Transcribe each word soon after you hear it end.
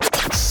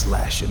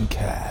Slash and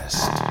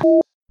Cast.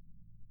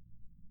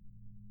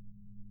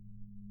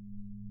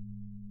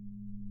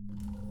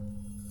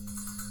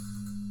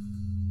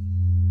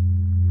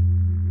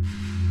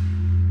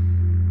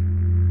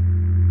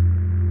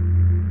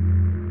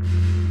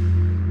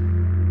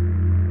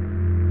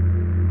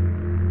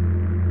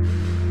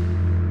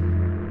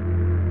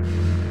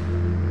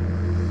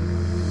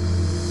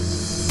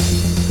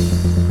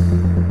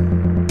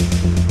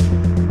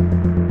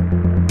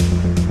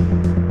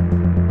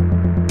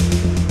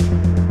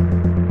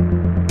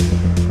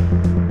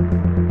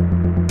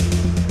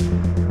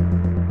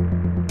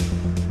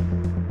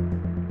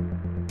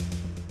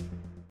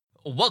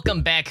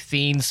 Welcome back,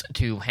 Fiends,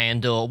 to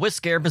Handle with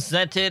Scare,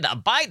 presented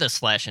by the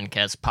Slash and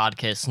Cast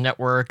Podcast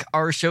Network.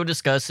 Our show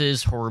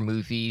discusses horror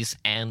movies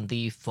and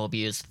the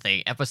phobias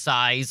they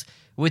emphasize.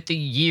 With the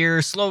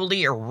year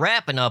slowly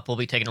wrapping up, we'll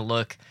be taking a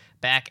look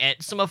back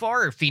at some of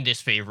our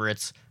fiendish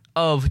favorites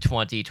of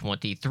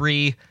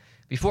 2023.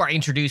 Before I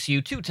introduce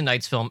you to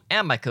tonight's film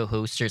and my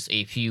co-host, there's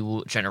a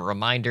few general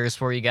reminders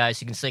for you guys.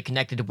 You can stay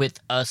connected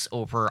with us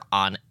over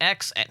on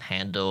X at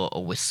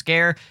Handle with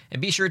Scare, and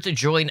be sure to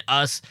join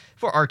us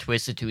for our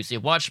Twisted Tuesday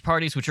watch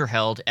parties, which are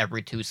held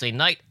every Tuesday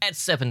night at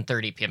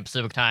 7:30 p.m.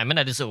 Pacific Time, and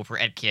that is over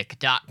at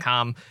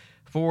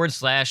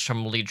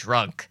kick.com/humbly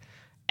drunk.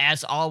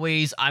 As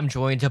always, I'm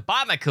joined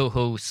by my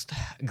co-host,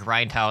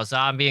 Grindhouse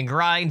Zombie, and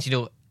Grind,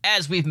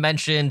 as we've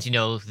mentioned,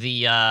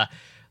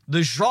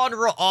 the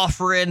genre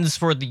offerings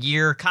for the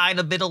year kind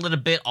of been a little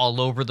bit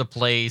all over the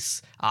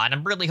place. And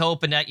I'm really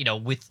hoping that,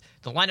 with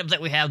the lineup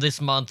that we have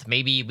this month,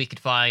 maybe we could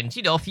find,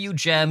 a few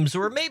gems,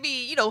 or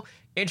maybe,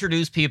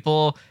 introduce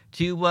people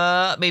to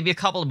maybe a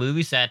couple of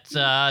movies that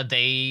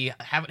they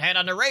haven't had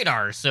on their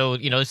radar. So,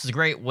 this is a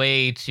great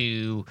way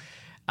to,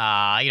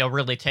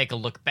 really take a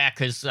look back,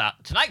 because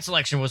tonight's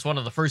selection was one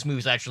of the first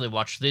movies I actually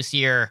watched this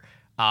year.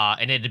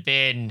 And it had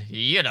been,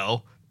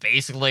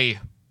 basically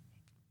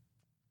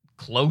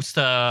close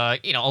to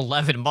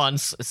 11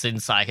 months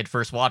since I had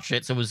first watched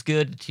it, so it was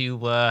good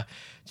to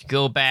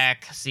go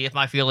back, see if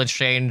my feelings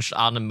changed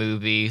on the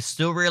movie.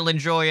 Still really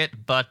enjoy it,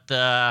 but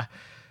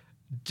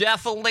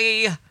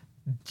definitely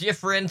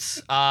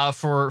different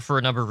for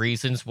a number of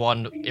reasons.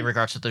 One, in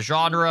regards to the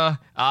genre.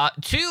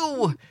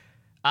 Two,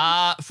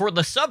 for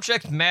the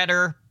subject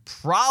matter,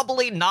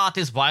 probably not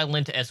as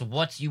violent as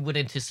what you would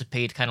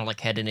anticipate kind of like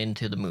heading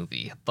into the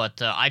movie.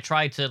 But I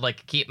try to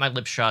keep my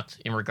lips shut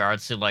in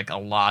regards to a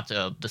lot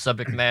of the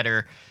subject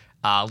matter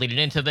leading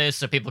into this,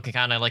 so people can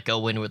kind of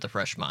go in with a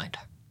fresh mind.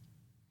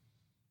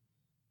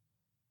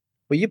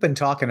 Well, you've been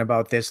talking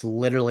about this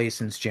literally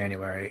since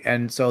January.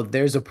 And so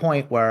there's a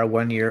point where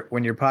when your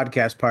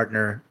podcast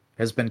partner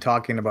has been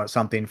talking about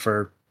something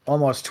for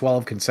almost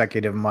 12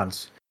 consecutive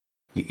months,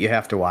 you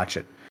have to watch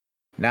it.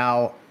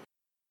 Now,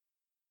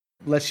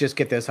 let's just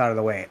get this out of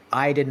the way.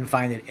 I didn't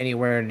find it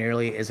anywhere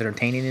nearly as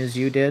entertaining as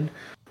you did.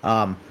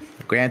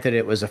 Granted,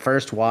 it was a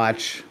first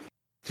watch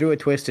through a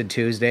Twisted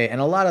Tuesday, and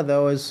a lot of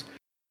those,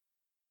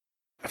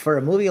 for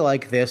a movie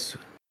like this,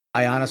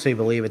 I honestly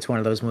believe it's one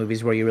of those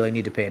movies where you really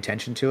need to pay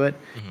attention to it.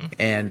 Mm-hmm.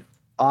 And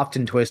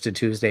often Twisted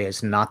Tuesday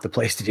is not the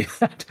place to do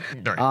that.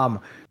 Right.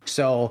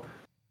 So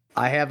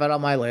I have it on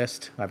my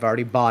list. I've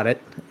already bought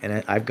it,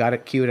 and I've got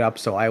it queued up,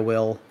 so I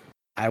will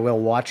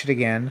watch it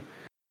again.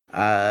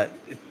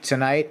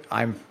 Tonight,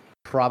 I'm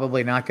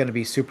probably not going to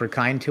be super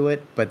kind to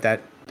it, but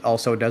that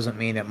also doesn't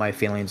mean that my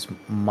feelings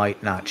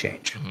might not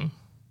change. Mm-hmm.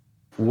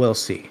 We'll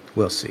see.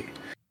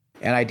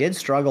 And I did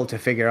struggle to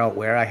figure out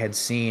where I had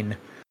seen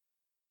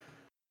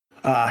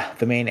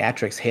the main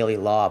actress, Haley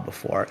Law,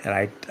 before,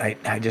 and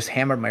I just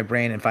hammered my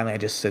brain, and finally I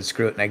just said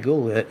screw it, and I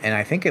Googled it, and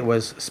I think it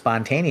was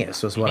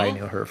Spontaneous was what I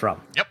knew her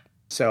from. Yep.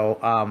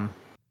 So,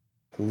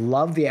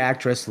 love the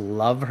actress,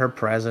 love her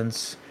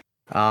presence.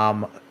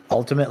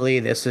 Ultimately,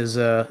 this is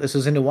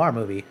a noir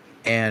movie,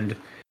 and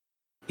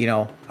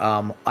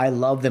I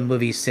love the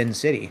movie Sin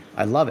City.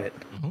 I love it.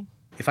 Mm-hmm.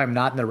 If I'm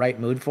not in the right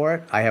mood for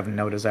it, I have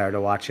no desire to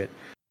watch it,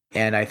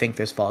 and I think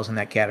this falls in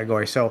that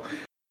category. So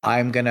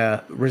I'm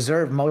gonna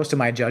reserve most of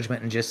my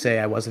judgment and just say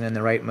I wasn't in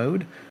the right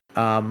mood.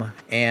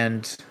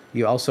 And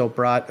you also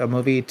brought a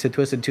movie to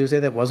Twisted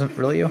Tuesday that wasn't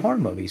really a horror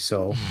movie,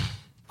 so.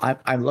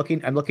 I'm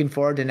looking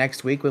forward to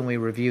next week when we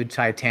review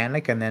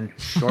Titanic, and then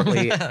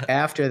shortly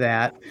after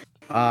that,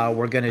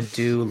 we're gonna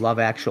do Love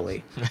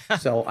Actually.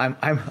 So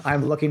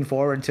I'm looking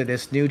forward to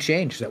this new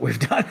change that we've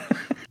done.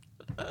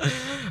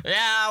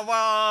 Yeah,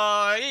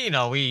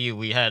 well,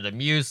 we had a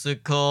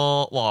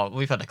musical. Well,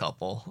 we've had a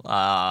couple.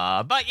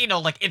 But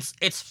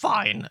it's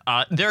fine.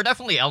 There are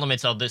definitely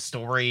elements of this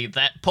story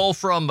that pull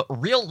from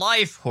real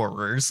life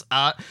horrors.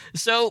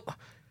 So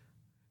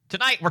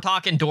tonight we're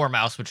talking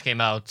Dormouse, which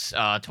came out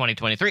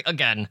 2023.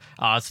 Again,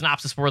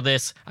 synopsis for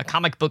this: a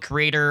comic book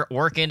creator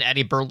working at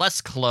a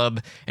burlesque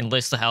club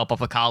enlists the help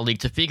of a colleague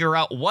to figure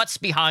out what's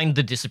behind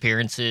the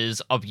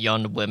disappearances of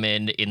young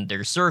women in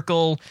their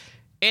circle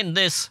in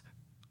this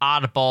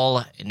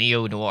oddball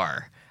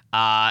neo-noir.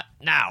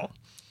 Now,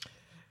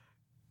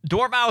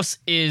 Dormouse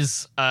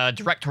is a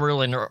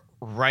directorial and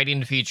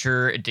writing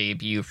feature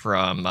debut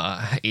from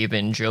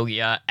Aben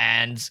Jogia,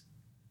 and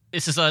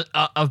this is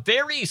a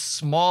very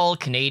small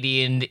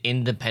Canadian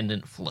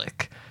independent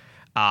flick.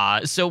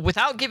 So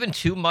without giving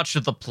too much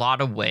of the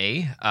plot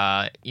away,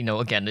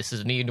 again, this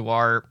is a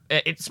neo-noir.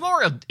 It's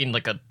more in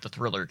like the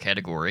thriller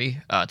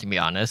category, to be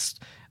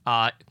honest.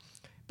 But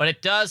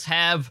it does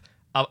have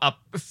a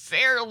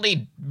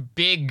fairly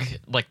big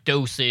like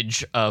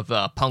dosage of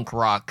punk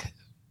rock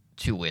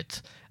to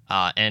it.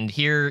 And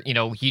here,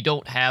 you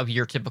don't have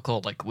your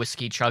typical like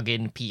whiskey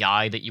chugging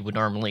PI that you would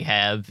normally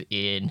have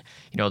in,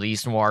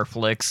 these noir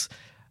flicks.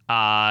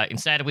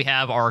 Instead, we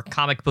have our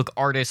comic book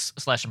artist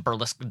 /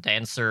 burlesque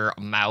dancer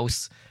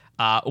Mouse,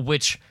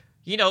 which,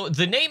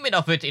 the naming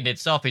of it in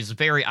itself is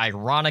very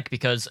ironic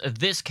because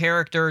this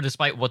character,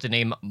 despite what the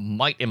name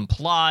might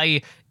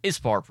imply, is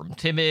far from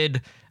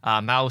timid.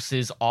 Mouse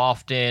is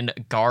often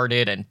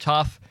guarded and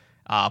tough,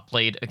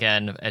 played,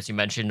 again, as you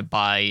mentioned,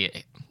 by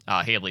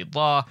Haley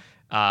Law,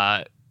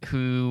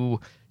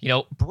 who,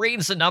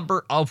 brings a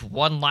number of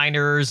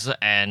one-liners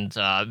and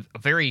a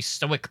very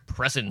stoic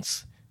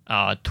presence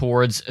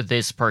towards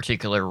this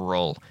particular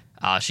role.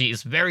 She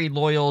is very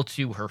loyal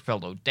to her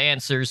fellow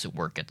dancers who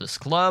work at this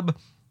club.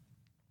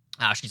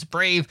 She's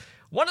brave.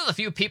 One of the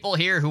few people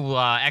here who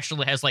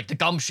actually has like the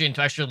gumption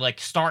to actually like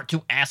start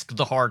to ask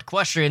the hard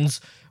questions,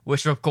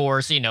 which of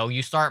course,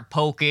 you start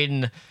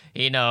poking,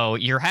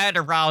 your head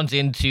around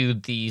into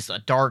these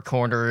dark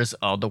corners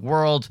of the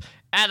world.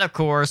 And of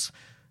course,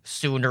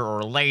 sooner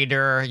or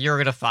later, you're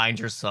going to find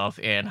yourself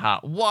in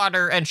hot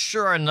water. And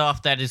sure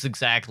enough, that is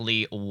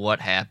exactly what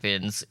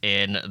happens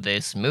in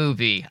this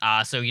movie.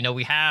 So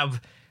we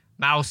have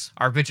Mouse,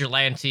 our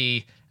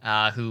vigilante,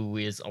 who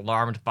is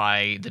alarmed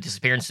by the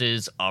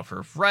disappearances of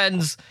her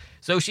friends.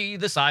 So she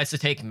decides to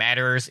take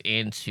matters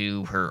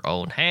into her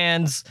own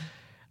hands,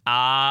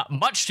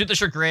 much to the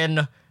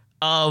chagrin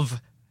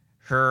of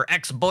her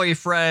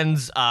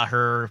ex-boyfriends,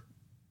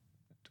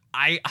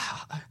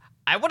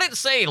 I wouldn't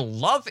say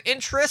love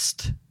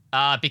interest,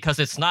 because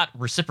it's not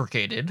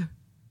reciprocated,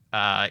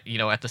 at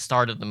the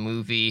start of the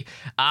movie.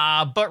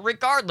 But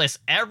regardless,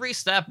 every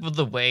step of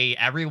the way,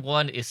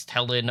 everyone is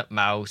telling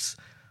Mouse,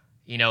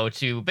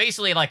 to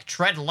basically, like,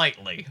 tread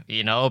lightly,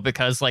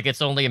 because, like,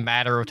 it's only a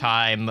matter of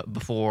time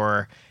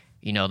before,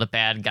 the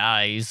bad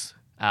guys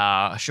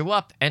show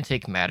up and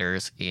take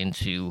matters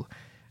into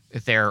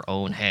their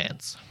own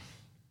hands.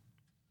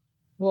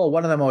 Well,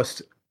 one of the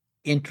most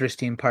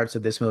interesting parts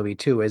of this movie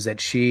too is that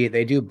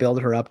they do build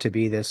her up to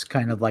be this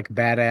kind of like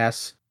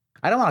badass.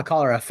 I don't want to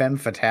call her a femme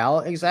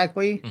fatale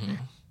exactly,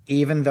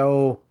 even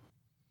though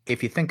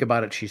if you think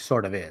about it, she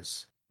sort of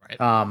is.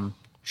 Right.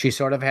 She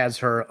sort of has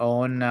her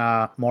own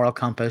moral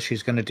compass.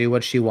 She's going to do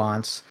what she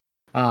wants.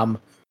 But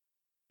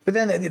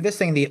then this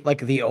thing,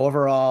 the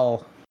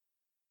overall,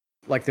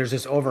 like there's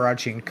this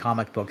overarching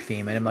comic book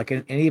theme, and like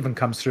it even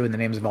comes through in the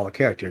names of all the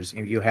characters.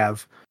 You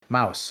have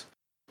Mouse,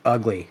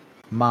 Ugly,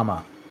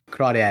 Mama,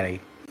 Crawdaddy,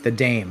 the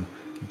Dame,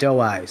 Doe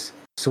Eyes,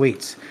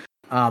 Sweets.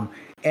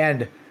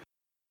 And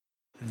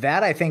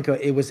that, I think,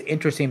 it was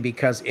interesting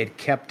because it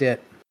kept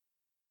it,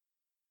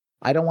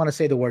 I don't want to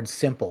say the word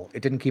simple.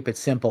 It didn't keep it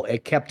simple.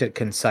 It kept it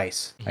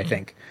concise, I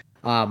think.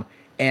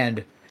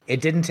 And it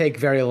didn't take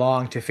very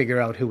long to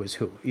figure out who was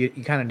who. You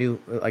kind of knew,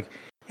 like,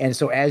 and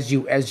so as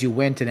you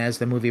went and as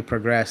the movie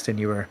progressed and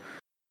you were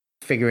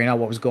figuring out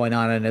what was going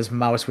on and as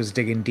Mouse was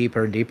digging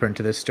deeper and deeper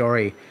into the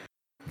story,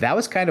 that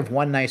was kind of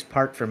one nice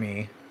part for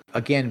me.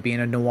 Again, being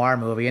a noir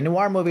movie, and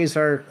noir movies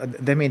they're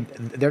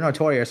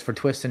notorious for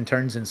twists and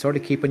turns and sort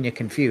of keeping you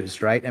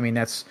confused, right? I mean,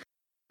 that's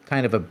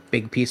kind of a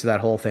big piece of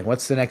that whole thing.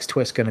 What's the next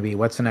twist going to be?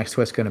 What's the next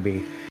twist going to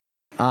be?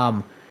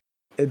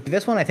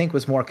 This one, I think,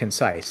 was more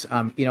concise.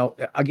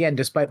 Again,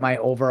 despite my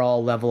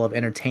overall level of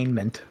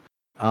entertainment,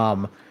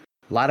 a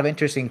lot of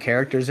interesting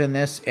characters in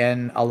this,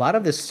 and a lot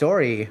of the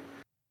story,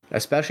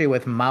 especially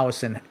with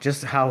Mouse and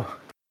just how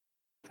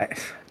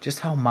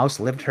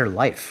Mouse lived her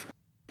life,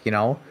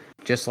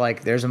 Just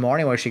like there's a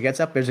morning where she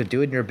gets up, there's a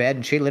dude in her bed,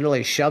 and she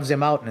literally shoves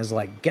him out and is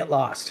like, "Get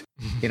lost,"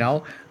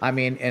 I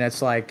mean, and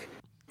it's like,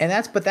 and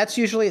that's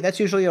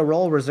usually a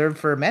role reserved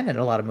for men in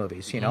a lot of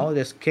movies,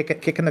 just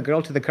kicking the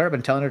girl to the curb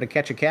and telling her to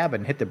catch a cab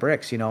and hit the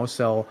bricks,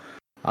 So,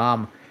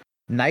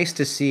 nice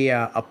to see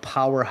a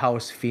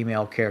powerhouse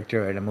female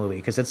character in a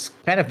movie because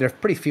they're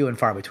pretty few and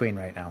far between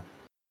right now.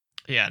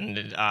 Yeah, and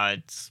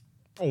it's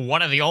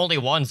one of the only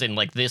ones in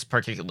like this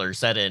particular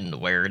setting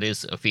where it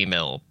is a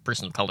female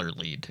person of color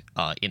lead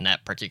in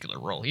that particular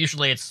role.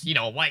 Usually it's,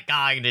 a white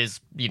guy in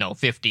his,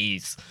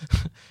 50s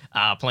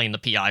playing the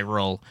PI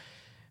role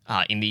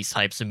in these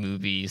types of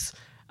movies.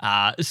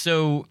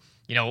 So,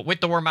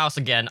 with the Mouse,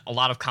 again, a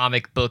lot of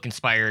comic book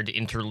inspired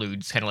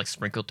interludes kind of like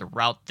sprinkled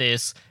throughout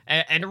this.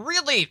 And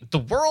really, the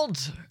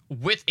world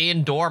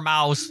within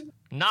Dormouse,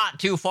 not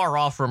too far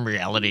off from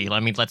reality.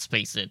 I mean, let's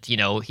face it.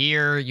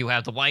 Here you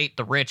have the white,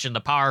 the rich, and the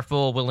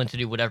powerful willing to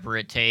do whatever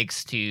it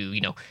takes to,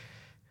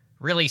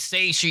 really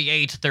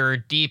satiate their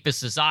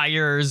deepest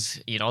desires.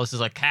 This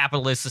is a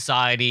capitalist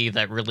society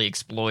that really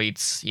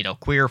exploits,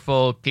 queer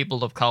folk,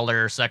 people of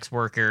color, sex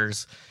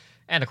workers,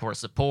 and of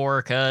course the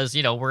poor, because,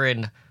 we're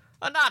in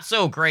a not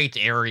so great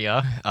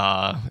area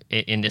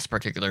in this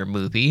particular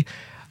movie.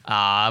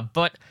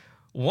 But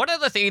one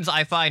of the things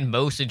I find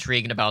most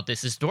intriguing about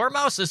this is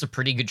Dormouse does a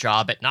pretty good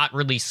job at not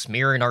really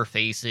smearing our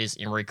faces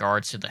in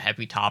regards to the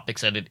heavy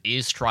topics that it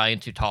is trying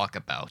to talk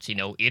about. You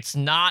know, it's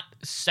not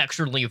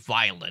sexually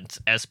violent,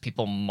 as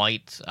people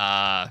might,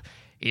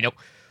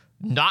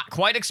 not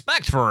quite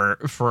expect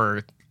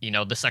for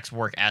the sex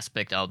work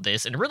aspect of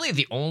this. And really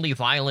the only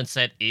violence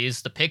that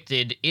is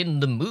depicted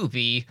in the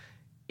movie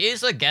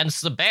is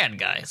against the bad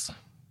guys.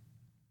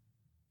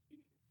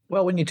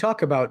 Well, when you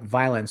talk about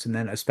violence and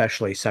then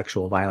especially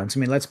sexual violence,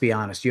 I mean, let's be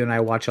honest, you and I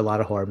watch a lot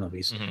of horror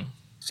movies. Mm-hmm.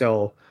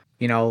 So,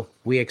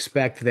 we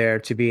expect there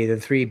to be the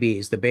three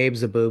B's, the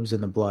babes, the boobs,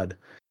 and the blood.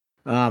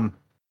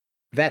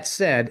 That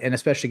said, and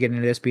especially getting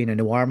into this being a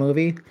noir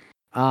movie,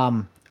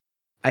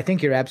 I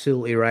think you're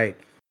absolutely right.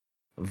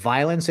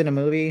 Violence in a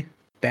movie,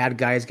 bad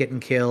guys getting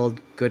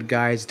killed, good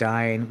guys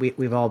dying,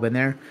 we've all been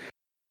there.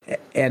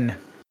 And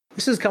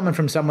this is coming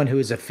from someone who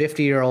is a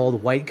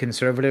 50-year-old white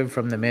conservative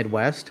from the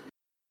Midwest.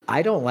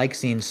 I don't like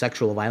seeing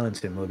sexual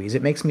violence in movies.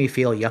 It makes me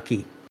feel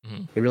yucky.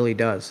 Mm-hmm. It really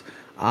does.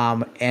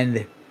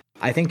 And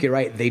I think you're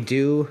right. They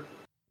do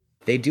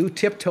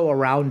tiptoe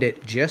around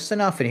it just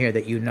enough in here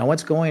that you know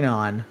what's going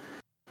on,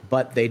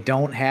 but they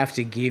don't have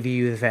to give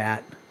you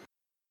that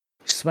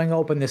swing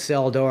open the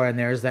cell door and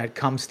there's that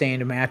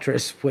cum-stained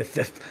mattress with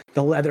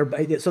the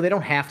leather. So they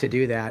don't have to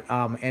do that.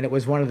 And it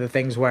was one of the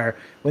things where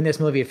when this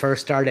movie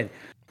first started,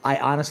 I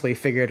honestly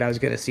figured I was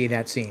going to see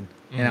that scene.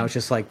 Mm-hmm. And I was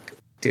just like,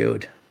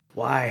 dude,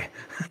 why?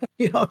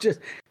 Just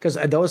because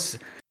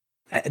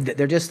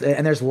they're just,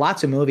 and there's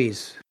lots of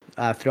movies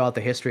throughout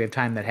the history of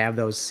time that have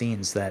those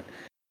scenes, that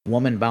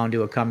woman bound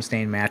to a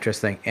cum-stained mattress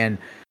thing. And,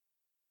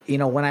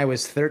 when I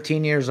was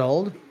 13 years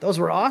old, those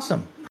were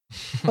awesome.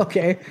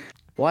 Okay.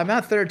 Well, I'm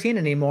not 13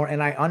 anymore,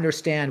 and I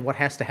understand what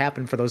has to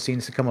happen for those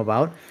scenes to come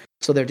about.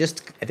 So they're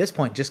just, at this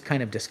point, just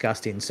kind of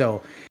disgusting.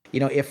 So,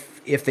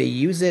 if they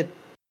use it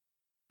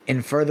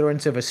in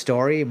furtherance of a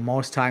story,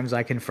 most times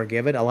I can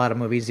forgive it. A lot of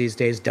movies these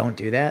days don't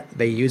do that.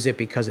 They use it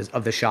because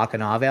of the shock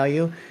and awe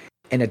value,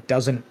 and it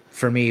doesn't,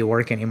 for me,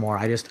 work anymore.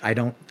 I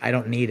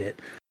don't need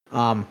it.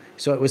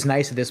 So it was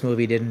nice that this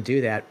movie didn't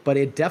do that, but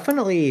it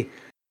definitely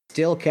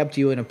still kept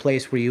you in a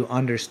place where you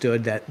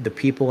understood that the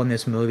people in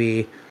this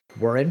movie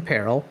were in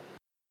peril.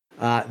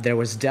 There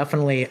was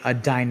definitely a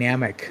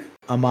dynamic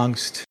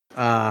amongst,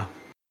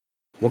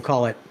 we'll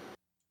call it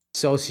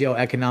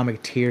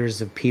socioeconomic tiers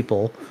of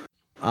people.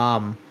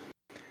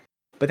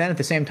 But then at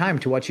the same time,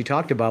 to what you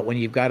talked about, when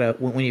you've got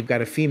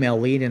a female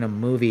lead in a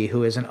movie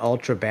who is an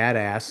ultra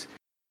badass,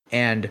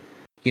 and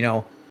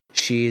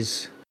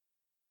she's,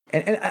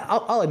 and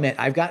I'll admit,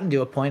 I've gotten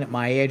to a point at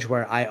my age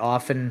where I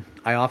often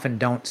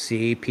don't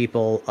see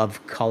people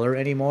of color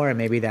anymore, and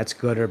maybe that's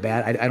good or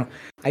bad.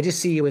 I just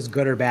see you as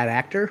good or bad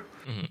actor.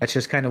 Mm-hmm. That's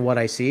just kind of what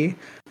I see.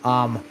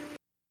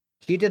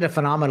 She did a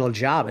phenomenal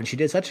job, and she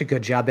did such a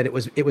good job that it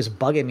was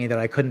bugging me that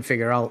I couldn't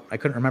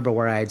remember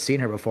where I had seen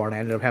her before, and I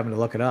ended up having to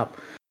look it up.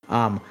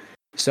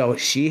 So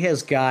she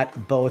has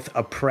got both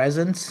a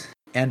presence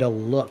and a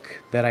look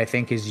that I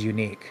think is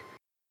unique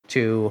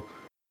to,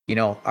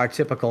 our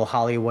typical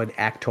Hollywood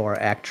actor,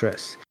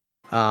 actress.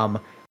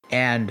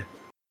 And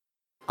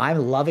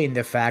I'm loving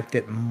the fact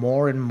that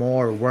more and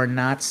more we're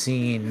not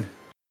seeing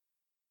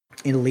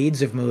in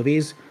leads of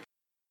movies.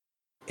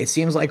 It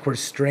seems like we're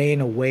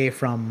straying away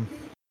from,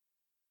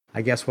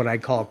 I guess, what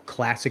I'd call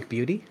classic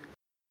beauty.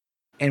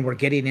 And we're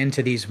getting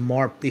into these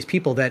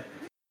people that,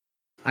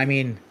 I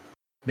mean,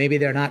 maybe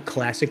they're not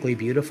classically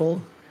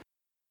beautiful,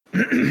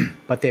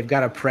 but they've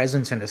got a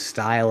presence and a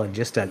style and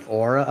just an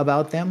aura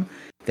about them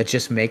that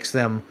just makes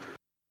them,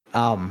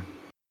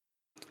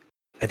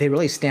 they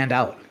really stand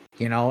out,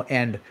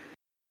 and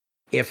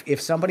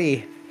if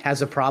somebody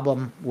has a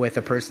problem with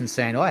a person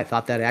saying, oh, I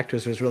thought that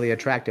actress was really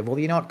attractive, well,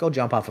 you know what, go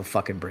jump off a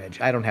fucking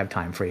bridge. I don't have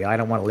time for you. I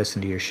don't want to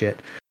listen to your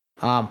shit.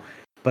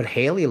 But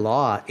Haley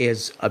Law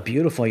is a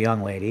beautiful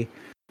young lady,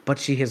 but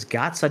she has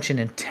got such an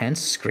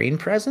intense screen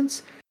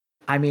presence.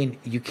 I mean,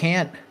 you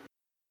can't,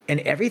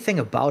 and everything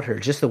about her,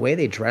 just the way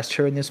they dressed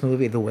her in this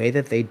movie, the way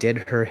that they did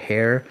her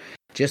hair,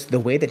 just the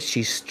way that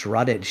she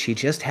strutted, she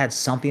just had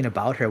something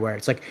about her where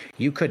it's like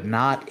you could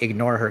not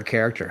ignore her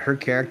character. Her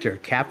character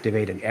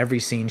captivated every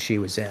scene she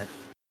was in.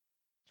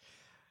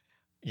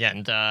 Yeah,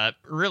 and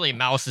really,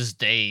 Mouse's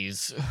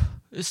days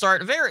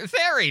start very,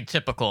 very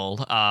typical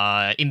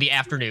in the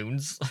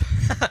afternoons,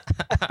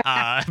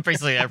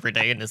 basically every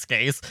day in this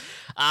case,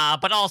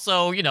 but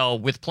also,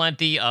 with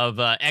plenty of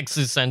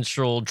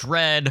existential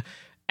dread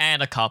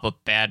and a cup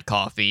of bad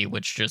coffee,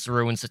 which just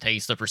ruins the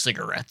taste of her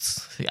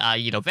cigarettes.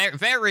 Very,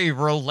 very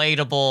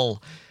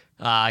relatable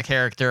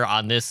character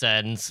on this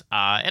end.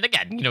 And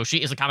again, she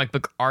is a comic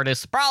book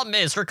artist. The problem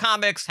is her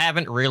comics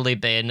haven't really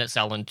been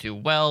selling too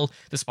well,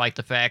 despite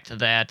the fact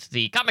that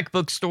the comic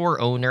book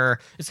store owner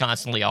is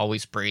constantly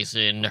always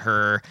praising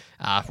her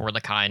for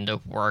the kind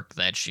of work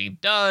that she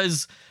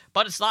does.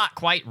 But it's not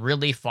quite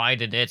really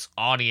finding its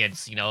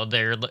audience.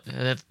 The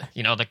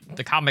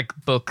comic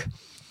book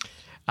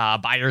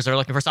Buyers are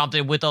looking for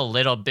something with a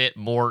little bit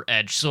more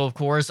edge. So, of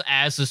course,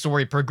 as the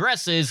story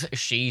progresses,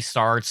 she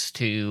starts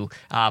to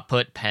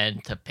put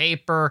pen to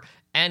paper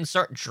and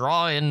start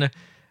drawing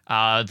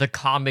the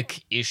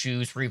comic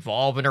issues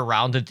revolving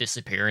around the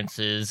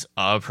disappearances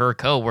of her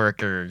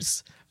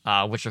coworkers,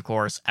 which, of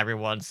course,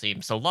 everyone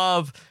seems to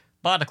love.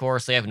 But, of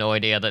course, they have no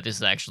idea that this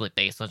is actually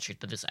based on shit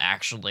that is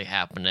actually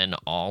happening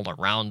all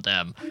around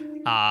them.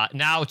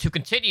 Now, to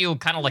continue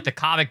kind of like the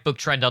comic book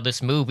trend of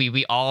this movie,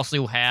 we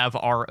also have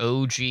our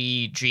OG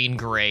Jean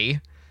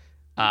Grey,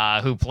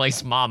 who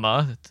plays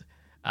Mama.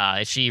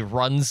 She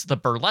runs the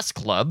burlesque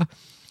club.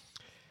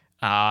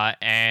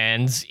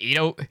 And, you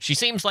know, she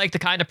seems like the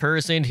kind of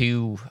person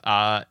who,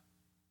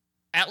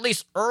 at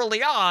least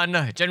early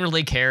on,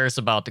 generally cares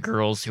about the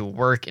girls who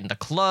work in the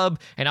club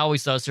and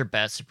always does her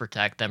best to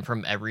protect them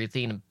from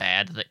everything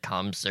bad that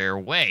comes their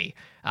way.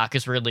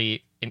 Because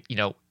really, you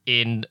know,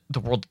 in the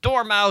world of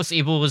Dormouse,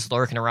 evil is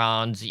lurking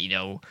around, you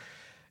know,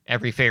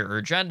 every fair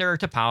or gender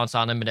to pounce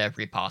on them at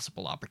every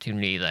possible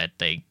opportunity that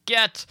they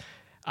get.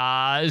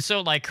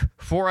 So, like,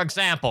 for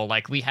example,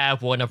 like, we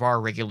have one of our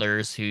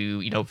regulars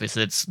who, you know,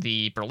 visits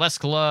the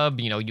burlesque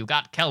club. You know, you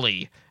got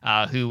Kelly,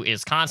 who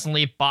is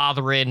constantly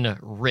bothering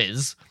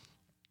Riz.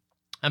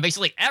 And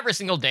basically every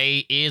single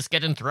day is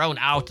getting thrown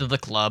out of the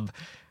club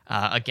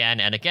again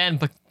and again,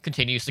 but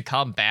continues to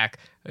come back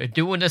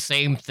doing the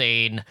same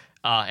thing.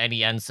 And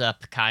he ends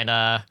up kind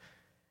of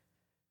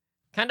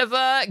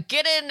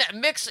getting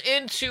mixed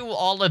into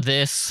all of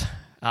this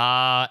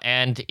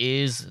and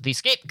is the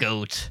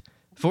scapegoat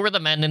for the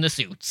men in the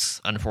suits,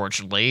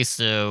 unfortunately.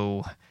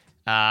 So,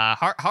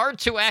 hard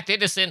to act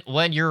innocent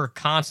when you're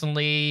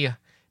constantly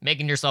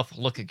making yourself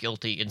look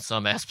guilty in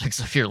some aspects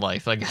of your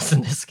life, I guess,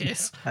 in this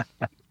case.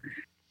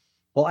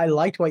 Well, I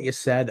liked what you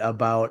said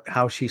about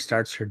how she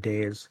starts her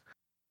days.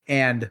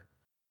 And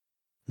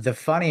the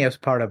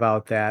funniest part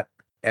about that,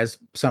 as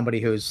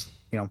somebody who's,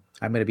 you know,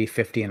 I'm going to be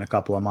 50 in a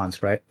couple of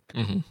months, right?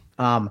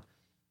 Mm-hmm.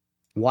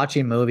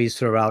 Watching movies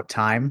throughout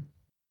time,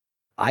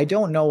 I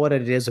don't know what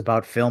it is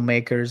about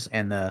filmmakers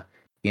and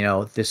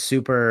the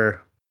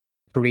super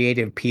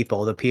creative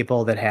people, the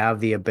people that have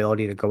the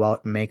ability to go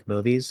out and make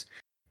movies.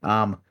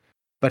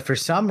 But for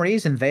some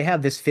reason, they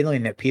have this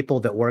feeling that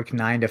people that work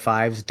 9 to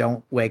 5s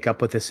don't wake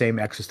up with the same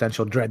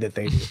existential dread that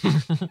they do,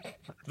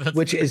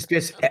 which is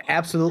just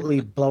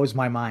absolutely blows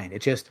my mind.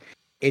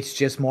 It's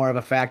just more of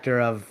a factor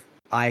of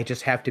I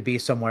just have to be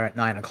somewhere at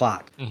 9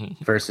 o'clock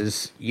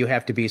versus you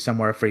have to be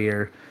somewhere for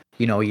your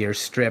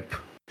strip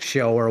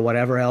show or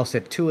whatever else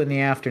at 2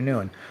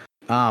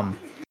 p.m.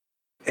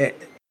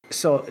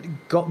 So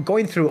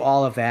going through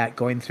all of that,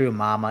 going through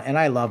Mama, and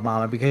I love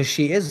Mama because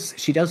she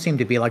does seem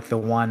to be like the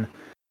one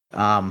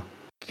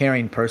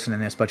caring person in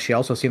this, but she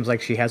also seems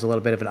like she has a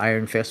little bit of an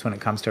iron fist when it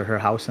comes to her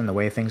house and the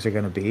way things are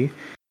going to be.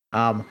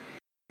 And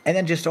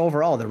then just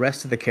overall, the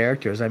rest of the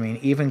characters, I mean,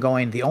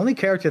 the only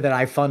character that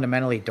I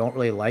fundamentally don't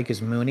really like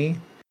is Mooney,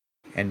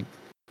 and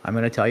I'm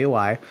going to tell you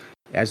why.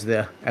 As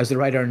the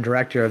writer and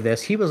director of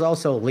this, he was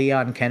also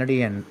Leon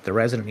Kennedy in the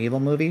Resident Evil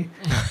movie,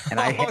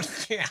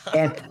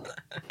 and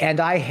and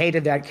I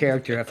hated that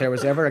character. If there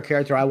was ever a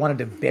character I wanted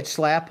to bitch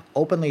slap,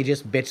 openly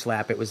just bitch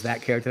slap, it was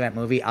that character in that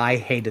movie. I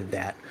hated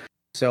that.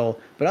 So,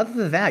 but other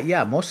than that,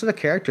 yeah, most of the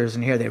characters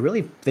in here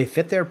they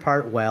fit their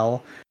part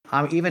well.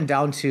 Even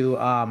down to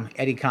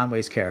Eddie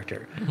Conway's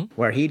character,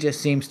 where he just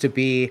seems to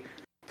be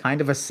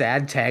kind of a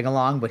sad tag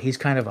along, but he's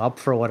kind of up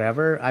for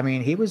whatever. I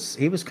mean, he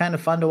was kind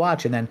of fun to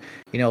watch. And then,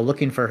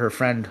 looking for her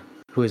friend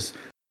who has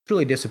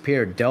truly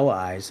disappeared, Doe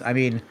Eyes. I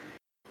mean,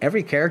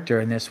 every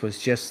character in this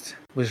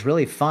was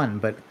really fun,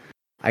 but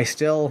I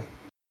still,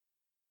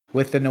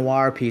 with the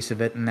noir piece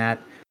of it and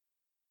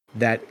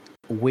that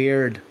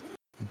weird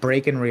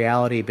break in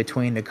reality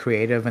between the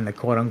creative and the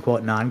quote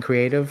unquote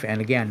non-creative, and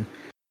again,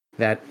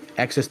 that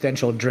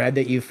existential dread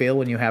that you feel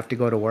when you have to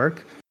go to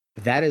work,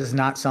 that is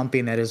not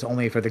something that is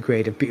only for the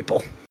creative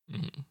people.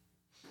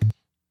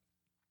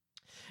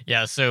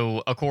 Yeah,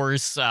 so of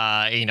course,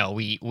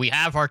 we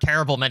have our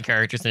terrible men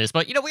characters in this,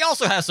 but we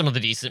also have some of the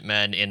decent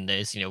men in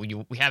this.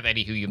 We have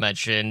Eddie, who you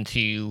mentioned,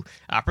 who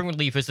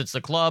frequently visits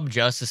the club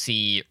just to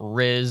see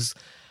Riz.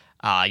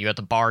 You have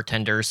the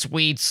bartender,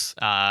 Sweets,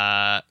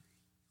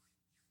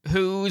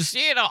 who's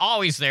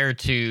always there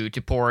to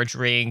pour a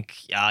drink,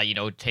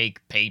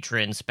 take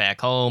patrons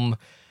back home,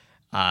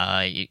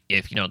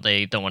 if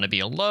they don't want to be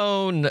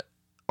alone,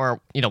 or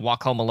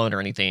walk home alone or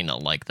anything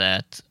like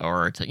that,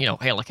 or to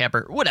hail a cab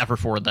or whatever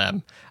for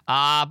them.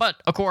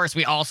 But of course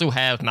we also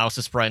have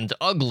Mouse's friend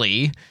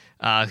Ugly,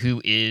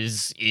 who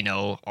is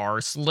our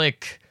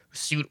slick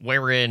suit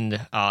wearing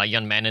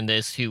young man in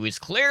this, who is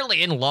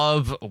clearly in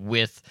love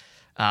with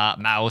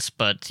Mouse,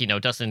 but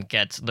doesn't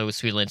get those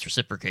feelings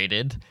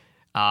reciprocated.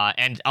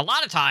 And a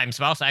lot of times,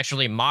 Mouse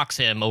actually mocks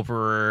him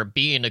over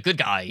being a good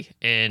guy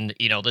in,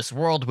 this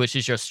world, which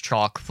is just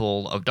chock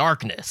full of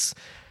darkness.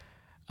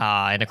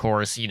 And of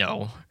course,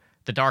 the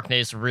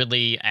darkness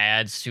really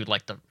adds to,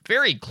 like, the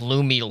very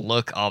gloomy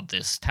look of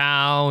this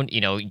town.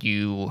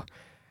 You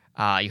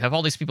have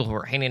all these people who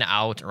are hanging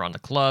out around the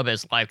club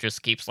as life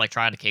just keeps, like,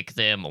 trying to kick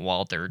them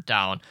while they're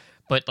down.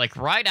 But like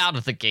right out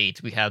of the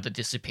gate, we have the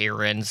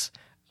disappearance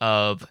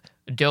of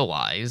Doe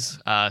Eyes,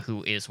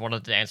 who is one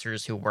of the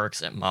dancers who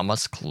works at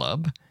Mama's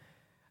Club,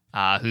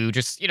 who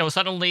just,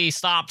 suddenly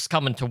stops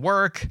coming to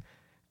work.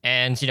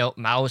 And,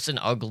 Mouse and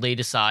Ugly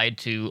decide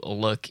to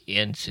look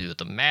into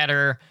the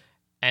matter.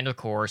 And of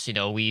course,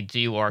 we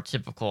do our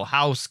typical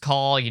house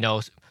call,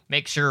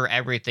 make sure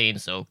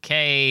everything's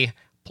okay.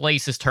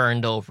 Place is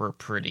turned over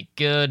pretty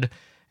good.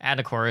 And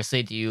of course,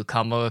 they do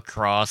come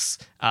across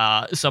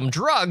some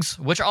drugs,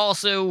 which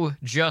also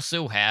just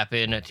so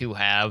happen to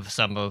have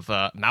some of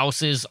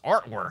Mouse's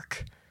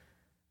artwork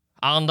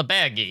on the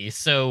baggie.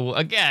 So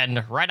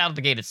again, right out of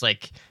the gate, it's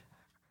like,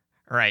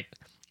 all right.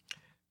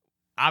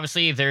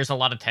 Obviously, there's a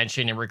lot of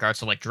tension in regards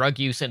to like drug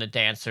use in the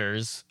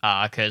dancers,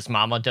 because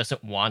Mama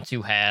doesn't want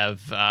to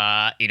have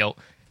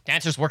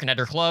dancers working at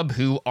her club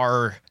who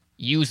are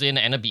using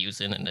and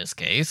abusing in this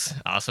case.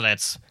 So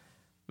that's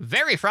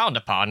very frowned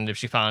upon, and if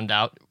she found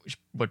out, she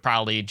would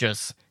probably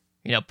just,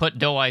 put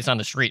Doe Eyes on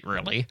the street,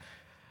 really.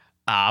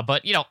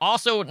 But,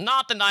 also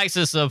not the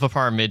nicest of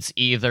apartments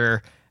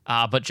either,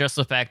 but just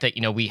the fact that,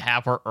 we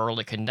have our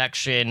early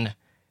connection.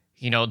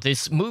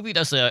 This movie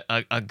does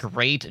a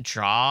great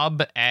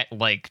job at,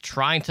 like,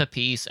 trying to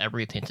piece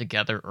everything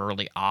together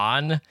early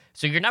on.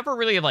 So you're never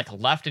really, like,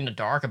 left in the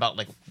dark about,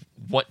 like,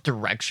 what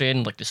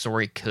direction, like, the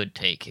story could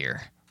take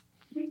here.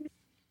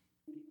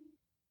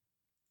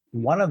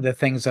 One of the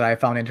things that I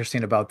found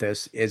interesting about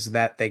this is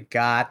that they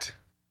got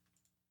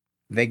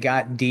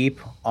deep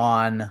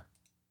on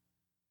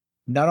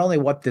not only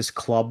what this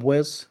club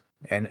was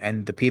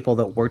and the people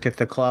that worked at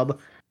the club,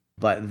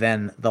 but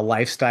then the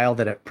lifestyle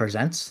that it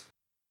presents.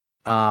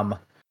 And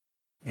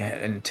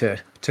to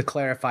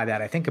clarify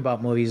that, I think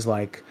about movies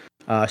like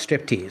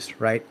Striptease,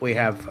 right? We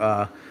have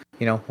a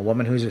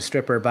woman who's a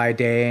stripper by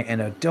day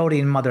and a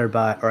doting mother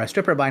or a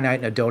stripper by night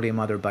and a doting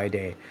mother by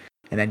day.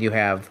 And then you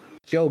have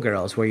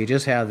Showgirls, where you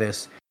just have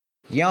this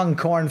young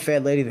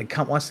corn-fed lady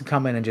that wants to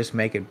come in and just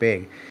make it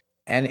big.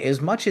 And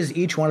as much as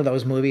each one of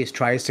those movies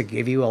tries to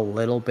give you a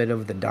little bit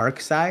of the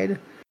dark side,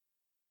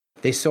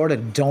 they sort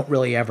of don't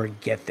really ever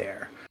get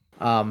there.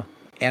 And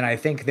I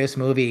think this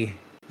movie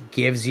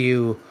gives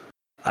you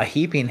a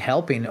heaping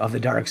helping of the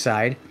dark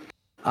side,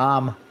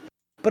 but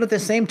at the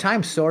same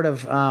time sort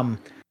of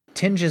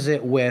tinges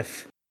it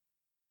with,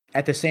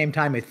 at the same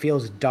time it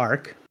feels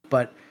dark,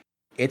 but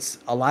it's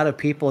a lot of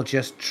people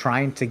just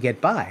trying to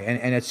get by,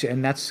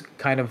 and that's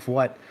kind of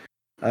what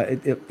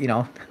it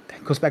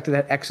goes back to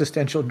that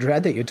existential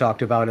dread that you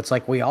talked about. It's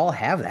like we all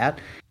have that,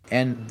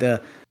 and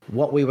the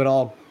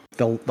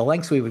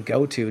lengths we would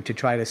go to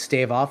try to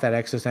stave off that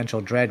existential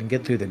dread and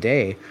get through the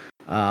day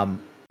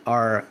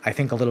are, I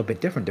think, a little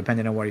bit different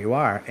depending on where you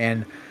are.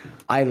 And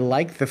I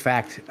like the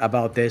fact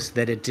about this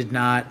that it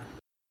didn't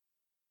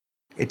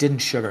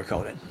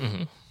sugarcoat it.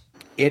 Mm-hmm.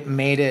 It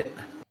made it,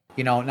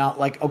 not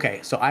like, okay,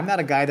 so I'm not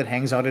a guy that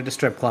hangs out at a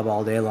strip club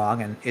all day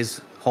long and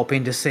is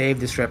hoping to save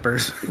the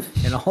strippers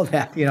and all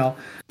that,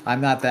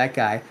 I'm not that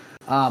guy.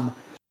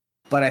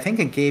 But I think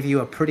it gave you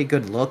a pretty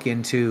good look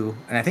into,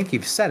 and I think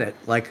you've said it,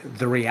 like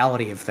the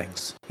reality of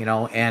things,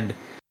 and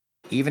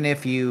even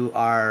if you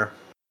are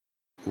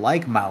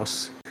like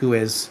Mouse, who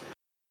is,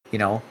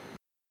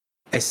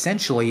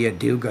 essentially a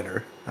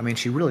do-gooder. I mean,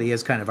 she really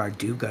is kind of our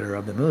do-gooder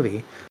of the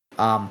movie.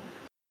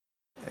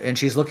 And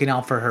she's looking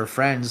out for her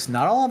friends.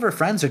 Not all of her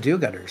friends are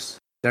do-gooders.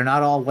 They're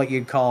not all what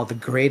you'd call the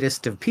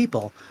greatest of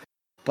people.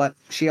 But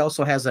she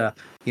also has a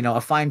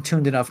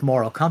fine-tuned enough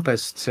moral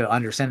compass to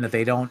understand that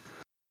they don't,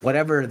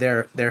 whatever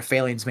their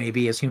failings may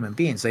be as human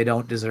beings, they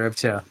don't deserve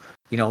to,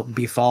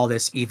 befall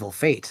this evil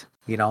fate,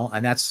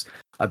 and that's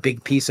a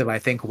big piece of, I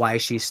think, why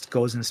she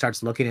goes and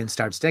starts looking and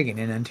starts digging.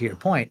 And then to your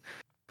point,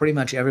 pretty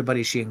much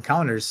everybody she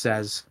encounters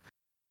says,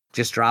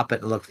 just drop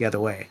it and look the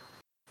other way.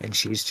 And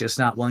she's just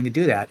not willing to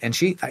do that. And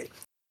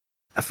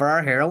for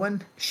our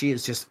heroine, she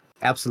is just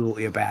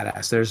absolutely a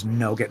badass. There's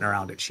no getting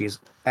around it. She's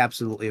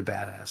absolutely a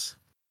badass.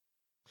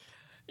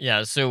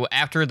 Yeah, so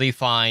after they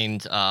find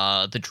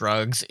the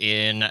drugs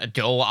in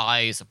Doe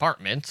Eye's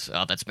apartment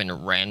that's been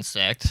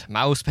ransacked,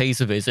 Mouse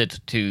pays a visit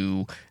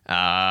to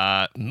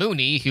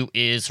Mooney, who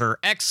is her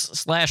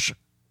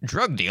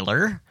ex/drug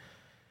dealer.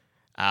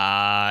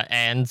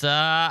 And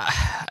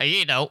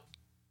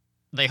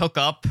they hook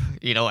up,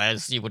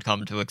 as you would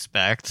come to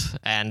expect.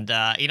 And,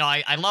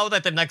 I love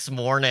that the next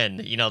morning,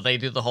 they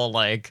do the whole,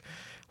 like,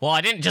 well,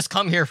 I didn't just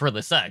come here for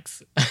the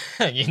sex,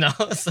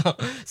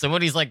 So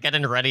when he's like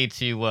getting ready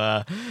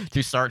to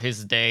start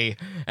his day,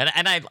 and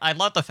I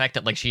love the fact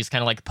that like she's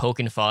kind of like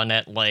poking fun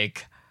at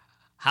like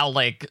how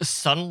like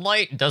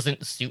sunlight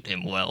doesn't suit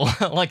him well,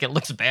 like it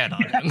looks bad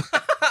on him.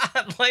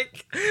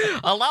 Like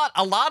a lot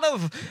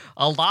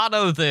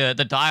of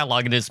the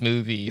dialogue in this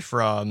movie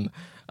from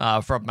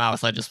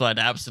Mouse, I just find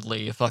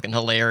absolutely fucking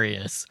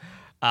hilarious.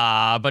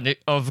 But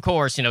of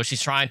course,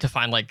 she's trying to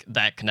find like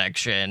that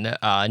connection,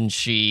 and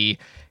she,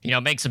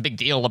 makes a big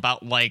deal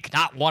about like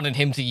not wanting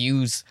him to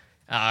use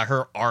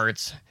her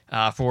art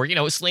for,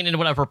 slinging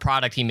whatever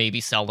product he may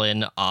be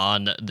selling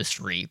on the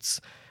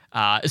streets.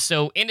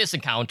 So in this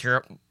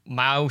encounter,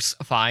 Mouse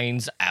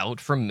finds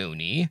out from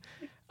Mooney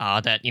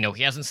that,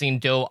 he hasn't seen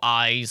Doe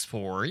Eyes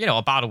for,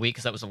 about a week,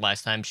 because that was the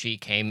last time she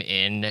came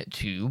in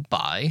to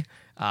buy.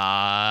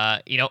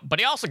 But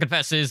he also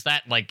confesses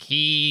that,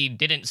 he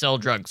didn't sell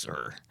drugs to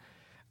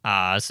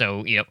her.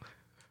 So,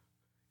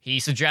 he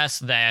suggests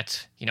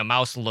that,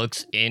 Mouse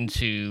looks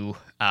into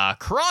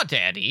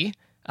Crawdaddy,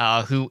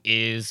 who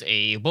is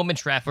a woman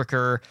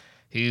trafficker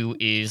who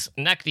is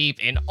neck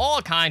deep in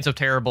all kinds of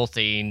terrible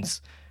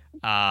things.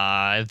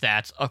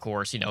 That, of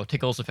course,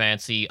 tickles the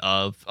fancy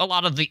of a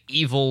lot of the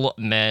evil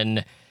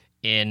men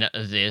in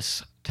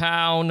this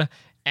town.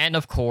 And,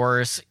 of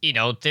course,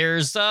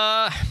 there's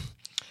a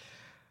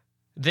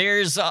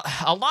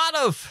lot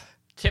of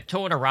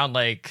tiptoeing around,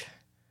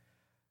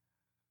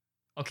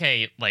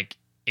 okay,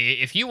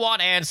 if you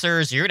want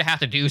answers, you're gonna have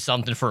to do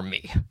something for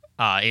me,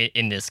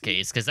 in this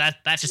case, because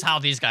that's just how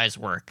these guys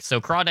work. So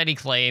Crawdaddy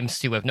claims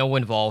to have no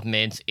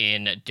involvement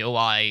in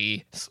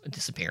Doe-Eye's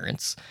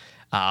disappearance.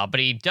 But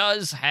he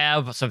does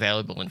have some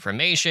valuable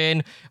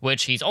information,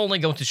 which he's only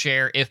going to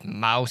share if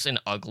Mouse and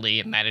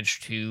Ugly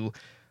manage to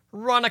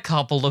run a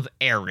couple of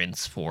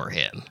errands for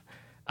him.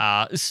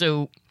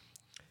 So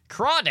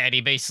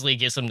Crawdaddy basically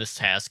gives him this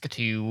task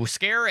to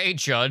scare a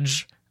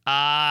judge,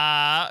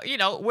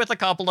 with a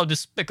couple of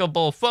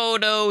despicable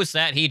photos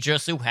that he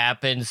just so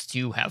happens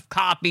to have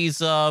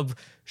copies of,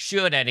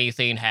 should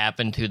anything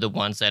happen to the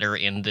ones that are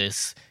in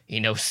this,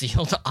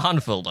 sealed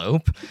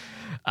envelope.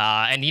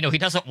 And, he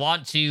doesn't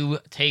want to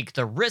take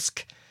the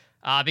risk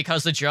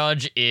because the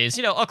judge is,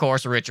 of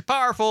course, rich and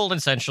powerful and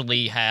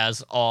essentially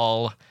has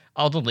all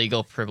the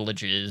legal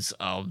privileges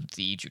of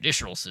the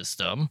judicial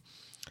system.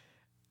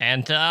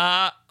 And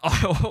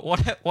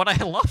what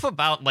I love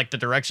about, the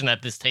direction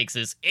that this takes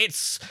is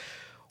it's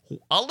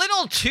a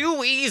little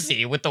too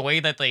easy with the way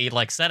that they,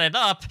 set it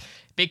up,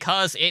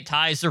 because it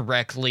ties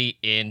directly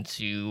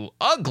into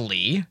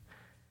Ugly.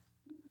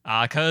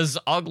 Because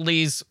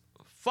Ugly's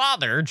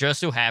father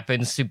just so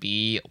happens to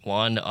be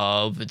one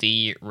of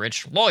the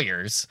rich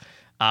lawyers,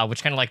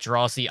 which kind of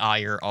draws the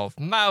ire of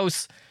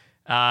Mouse,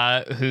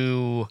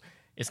 who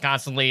is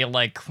constantly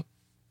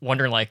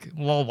wondering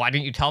well, why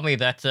didn't you tell me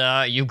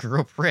that you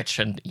grew up rich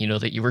and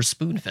that you were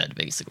spoon-fed,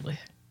 basically.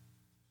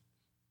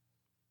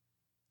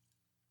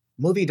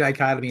 Movie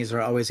dichotomies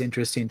are always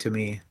interesting to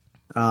me,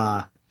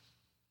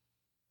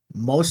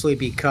 mostly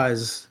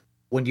because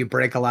when you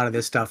break a lot of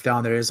this stuff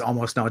down, there is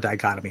almost no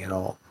dichotomy at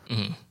all.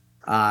 Mm-hmm.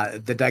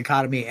 The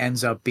dichotomy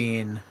ends up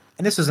being,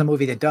 and this is a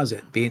movie that does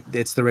it,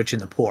 it's the rich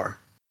and the poor,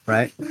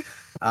 right?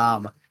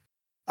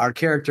 Our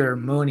character,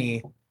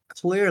 Mooney,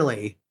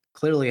 clearly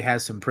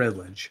has some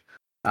privilege.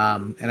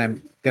 And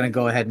I'm going to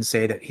go ahead and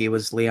say that he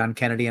was Leon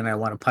Kennedy, and I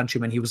want to punch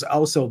him. And he was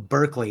also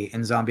Berkeley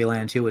in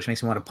Zombieland 2, which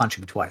makes me want to punch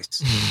him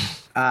twice.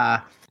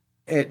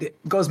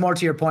 It goes more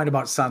to your point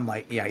about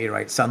sunlight. Yeah, you're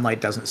right.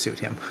 Sunlight doesn't suit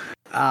him.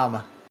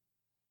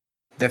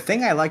 The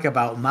thing I like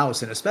about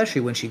Mouse, and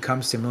especially when she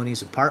comes to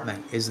Mooney's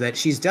apartment, is that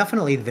she's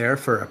definitely there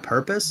for a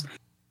purpose,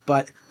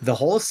 but the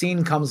whole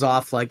scene comes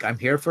off like I'm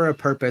here for a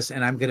purpose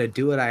and I'm going to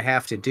do what I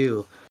have to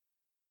do.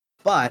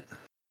 But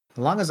as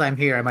long as I'm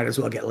here, I might as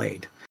well get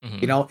laid.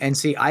 Mm-hmm. And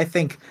see, I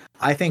think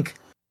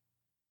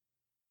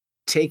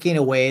taking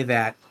away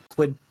that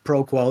quid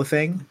pro quo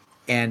thing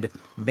and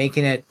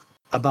making it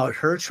about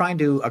her trying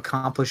to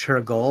accomplish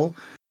her goal,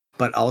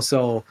 but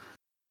also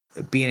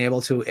being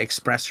able to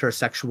express her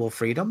sexual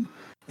freedom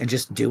and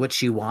just do what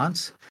she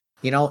wants,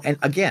 and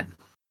again,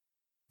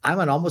 I'm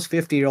an almost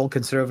 50-year-old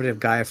conservative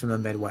guy from the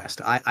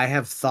Midwest. I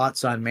have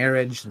thoughts on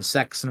marriage and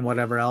sex and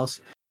whatever else.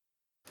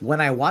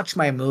 When I watch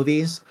my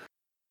movies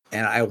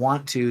and I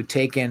want to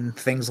take in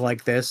things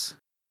like this,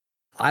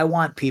 I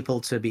want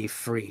people to be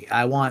free.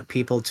 I want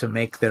people to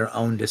make their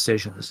own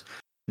decisions.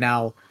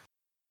 Now,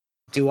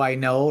 do I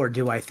know or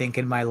do I think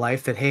in my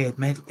life that, hey,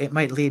 it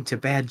might lead to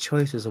bad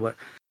choices or what?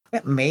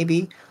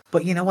 Maybe,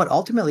 but you know what?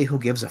 Ultimately, who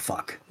gives a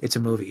fuck? It's a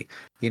movie,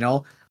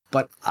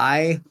 But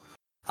I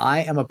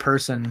am a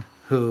person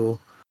who,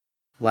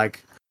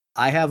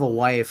 I have a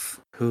wife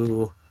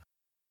who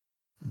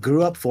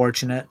grew up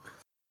fortunate,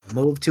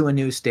 moved to a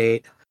new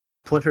state,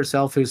 put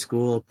herself through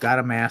school, got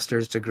a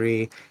master's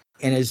degree,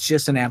 and is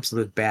just an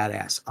absolute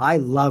badass. I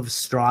love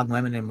strong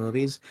women in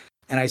movies,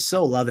 and I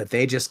so love that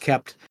they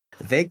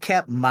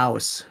kept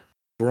Mouse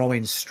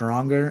growing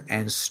stronger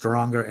and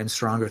stronger and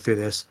stronger through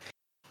this.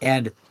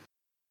 And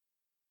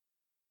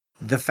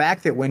the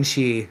fact that when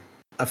she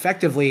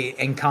effectively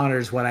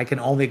encounters what I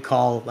can only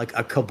call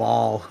a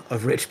cabal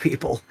of rich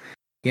people,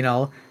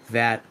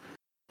 that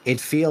it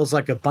feels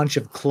like a bunch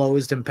of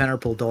closed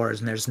impenetrable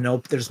doors and there's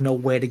no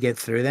way to get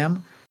through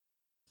them.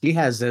 She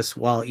has this,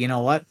 well, you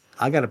know what?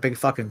 I got a big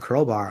fucking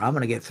crowbar. I'm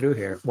going to get through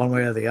here one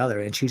way or the other.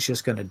 And she's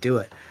just going to do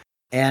it.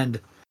 And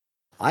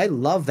I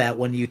love that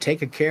when you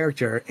take a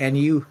character and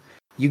you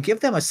give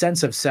them a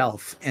sense of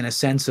self and a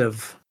sense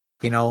of,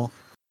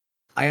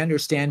 I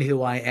understand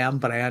who I am,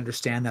 but I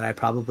understand that I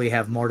probably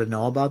have more to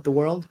know about the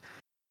world.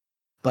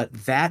 But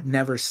that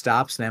never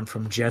stops them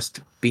from just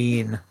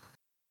being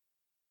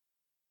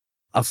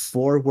a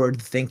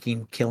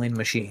forward-thinking killing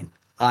machine.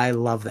 I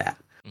love that.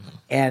 Mm-hmm.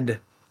 And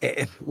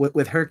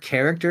with her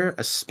character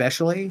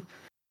especially,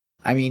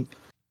 I mean,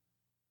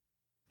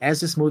 as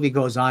this movie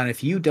goes on,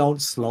 if you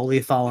don't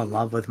slowly fall in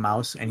love with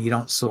Mouse and you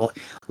don't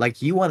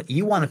like you want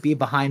to be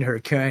behind her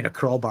carrying a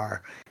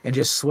crowbar and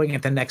just swing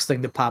at the next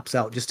thing that pops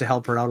out just to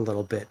help her out a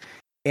little bit.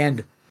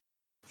 And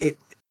it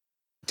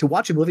to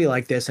watch a movie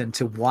like this and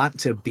to want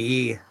to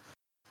be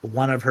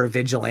one of her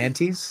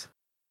vigilantes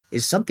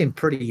is something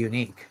pretty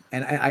unique.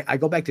 And I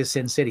go back to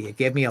Sin City. It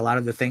gave me a lot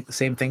of the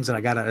same things that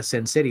I got out of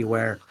Sin City,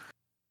 where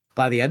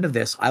by the end of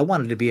this, I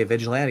wanted to be a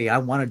vigilante. I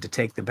wanted to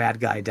take the bad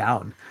guy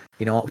down,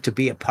 to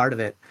be a part of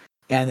it.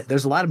 And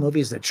there's a lot of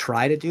movies that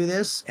try to do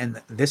this, and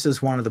this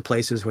is one of the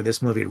places where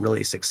this movie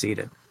really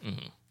succeeded.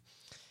 Mm-hmm.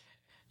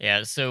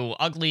 Yeah, so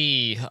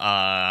Ugly,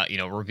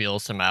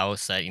 reveals to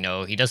Mouse that,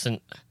 he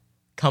doesn't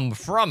come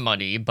from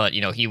money, but,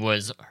 he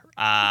was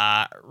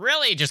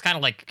really just kind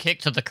of like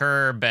kicked to the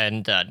curb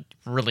and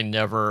really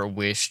never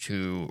wished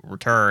to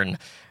return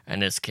in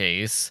this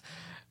case.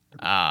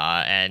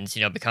 And,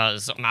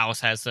 because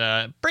Mouse has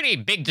a pretty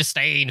big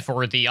disdain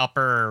for the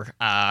upper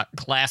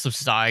class of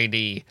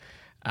society,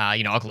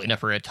 Ugly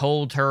never had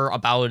told her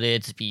about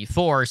it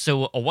before.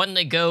 So when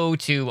they go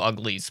to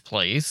Ugly's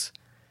place,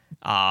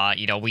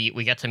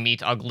 we get to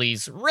meet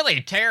Ugly's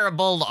really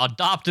terrible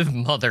adoptive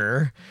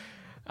mother.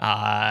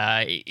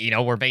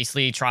 We're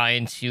basically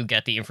trying to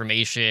get the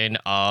information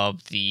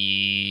of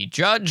the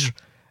judge.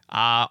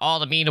 All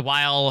the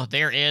meanwhile,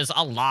 there is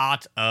a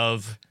lot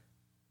of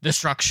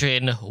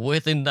destruction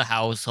within the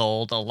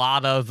household, a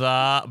lot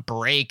of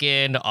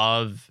break-in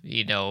of,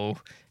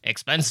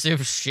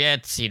 expensive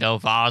shit,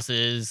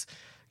 vases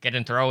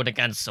getting thrown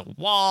against the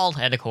wall,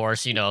 and of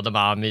course, the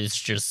mom is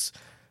just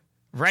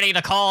ready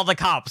to call the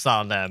cops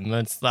on them.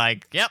 It's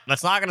like, yep,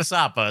 that's not going to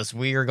stop us.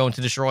 We are going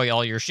to destroy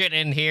all your shit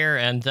in here,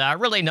 and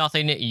really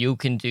nothing you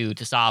can do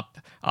to stop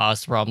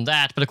us from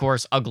that. But of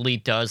course, Ugly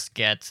does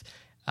get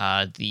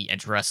the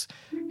address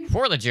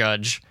for the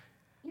judge.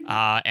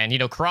 And,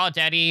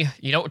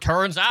 Crawdaddy,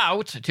 turns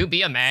out to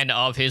be a man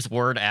of his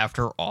word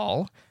after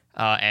all,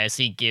 as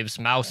he gives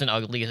Mouse and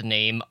Ugly the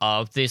name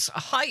of this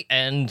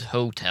high-end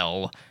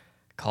hotel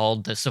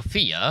called the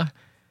Sophia,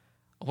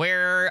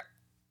 where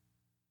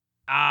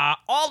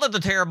all of the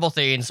terrible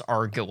things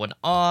are going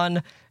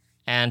on,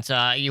 and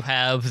you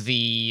have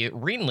the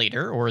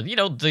ringleader, or,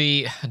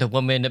 the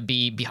woman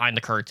behind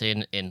the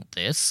curtain in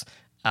this,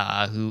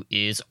 who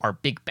is our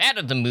big bad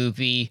of the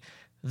movie,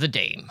 the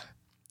Dame.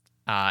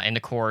 And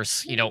of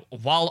course,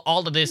 while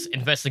all of this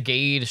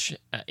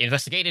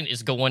investigating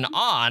is going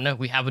on,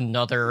 we have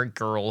another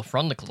girl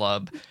from the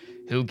club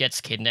who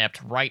gets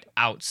kidnapped right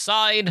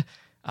outside,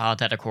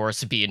 that of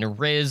course being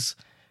Riz,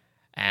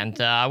 and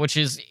which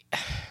is...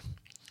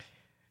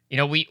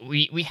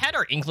 we had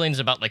our inklings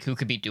about, like, who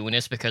could be doing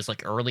this, because,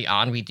 like, early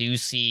on we do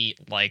see,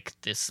 like,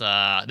 this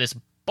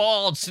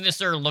bald,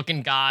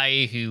 sinister-looking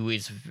guy who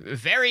is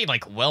very,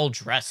 like,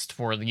 well-dressed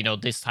for,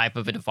 this type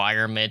of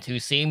environment, who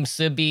seems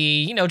to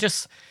be,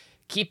 just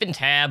keeping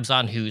tabs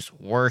on who's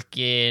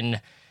working,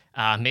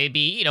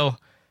 maybe,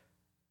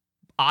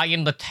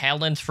 eyeing the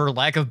talent, for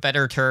lack of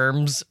better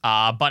terms,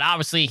 but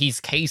obviously he's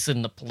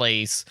casing the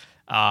place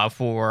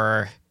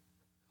for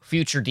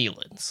future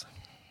dealings.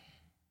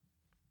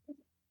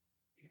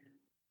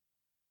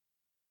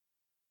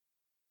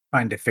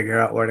 Trying to figure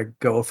out where to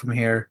go from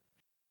here.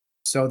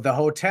 So the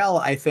hotel,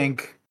 I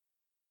think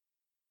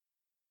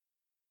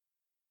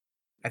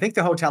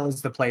the hotel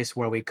is the place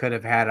where we could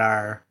have had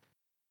our,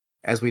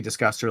 as we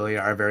discussed earlier,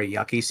 our very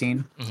yucky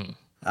scene.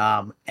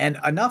 Mm-hmm. And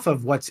enough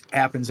of what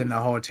happens in the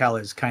hotel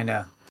is kind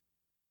of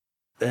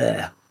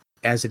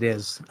as it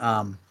is.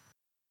 But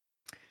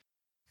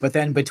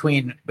then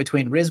between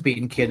Riz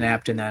being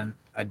kidnapped and then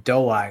a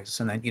Doe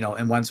Eyes, and then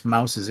and once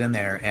Mouse is in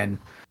there and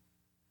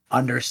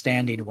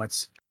understanding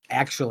what's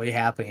actually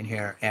happening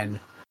here, and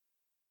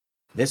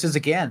this is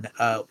again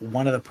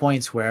one of the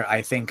points where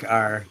I think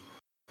our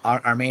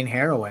main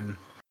heroine,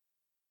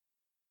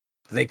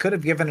 they could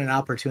have given an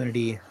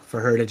opportunity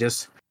for her to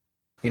just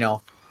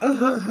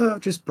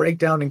just break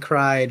down and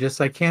cry,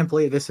 just, I can't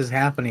believe this is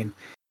happening.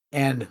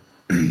 And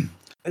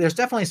there's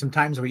definitely some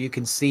times where you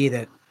can see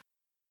that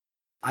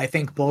I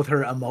think both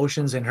her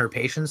emotions and her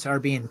patience are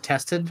being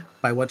tested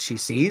by what she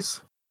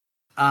sees.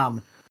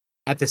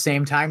 At the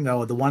same time,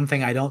 though, the one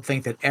thing I don't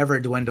think that ever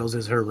dwindles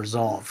is her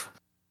resolve.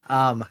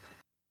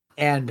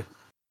 And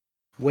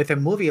with a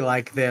movie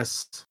like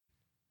this,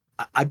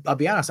 I'll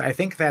be honest, I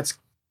think that's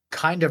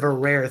kind of a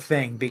rare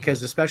thing,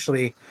 because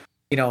especially,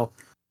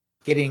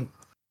 getting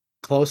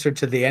closer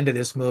to the end of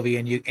this movie,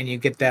 and you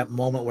get that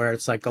moment where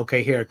it's like,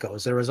 okay, here it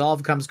goes. The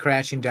resolve comes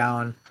crashing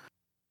down.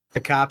 The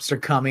cops are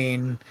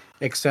coming,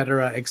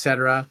 etc.,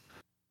 etc.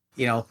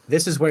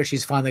 This is where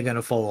she's finally going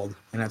to fold,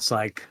 and it's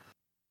like,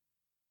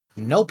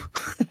 nope.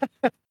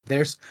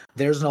 there's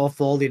no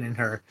folding in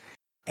her.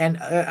 And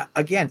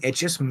again, it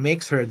just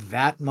makes her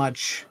that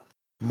much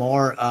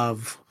more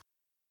of,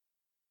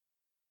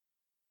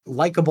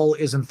 likable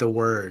isn't the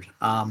word,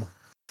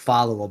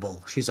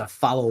 followable. She's a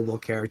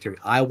followable character.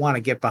 I want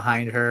to get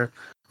behind her.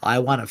 I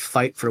want to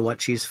fight for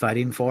what she's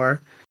fighting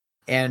for.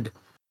 And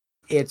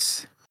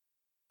it's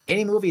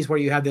any movies where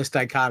you have this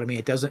dichotomy,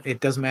 it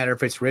doesn't matter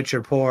if it's rich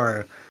or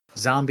poor,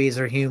 zombies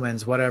or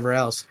humans, whatever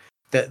else.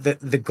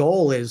 The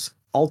goal is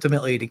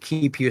ultimately to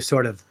keep you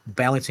sort of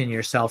balancing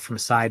yourself from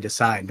side to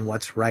side and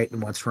what's right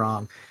and what's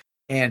wrong.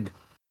 And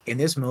in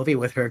this movie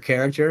with her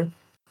character,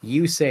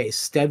 you say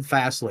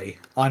steadfastly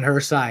on her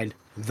side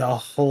the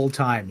whole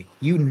time.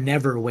 You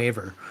never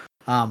waver.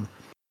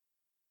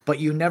 But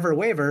you never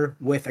waver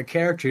with a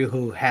character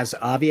who has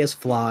obvious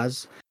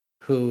flaws,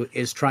 who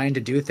is trying to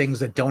do things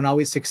that don't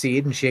always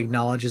succeed, and she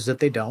acknowledges that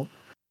they don't.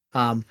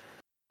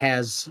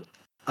 Has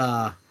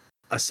a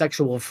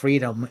sexual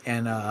freedom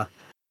and a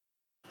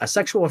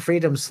sexual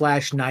freedom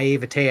 /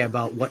 naivete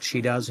about what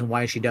she does and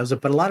why she does it,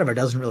 but a lot of her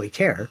doesn't really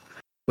care,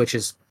 which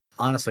is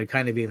honestly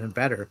kind of even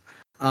better.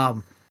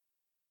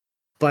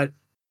 But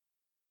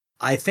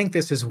I think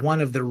this is one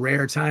of the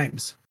rare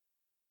times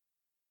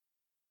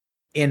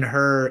in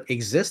her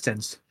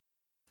existence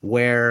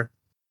where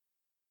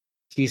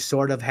she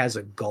sort of has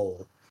a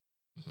goal,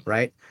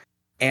 right?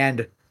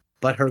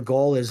 But her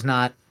goal is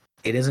not,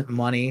 it isn't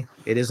money.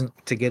 It isn't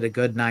to get a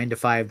good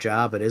 9-to-5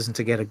 job. It isn't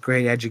to get a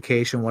great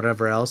education,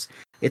 whatever else.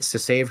 It's to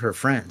save her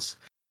friends,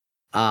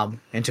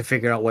 and to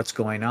figure out what's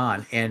going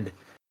on. And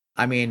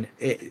I mean,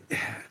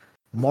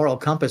 moral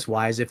compass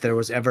wise, if there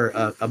was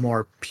ever a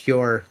more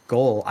pure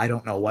goal, I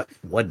don't know what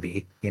would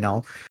be,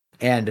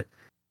 and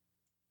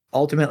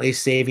ultimately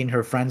saving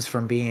her friends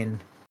from being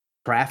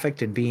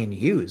trafficked and being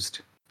used.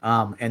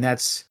 And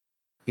that's,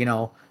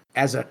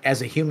 as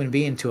a human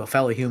being to a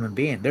fellow human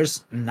being,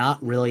 there's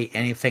not really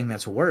anything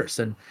that's worse.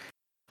 And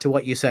to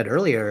what you said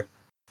earlier,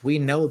 we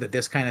know that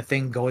this kind of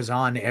thing goes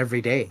on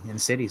every day in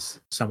cities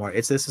somewhere.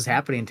 This is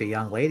happening to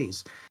young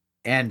ladies.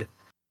 And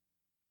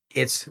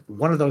it's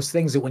one of those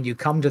things that when you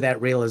come to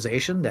that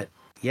realization that,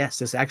 yes,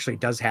 this actually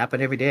does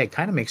happen every day, it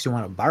kind of makes you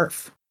want to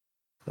barf.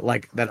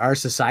 Like that our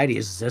society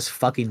is this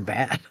fucking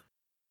bad.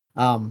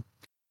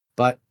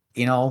 But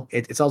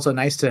it's also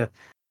nice to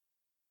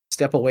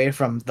step away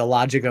from the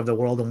logic of the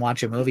world and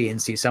watch a movie and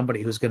see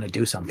somebody who's going to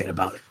do something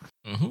about it.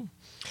 Mm-hmm.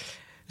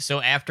 So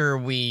after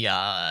we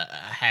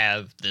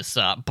have this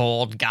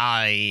bald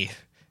guy,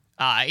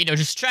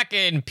 just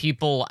checking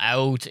people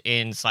out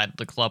inside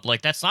the club,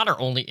 like that's not our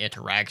only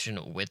interaction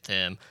with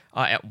him.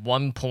 At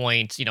one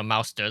point,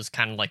 Mouse does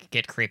kind of like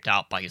get creeped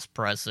out by his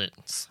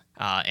presence,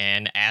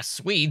 and asks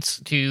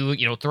Sweets to,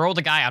 throw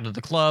the guy out of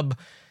the club.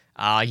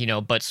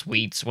 But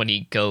Sweets, when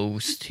he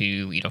goes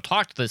to,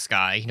 talk to this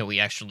guy, he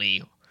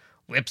actually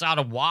whips out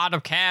a wad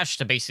of cash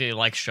to basically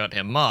like shut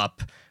him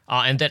up.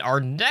 And then our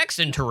next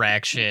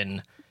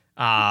interaction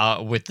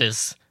with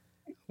this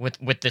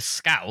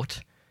scout,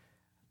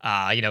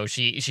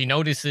 she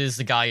notices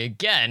the guy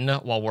again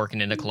while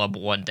working in the club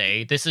one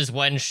day. This is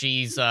when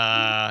she's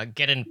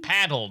getting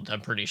paddled,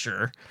 I'm pretty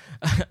sure.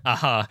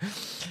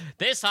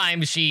 This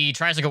time she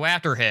tries to go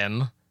after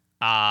him.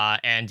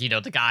 And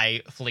the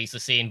guy flees the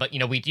scene, but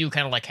we do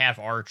kind of like have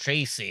our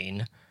chase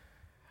scene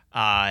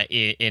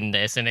in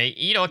this, and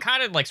it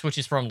kind of like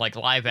switches from like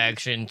live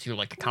action to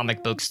like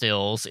comic book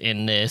stills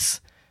in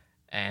this,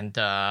 and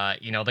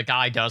the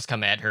guy does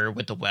come at her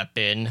with the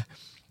weapon,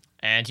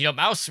 and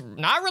Mouse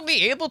not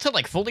really able to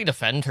like fully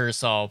defend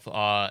herself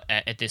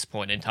at this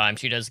point in time.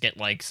 She does get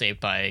like saved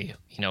by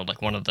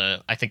like one of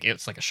the, I think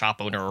it's like a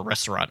shop owner or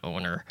restaurant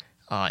owner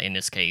in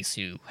this case,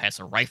 who has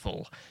a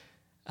rifle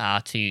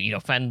to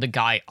fend the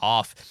guy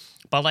off.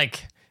 But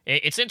like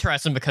it's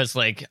interesting because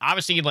like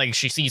obviously like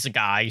she sees a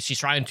guy, she's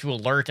trying to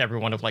alert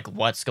everyone of like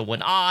what's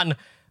going on,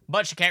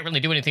 but she can't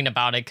really do anything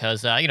about it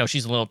because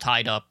she's a little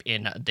tied up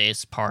in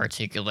this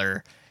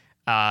particular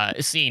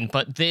scene.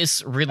 But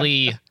this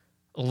really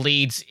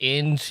leads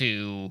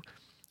into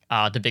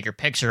the bigger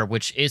picture,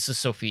 which is the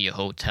Sophia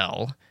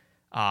Hotel,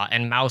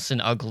 and Mouse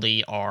and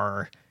Ugly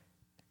are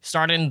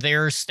starting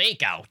their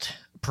stakeout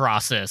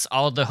process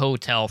of the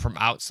hotel from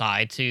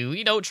outside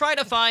to, try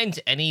to find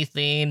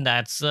anything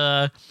that's,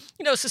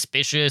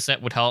 suspicious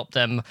that would help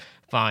them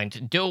find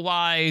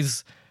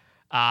Doughwise.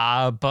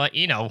 But,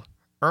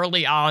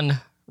 early on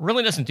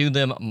really doesn't do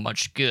them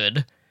much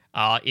good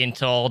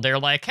until they're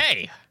like,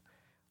 hey,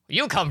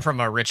 you come from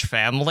a rich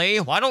family.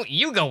 Why don't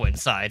you go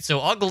inside? So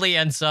Ugly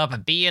ends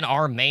up being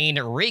our main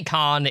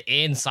recon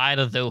inside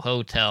of the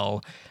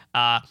hotel.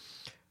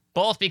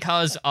 Both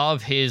because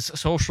of his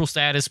social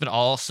status, but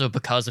also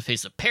because of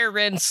his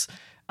appearance.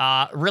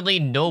 Really,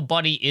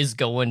 nobody is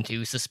going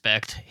to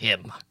suspect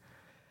him.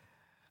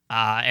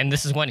 And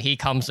this is when he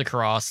comes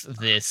across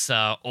this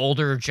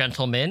older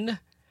gentleman,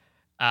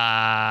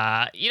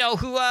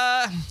 who,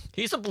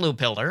 he's a blue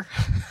pillar.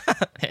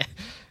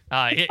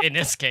 In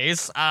this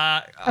case,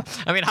 I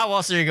mean, how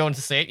else are you going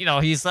to say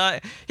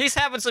it? He's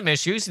having some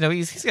issues.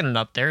 He's getting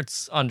up there.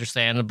 It's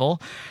understandable.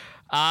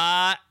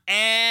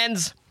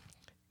 And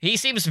he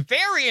seems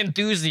very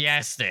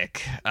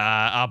enthusiastic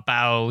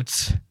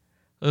about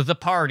the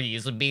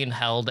parties being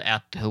held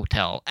at the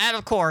hotel. And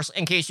of course,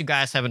 in case you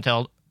guys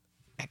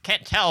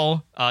can't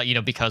tell,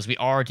 because we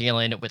are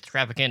dealing with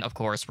trafficking, of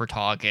course, we're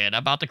talking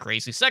about the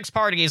crazy sex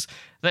parties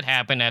that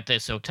happen at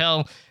this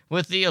hotel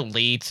with the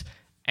elite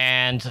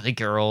and the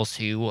girls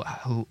who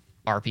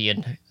are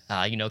being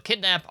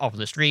kidnap off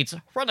the streets,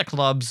 run the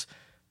clubs,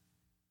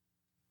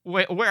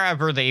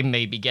 wherever they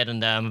may be getting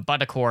them.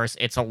 But of course,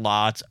 it's a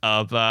lot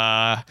of,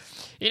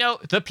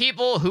 the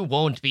people who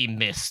won't be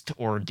missed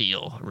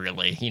ordeal,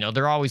 really.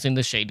 They're always in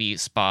the shady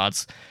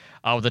spots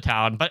of the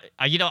town. But,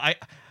 I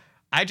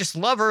just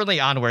love early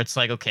on where it's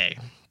like, okay,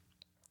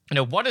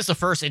 what is the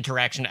first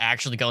interaction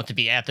actually going to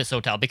be at this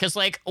hotel? Because,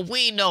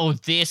 we know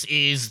this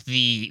is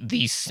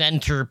the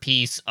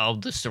centerpiece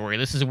of the story.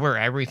 This is where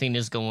everything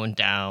is going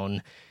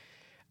down.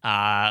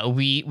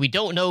 We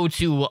don't know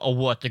to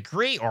what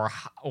degree or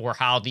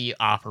how the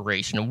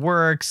operation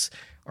works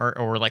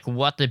or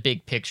what the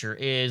big picture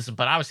is,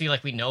 but obviously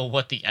we know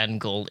what the end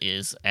goal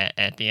is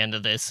at the end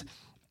of this.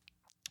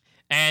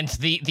 And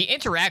the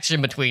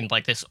interaction between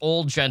this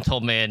old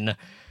gentleman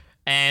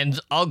and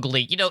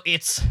Ugly,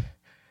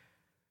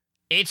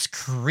 it's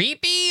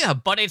creepy,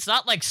 but it's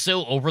not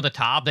so over the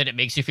top that it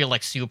makes you feel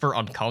super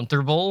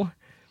uncomfortable.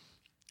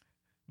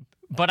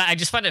 But I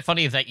just find it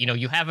funny that,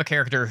 you have a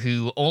character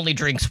who only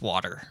drinks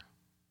water,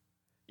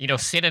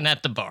 sitting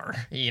at the bar,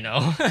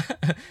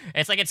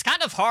 It's it's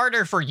kind of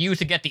harder for you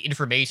to get the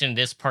information in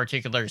this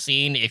particular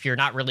scene if you're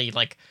not really,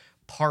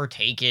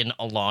 partaking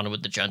along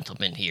with the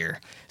gentleman here.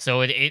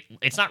 So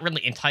it's not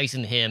really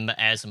enticing him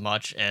as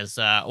much as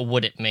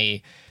what it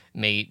may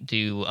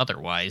do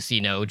otherwise,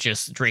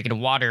 just drinking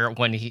water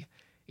when he,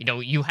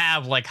 you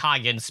have,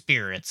 high-end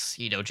spirits,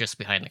 just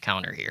behind the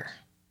counter here.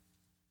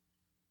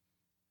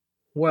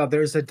 Well,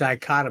 there's a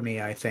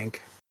dichotomy, I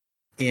think,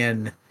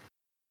 in,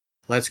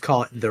 let's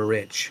call it the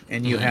rich,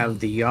 and you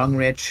have the young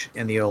rich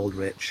and the old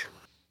rich.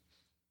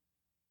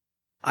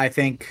 I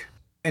think,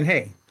 and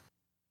hey,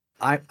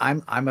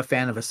 I'm a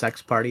fan of a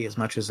sex party as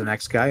much as the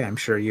next guy. I'm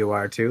sure you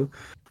are too,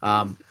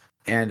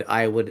 and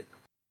I would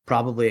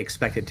probably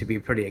expect it to be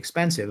pretty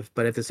expensive,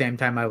 but at the same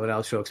time, I would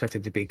also expect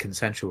it to be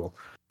consensual,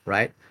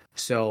 right?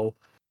 So,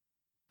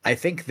 I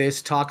think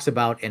this talks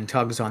about and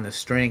tugs on the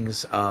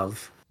strings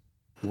of.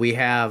 We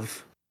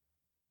have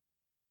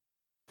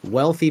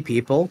wealthy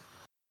people,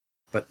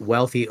 but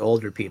wealthy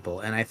older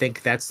people. And I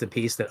think that's the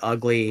piece that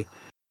Ugly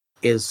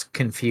is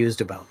confused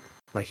about.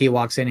 He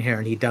walks in here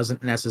and he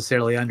doesn't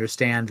necessarily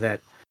understand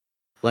that,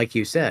 like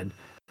you said,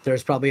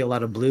 there's probably a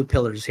lot of blue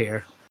pillars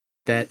here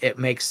that it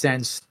makes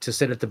sense to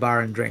sit at the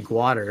bar and drink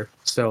water.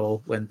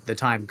 So when the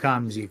time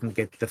comes, you can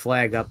get the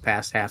flag up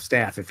past half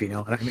staff, if you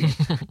know what I mean.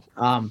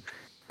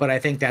 But I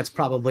think that's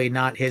probably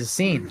not his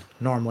scene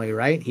normally,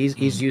 right?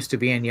 He's used to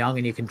being young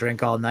and you can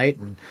drink all night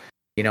and,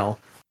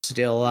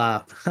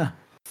 still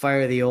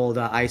fire the old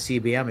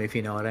ICBM, if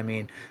you know what I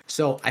mean.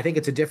 So I think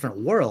it's a different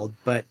world,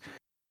 but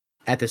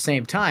at the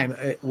same time,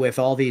 with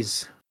all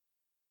these,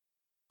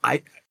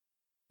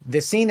 the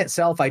scene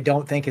itself, I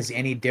don't think is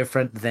any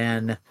different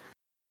than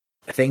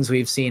things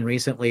we've seen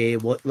recently.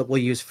 We'll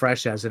use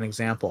Fresh as an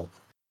example,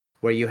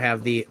 where you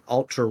have the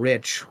ultra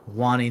rich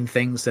wanting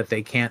things that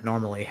they can't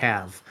normally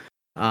have.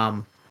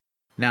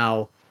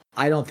 Now,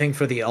 I don't think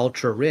for the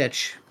ultra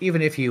rich,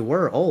 even if you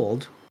were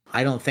old,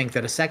 I don't think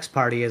that a sex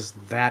party is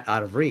that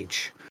out of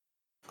reach.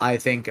 I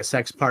think a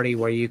sex party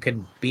where you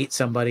can beat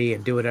somebody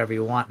and do whatever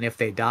you want, and if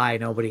they die,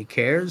 nobody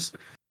cares,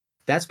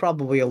 that's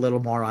probably a little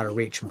more out of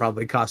reach and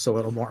probably costs a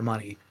little more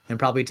money and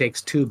probably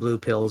takes 2 blue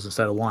pills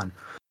instead of 1.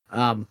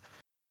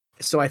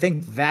 So I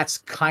think that's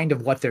kind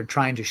of what they're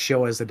trying to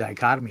show as the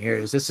dichotomy here,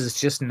 is this is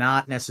just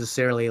not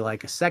necessarily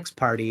like a sex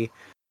party,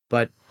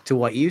 but to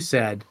what you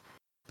said,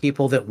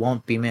 people that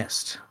won't be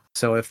missed.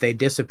 So if they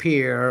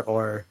disappear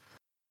or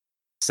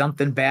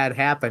something bad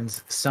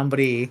happens,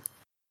 somebody,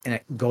 and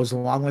it goes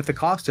along with the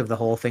cost of the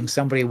whole thing,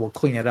 somebody will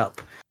clean it up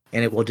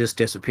and it will just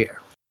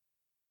disappear.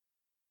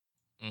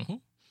 Mm-hmm.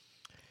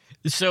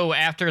 So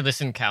after this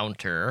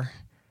encounter,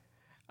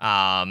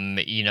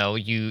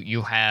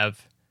 you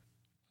have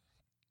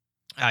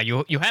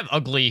you have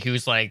Ugly,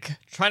 who's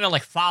trying to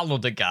follow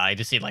the guy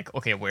to see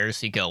okay, where is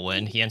he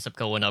going? He ends up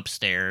going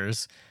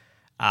upstairs.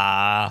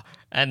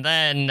 And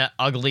then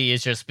Ugly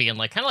is just being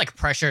kind of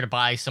pressured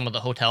by some of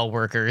the hotel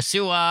workers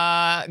to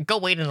go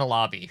wait in the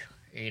lobby.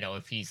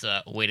 If he's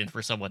waiting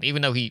for someone,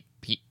 even though he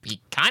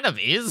kind of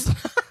is.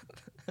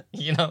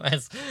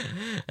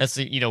 as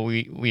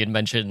we had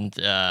mentioned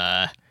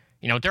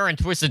during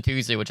Twisted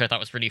Tuesday, which I thought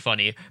was pretty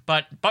funny.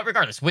 But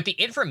regardless, with the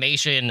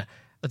information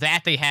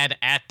that they had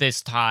at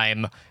this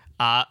time,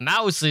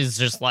 Mouse is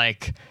just well,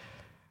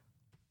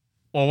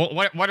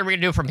 what are we gonna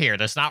do from here?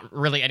 There's not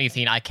really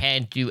anything I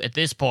can do at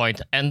this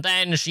point. And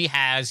then she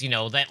has,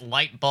 that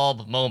light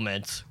bulb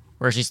moment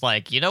where she's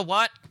like, you know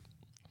what?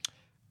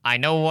 I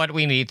know what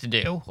we need to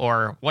do,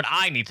 or what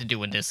I need to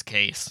do in this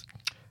case.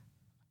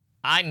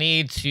 I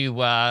need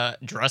to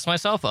dress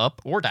myself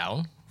up or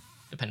down,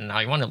 depending on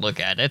how you want to look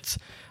at it.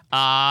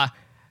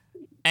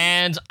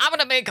 And I'm going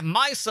to make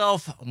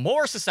myself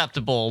more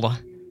susceptible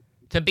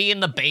to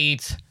being the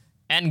bait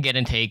and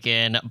getting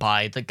taken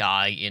by the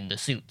guy in the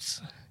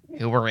suits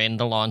who were in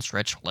the lawn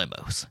stretch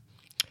limos.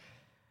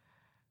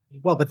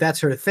 Well, but that's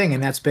her thing,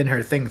 and that's been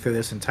her thing through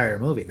this entire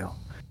movie, though,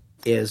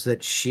 is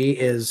that she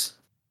is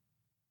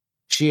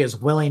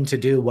willing to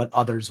do what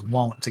others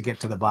won't to get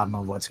to the bottom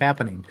of what's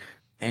happening.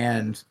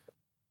 And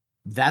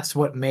that's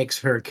what makes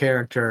her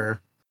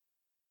character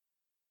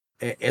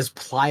as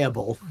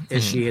pliable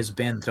as she has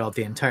been throughout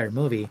the entire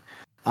movie.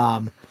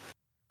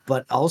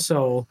 But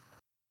also,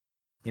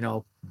 you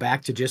know,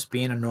 back to just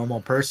being a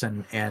normal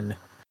person and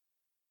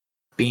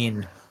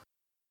being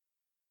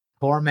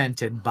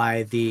tormented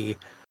by the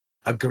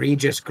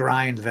egregious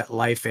grind that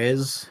life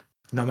is.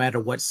 No matter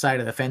what side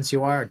of the fence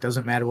you are, it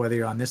doesn't matter whether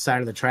you're on this side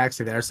of the tracks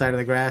or the other side of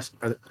the grass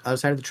or the other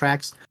side of the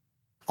tracks.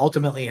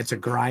 Ultimately, it's a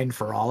grind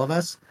for all of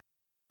us.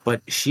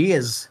 But she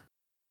is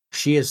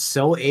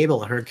so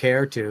able, her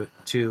character,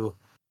 to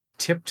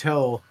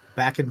tiptoe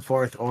back and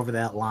forth over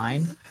that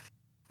line.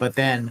 But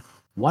then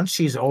once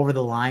she's over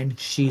the line,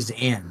 she's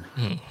in.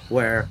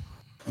 Where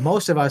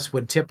most of us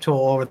would tiptoe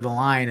over the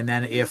line, and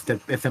then if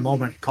the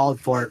moment called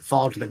for it,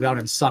 fall to the ground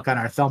and suck on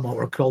our thumb while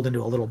we're curled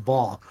into a little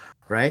ball,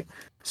 right?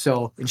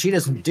 So, and she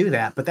doesn't do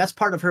that, but that's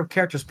part of her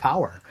character's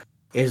power,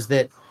 is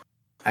that,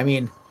 I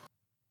mean,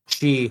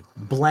 she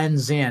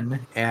blends in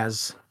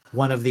as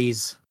one of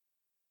these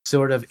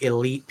sort of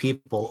elite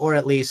people, or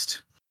at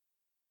least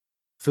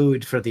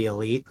food for the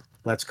elite,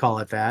 let's call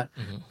it that.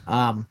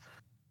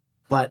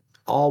 But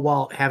all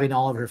while having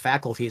all of her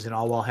faculties and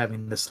all while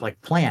having this like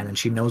plan, and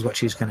she knows what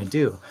she's going to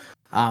do.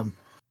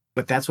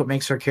 But that's what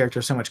makes her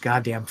character so much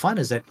goddamn fun,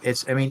 is that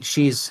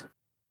she's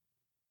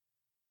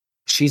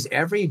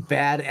every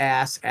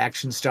badass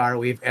action star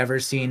we've ever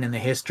seen in the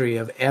history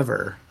of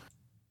ever,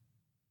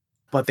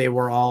 but they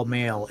were all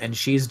male, and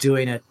she's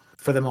doing it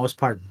for the most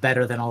part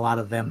better than a lot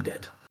of them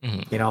did.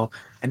 You know,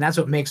 and that's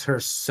what makes her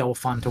so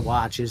fun to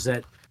watch, is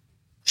that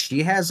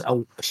she has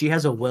a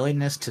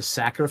willingness to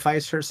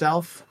sacrifice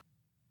herself.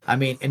 I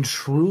mean, and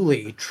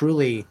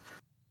truly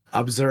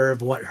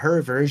observe what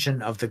her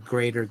version of the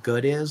greater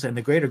good is, and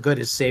the greater good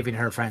is saving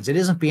her friends. It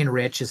isn't being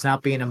rich, it's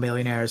not being a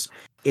millionaire,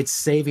 it's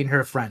saving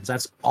her friends.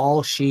 That's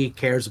all she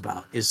cares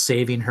about, is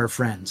saving her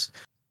friends.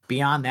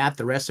 Beyond that,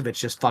 the rest of it's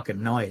just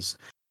fucking noise.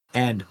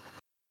 And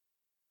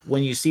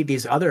when you see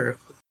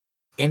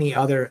any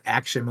other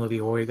action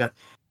movie where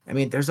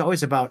there's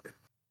always about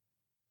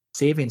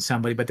saving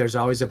somebody, but there's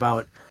always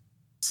about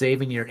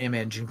saving your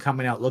image and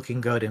coming out looking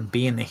good and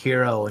being the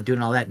hero and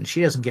doing all that. And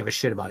she doesn't give a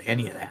shit about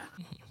any of that.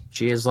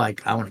 She is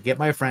like, I want to get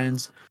my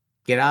friends,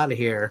 get out of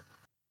here.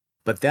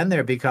 But then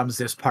there becomes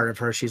this part of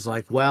her. She's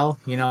like, well,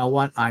 you know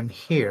what? I'm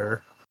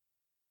here.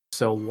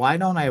 So why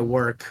don't I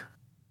work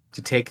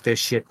to take this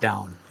shit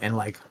down and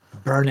like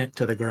burn it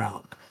to the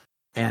ground?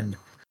 And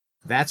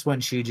that's when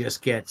she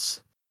just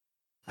gets,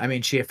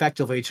 she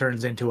effectively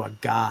turns into a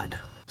god,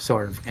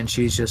 sort of. And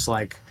she's just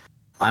like,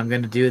 I'm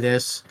going to do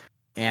this.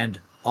 And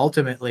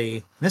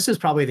ultimately, this is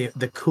probably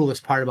the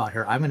coolest part about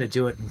her. I'm going to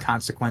do it, and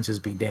consequences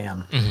be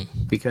damned.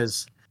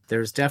 Because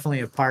there's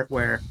definitely a part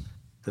where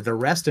the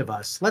rest of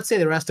us, let's say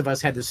the rest of us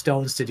had the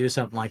stones to do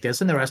something like this,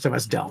 and the rest of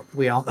us don't.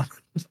 We all know.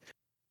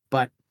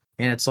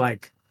 And it's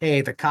like, hey,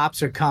 the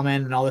cops are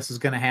coming and all this is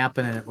going to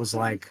happen. And it was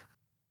like,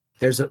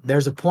 there's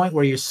a point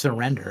where you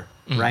surrender,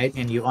 right?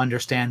 And you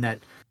understand that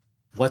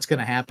what's going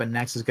to happen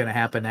next is going to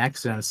happen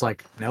next. And it's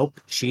like, nope,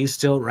 she's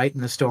still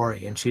writing the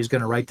story, and she's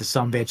going to write the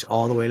sumbitch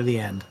all the way to the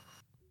end.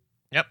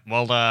 Yep.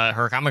 Well,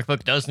 her comic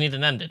book does need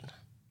an ending.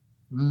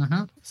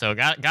 So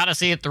gotta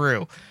see it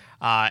through.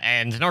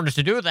 And in order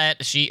to do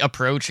that, she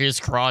approaches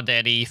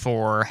Crawdaddy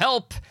for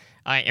help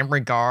in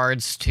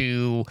regards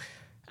to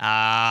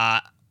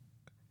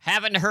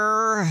having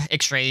her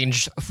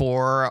exchanged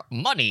for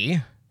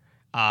money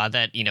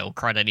that,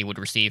 Crawdaddy would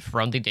receive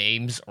from the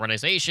Dames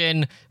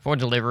organization for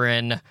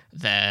delivering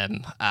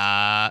them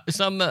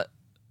some,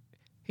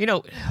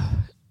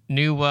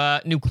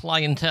 new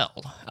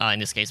clientele, in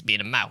this case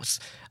being a mouse.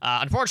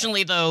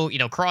 Unfortunately, though,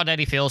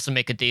 Crawdaddy fails to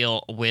make a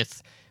deal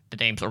with the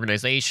Dames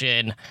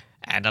organization,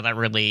 and that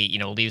really,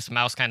 leaves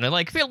Mouse kind of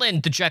like feeling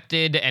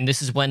dejected. And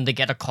this is when they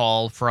get a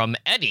call from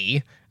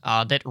Eddie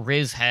that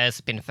Riz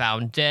has been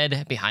found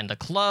dead behind the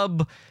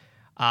club.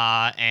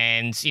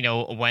 And,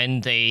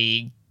 when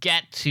they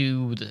get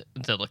to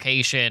the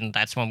location,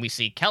 that's when we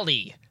see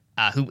Kelly,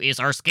 who is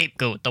our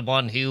scapegoat, the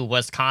one who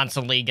was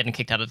constantly getting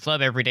kicked out of the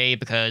club every day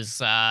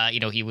because,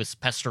 he was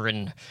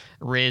pestering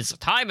Riz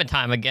time and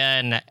time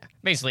again,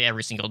 basically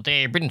every single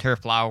day, bringing her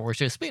flowers,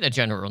 just being a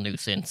general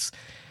nuisance.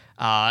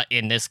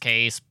 In this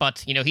case, but,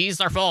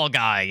 he's our fall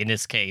guy in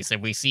this case,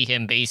 and we see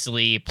him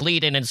basically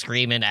pleading and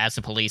screaming as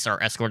the police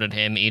are escorting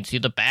him into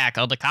the back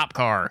of the cop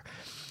car.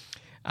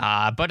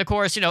 But of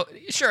course,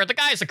 sure, the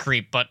guy's a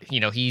creep, but,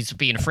 he's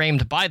being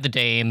framed by the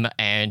Dame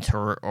and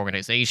her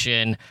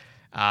organization.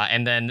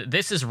 And then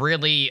this is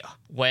really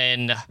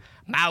when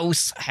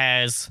Mouse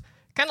has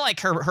kind of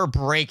like her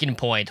breaking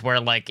point, where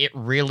like it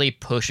really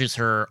pushes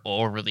her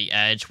over the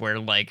edge, where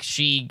like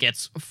she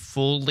gets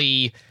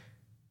fully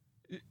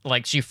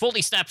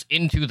steps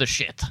into the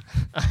shit,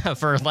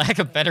 for lack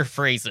of better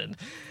phrasing.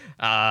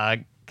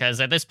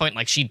 Because at this point,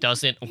 like, she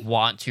doesn't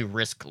want to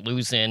risk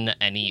losing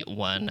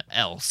anyone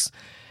else.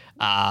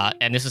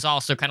 And this is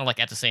also kind of like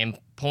at the same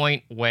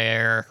point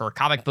where her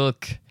comic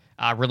book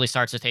really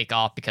starts to take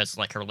off, because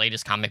like her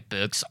latest comic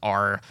books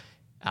are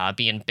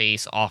being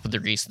based off of the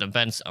recent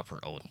events of her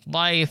own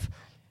life.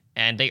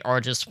 and they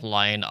are just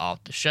flying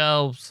off the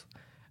shelves.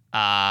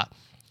 But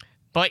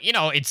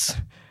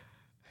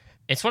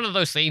it's one of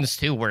those things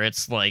too where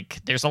it's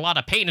like there's a lot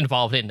of pain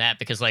involved in that,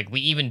 because like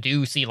we even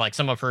do see like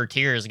some of her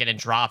tears getting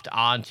dropped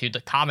onto the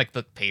comic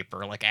book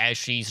paper, like as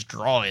she's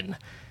drawing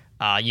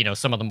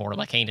some of the more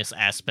like heinous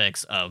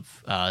aspects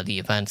of the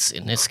events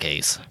in this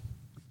case.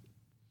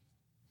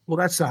 Well,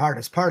 that's the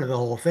hardest part of the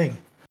whole thing.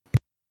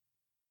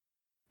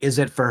 Is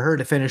that for her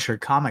to finish her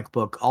comic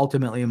book,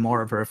 ultimately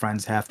more of her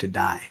friends have to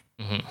die.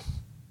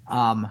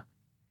 Mm-hmm.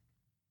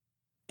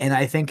 And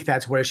I think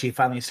that's where she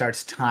finally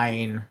starts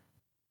tying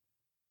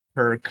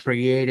her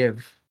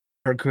creative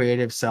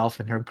self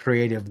and her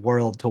creative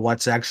world to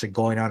what's actually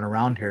going on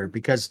around her.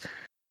 Because,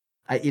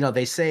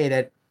 they say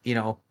that,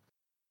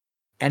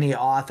 any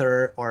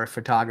author or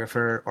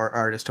photographer or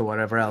artist or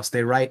whatever else,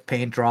 they write,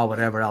 paint, draw,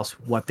 whatever else,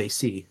 what they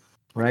see,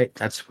 right?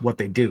 That's what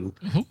they do.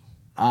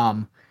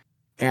 Mm-hmm.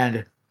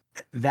 And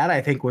that,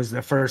 I think, was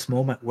the first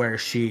moment where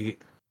she,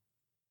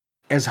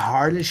 as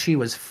hard as she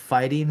was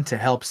fighting to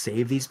help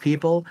save these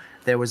people,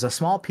 there was a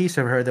small piece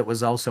of her that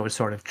was also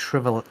sort of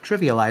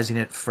trivializing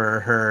it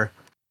for her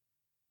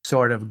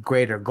sort of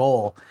greater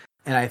goal.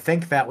 And I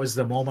think that was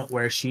the moment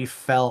where she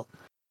felt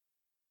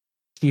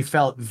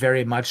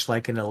very much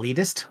like an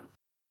elitist.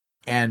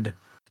 And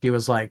she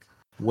was like,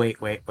 wait.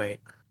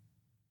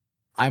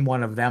 I'm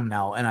one of them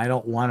now, and I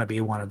don't want to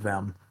be one of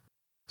them.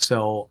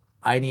 So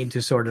I need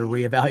to sort of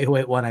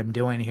reevaluate what I'm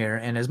doing here.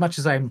 And as much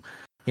as I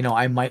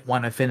might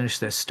want to finish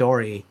this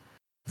story,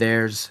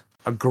 there's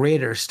a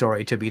greater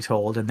story to be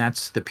told, and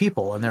that's the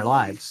people and their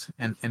lives,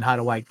 and how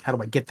do I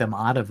get them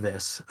out of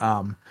this?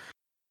 And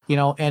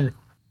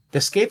the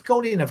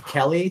scapegoating of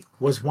Kelly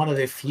was one of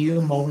the few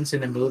moments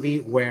in the movie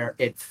where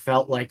it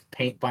felt like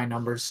paint by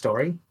numbers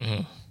story.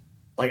 Mm-hmm.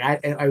 Like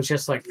I was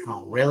just like,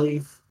 oh,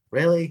 really?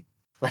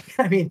 Like,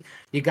 I mean,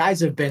 you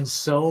guys have been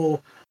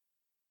so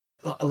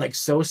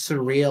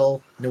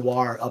surreal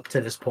noir up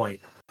to this point,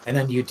 and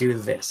then you do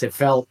this. It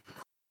felt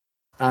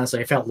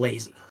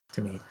lazy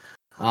to me.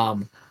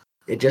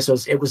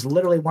 It was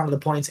literally one of the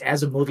points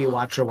as a movie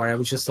watcher where I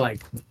was just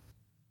like,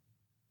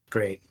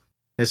 great,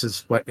 this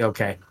is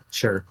okay,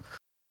 sure.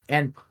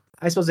 And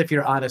I suppose if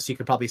you're honest, you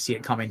could probably see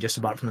it coming just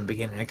about from the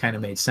beginning. It kind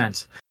of made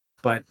sense,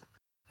 but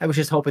I was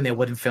just hoping they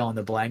wouldn't fill in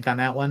the blank on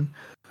that one.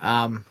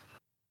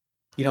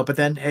 But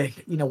then,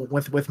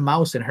 with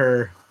Mouse and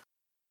her,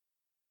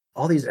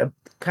 all these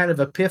kind of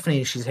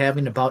epiphanies she's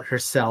having about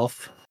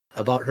herself,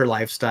 about her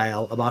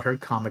lifestyle, about her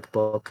comic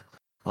book,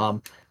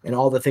 and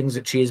all the things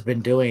that she's been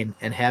doing,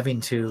 and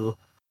having to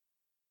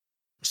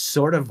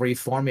sort of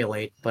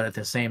reformulate, but at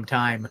the same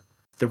time,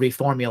 the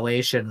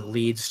reformulation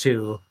leads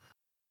to,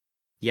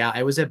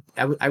 I was in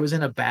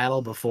a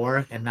battle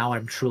before, and now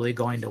I'm truly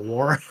going to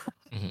war.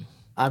 Mm-hmm.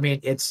 I mean,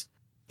 it's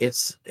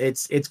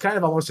kind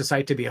of almost a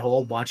sight to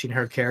behold, watching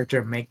her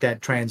character make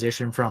that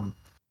transition from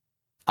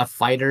a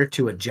fighter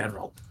to a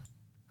general.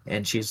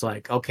 And she's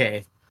like,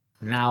 okay,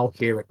 now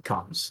here it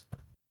comes.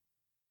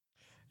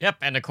 Yep,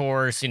 and of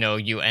course,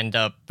 you end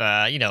up,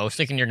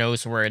 sticking your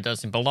nose where it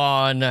doesn't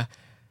belong.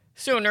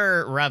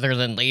 Sooner rather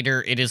than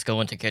later, it is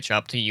going to catch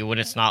up to you, and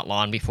it's not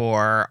long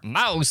before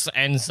Mouse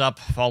ends up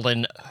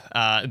falling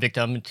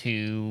victim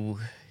to,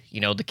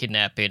 the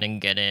kidnapping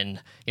and getting,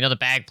 the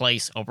bag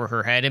placed over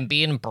her head and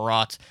being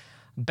brought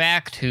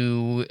back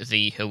to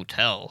the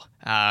hotel.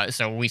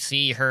 So we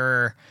see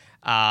her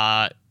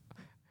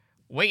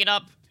waking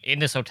up in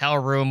this hotel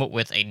room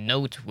with a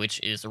note which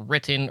is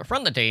written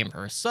from the dame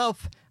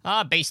herself,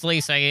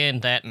 basically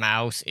saying that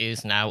Mouse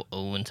is now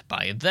owned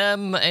by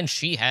them and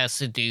she has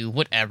to do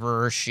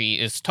whatever she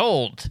is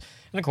told.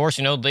 And of course,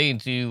 they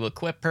do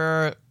equip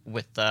her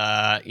with,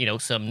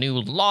 some new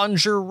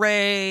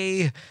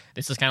lingerie.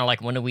 This is kind of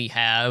like when we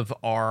have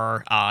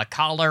our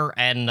collar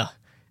and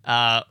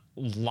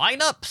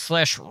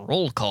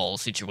lineup/roll call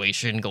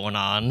situation going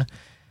on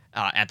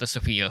at the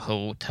Sophia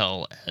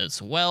Hotel as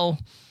well.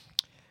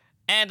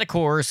 And of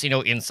course,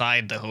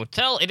 inside the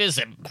hotel, it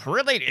is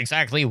really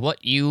exactly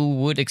what you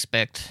would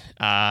expect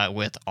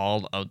with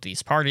all of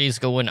these parties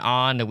going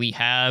on. We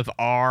have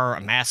our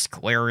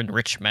mask-wearing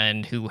rich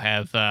men who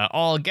have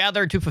all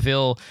gathered to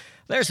fulfill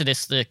their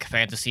sadistic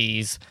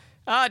fantasies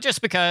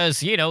just because,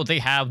 they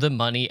have the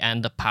money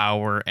and the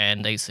power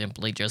and they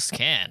simply just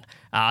can.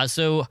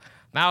 So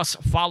Mouse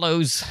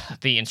follows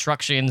the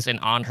instructions, and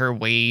on her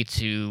way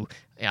to,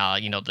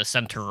 the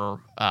center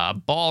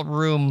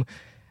ballroom,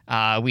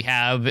 we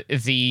have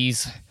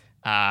these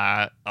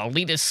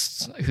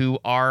elitists who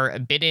are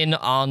bidding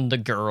on the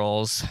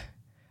girls,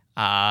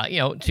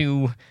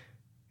 to,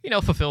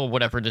 fulfill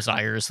whatever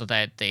desires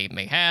that they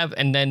may have.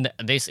 And then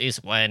this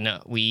is when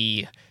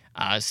we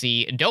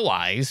see Doe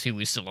Eyes, who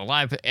is still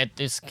alive at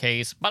this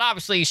case, but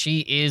obviously she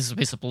is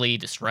visibly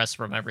distressed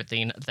from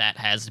everything that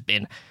has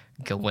been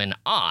going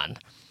on.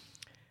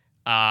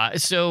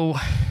 So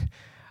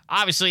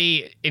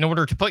obviously, in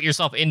order to put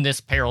yourself in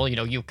this peril,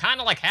 you kind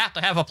of have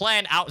to have a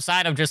plan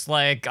outside of just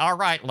all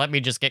right, let me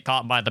just get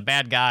caught by the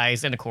bad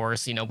guys. And of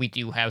course, we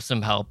do have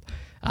some help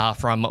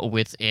from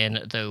within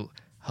the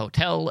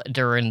hotel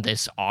during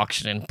this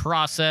auction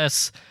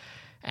process.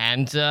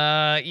 And,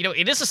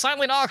 it is a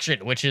silent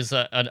auction, which is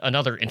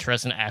another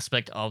interesting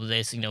aspect of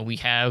this. We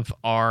have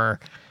our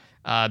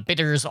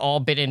bidders all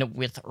bidding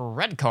with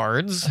red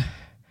cards.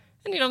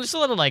 And, there's a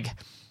little,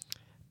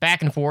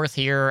 back and forth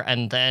here.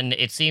 And then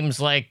it seems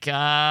like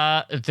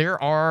there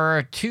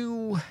are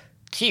two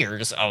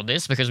tiers of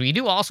this, because we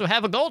do also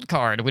have a gold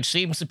card, which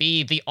seems to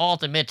be the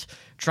ultimate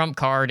trump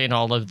card in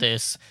all of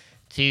this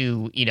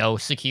to,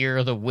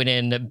 secure the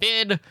winning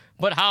bid.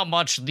 But how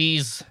much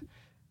the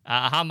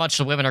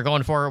women are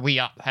going for,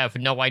 we have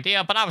no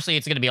idea. But obviously,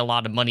 it's going to be a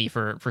lot of money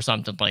for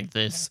something like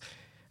this,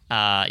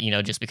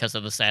 just because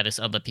of the status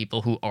of the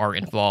people who are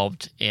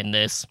involved in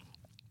this.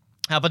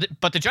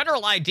 But the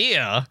general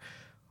idea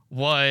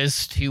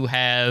was to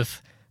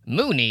have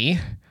Mooney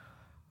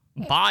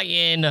buy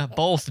in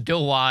both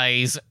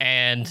Doughwise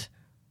and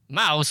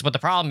Mouse. But the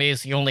problem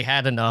is he only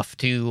had enough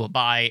to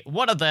buy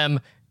one of them.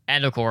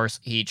 And, of course,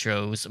 he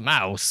chose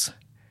Mouse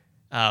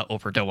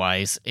over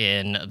Doughwise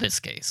in this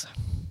case.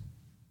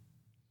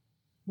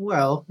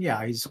 Well,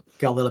 yeah, he's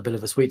got a little bit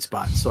of a sweet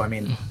spot. So, I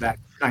mean, that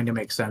kind of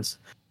makes sense.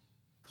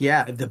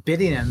 Yeah, the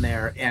bidding in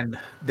there and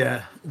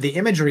the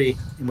imagery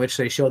in which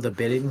they show the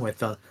bidding with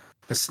the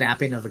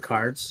snapping of the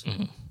cards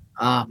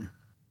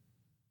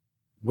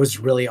was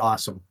really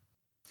awesome.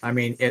 I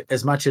mean,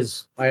 as much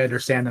as I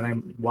understand that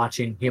I'm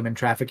watching human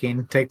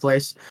trafficking take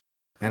place,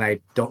 and I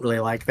don't really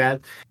like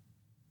that,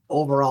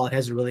 overall, it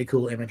has really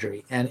cool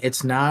imagery. And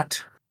it's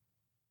not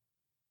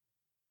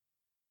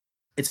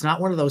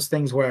one of those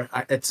things where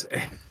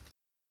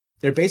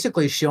they're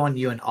basically showing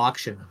you an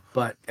auction,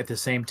 but at the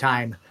same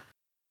time,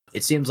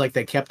 it seems like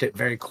they kept it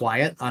very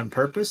quiet on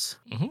purpose.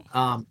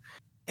 Mm-hmm.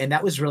 And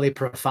that was really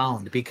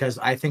profound, because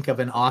I think of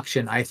an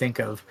auction, I think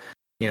of,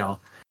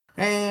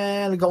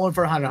 and going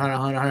for 100,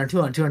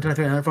 200, 200,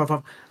 300,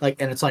 400,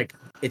 and it's like,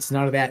 it's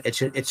none of that.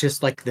 It's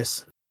just like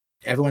this,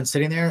 everyone's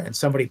sitting there and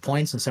somebody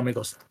points and somebody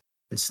goes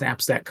and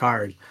snaps that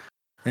card.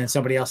 And then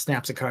somebody else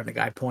snaps a card and the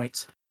guy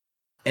points.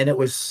 And it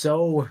was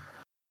so...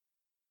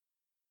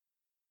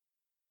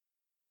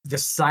 The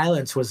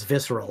silence was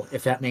visceral,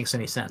 if that makes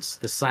any sense.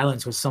 The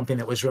silence was something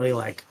that was really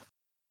like...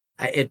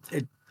 It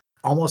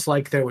almost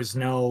like there was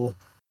no...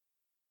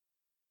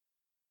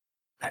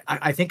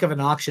 I think of an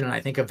auction and I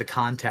think of the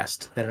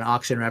contest that an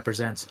auction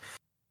represents.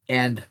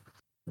 And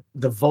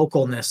the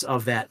vocalness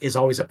of that is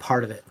always a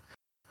part of it.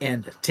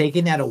 And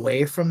taking that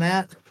away from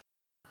that,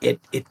 it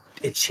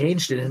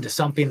changed it into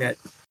something that,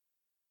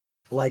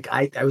 like,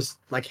 I was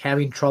like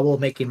having trouble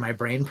making my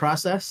brain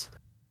process,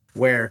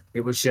 where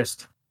it was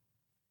just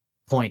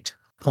point,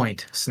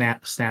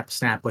 snap, snap,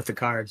 snap with the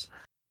cards.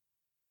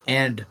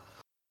 And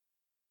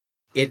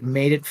it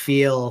made it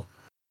feel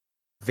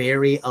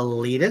very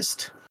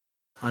elitist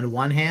on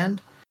one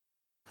hand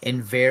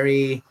and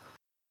very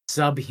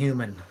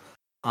subhuman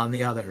on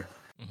the other.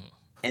 Mm-hmm.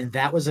 And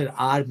that was an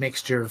odd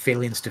mixture of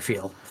feelings to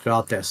feel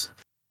throughout this.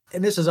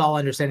 And this is all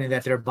understanding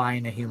that they're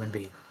buying a human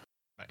being,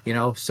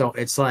 right. So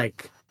it's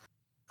like,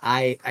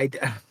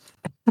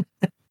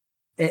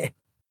 it,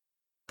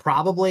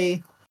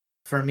 probably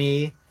for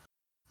me,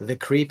 the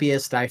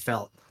creepiest I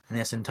felt in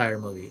this entire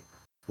movie,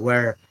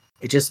 where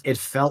it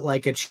felt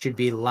like it should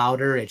be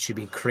louder, it should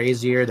be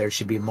crazier, there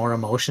should be more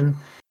emotion,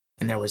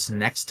 and there was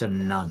next to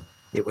none.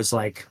 It was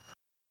like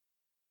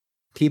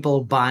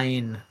people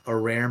buying a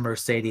rare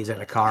Mercedes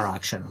at a car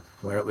auction,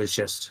 where it was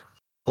just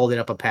holding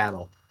up a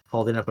paddle,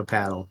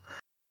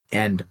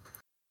 and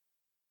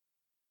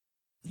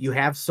you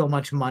have so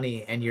much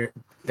money and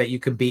that you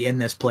could be in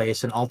this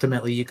place, and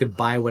ultimately you could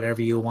buy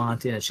whatever you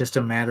want, and it's just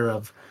a matter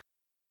of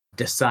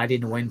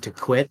deciding when to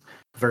quit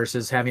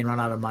versus having run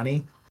out of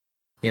money.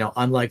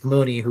 Unlike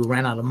Mooney, who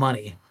ran out of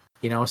money.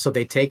 So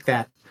they take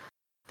that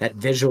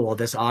visual of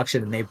this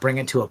auction and they bring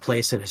it to a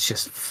place that is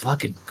just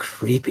fucking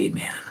creepy,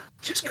 man.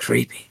 Just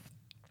creepy.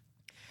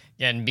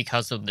 Yeah, and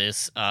because of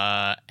this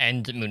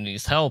and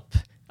Mooney's help,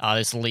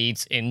 this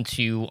leads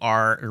into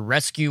our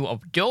rescue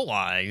of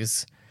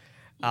Doughwise.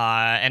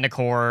 And of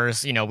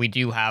course, we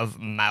do have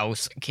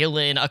Mouse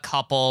killing a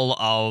couple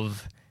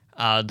of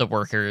the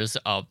workers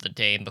of the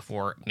Dame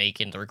before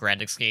making their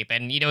grand escape.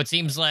 And, it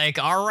seems like,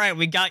 all right,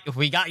 we got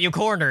you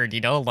cornered,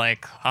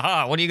 like,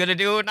 haha, what are you going to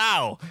do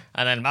now?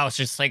 And then Mouse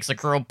just takes a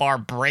crowbar,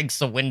 breaks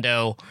the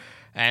window.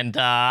 And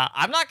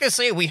I'm not going to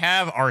say we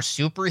have our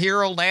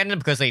superhero landing,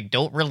 because they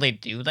don't really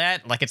do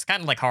that. Like, it's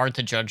kind of hard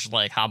to judge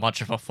how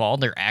much of a fall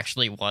there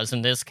actually was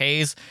in this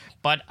case.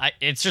 But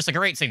it's just a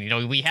great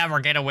scene. We have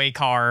our getaway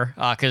car,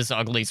 because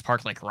Ugly's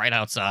parked right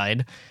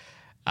outside.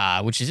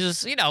 Which is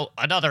just,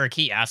 another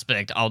key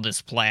aspect of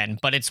this plan.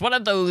 But it's one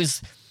of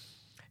those,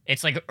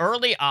 it's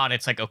early on,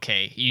 it's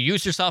okay, you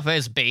use yourself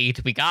as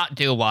bait, we got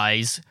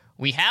Doughwise,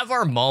 we have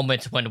our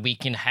moment when we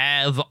can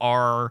have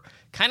our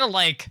kind of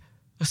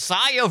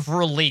sigh of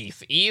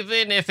relief,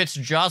 even if it's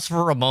just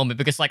for a moment,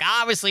 because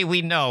obviously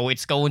we know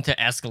it's going to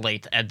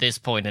escalate at this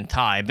point in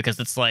time, because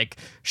it's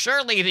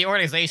surely the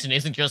organization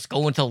isn't just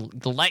going to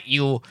let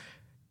you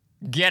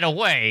get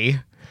away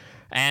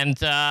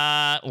and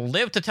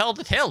live to tell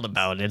the tale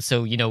about it.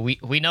 So,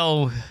 we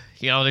know,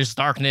 there's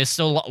darkness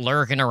still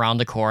lurking around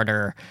the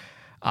corner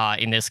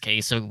in this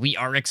case. So we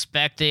are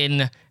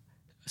expecting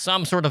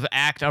some sort of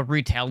act of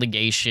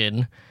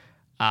retaliation.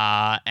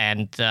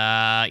 And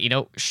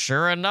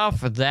sure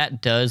enough,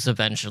 that does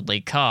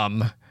eventually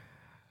come.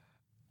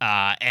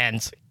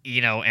 And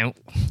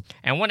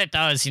when it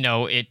does,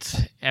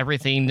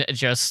 everything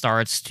just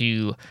starts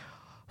to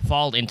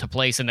fall into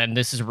place. And then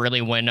this is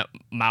really when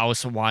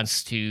Mouse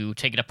wants to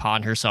take it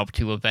upon herself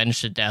to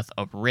avenge the death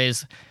of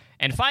Riz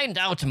and find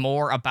out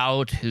more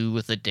about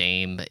who the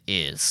Dame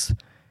is.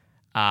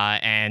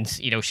 And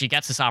she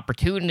gets this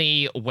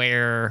opportunity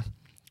where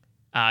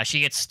she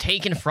gets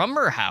taken from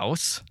her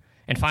house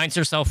and finds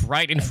herself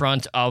right in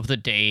front of the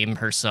Dame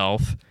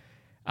herself.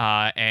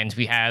 And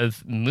we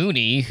have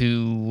Mooney,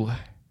 who,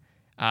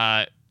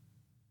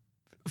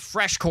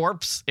 fresh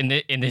corpse in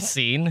this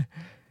scene,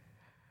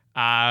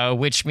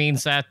 which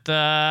means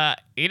that,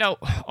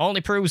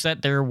 only proves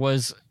that there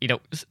was,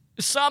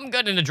 some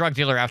good in a drug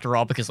dealer after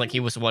all, because, he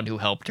was the one who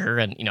helped her.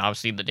 And,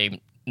 obviously the Dame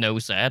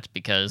knows that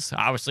because,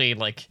 obviously,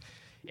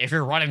 if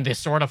you're running this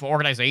sort of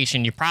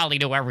organization, you probably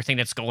know everything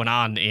that's going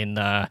on in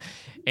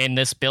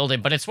this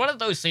building. But it's one of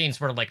those scenes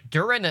where,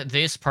 during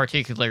this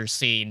particular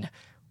scene,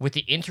 with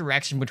the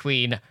interaction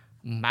between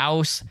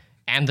Mouse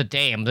and the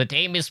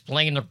Dame is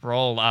playing the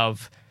role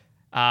of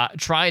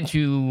trying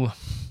to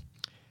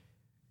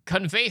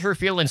convey her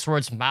feelings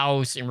towards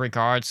Mouse in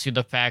regards to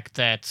the fact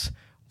that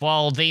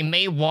while they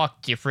may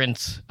walk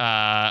different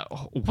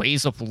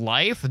ways of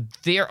life,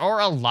 there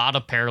are a lot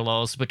of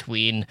parallels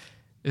between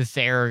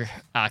their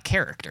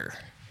character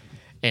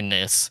in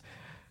this.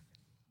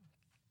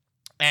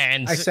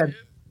 And I said,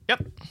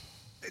 yep.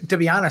 To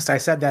be honest, I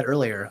said that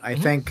earlier. I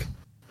think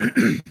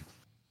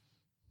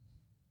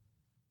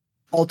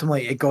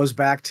ultimately it goes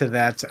back to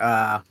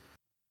that.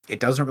 It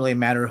doesn't really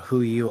matter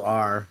who you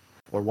are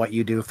or what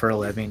you do for a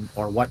living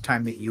or what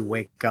time that you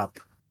wake up.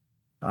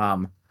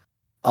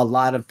 A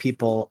lot of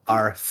people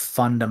are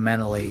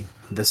fundamentally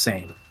the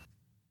same.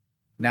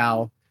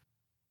 Now,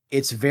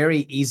 it's very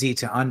easy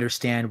to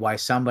understand why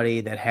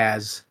somebody that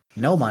has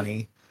no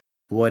money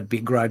would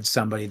begrudge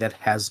somebody that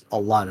has a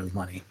lot of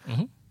money.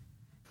 Mm-hmm.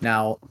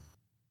 Now,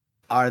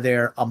 are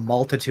there a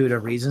multitude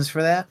of reasons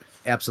for that?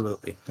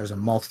 Absolutely. There's a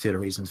multitude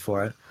of reasons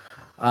for it.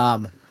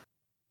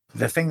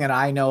 The thing that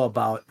I know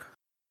about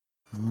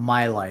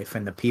my life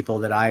and the people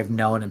that I've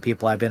known and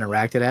people I've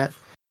interacted at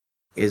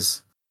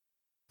is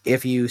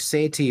if you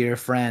say to your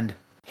friend,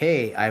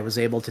 hey, I was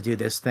able to do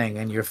this thing,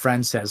 and your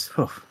friend says,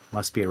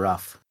 must be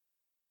rough.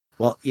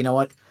 Well, you know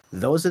what?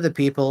 Those are the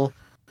people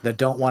that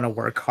don't want to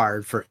work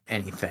hard for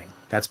anything.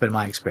 That's been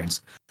my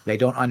experience. They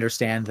don't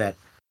understand that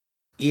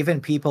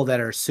even people that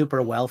are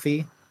super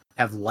wealthy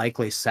have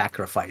likely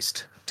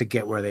sacrificed to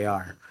get where they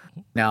are.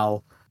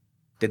 Now,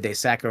 did they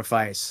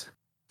sacrifice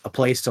a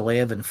place to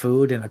live and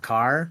food and a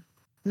car?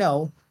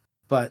 No,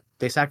 but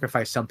they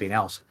sacrificed something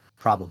else,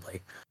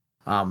 probably.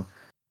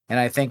 And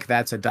I think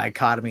that's a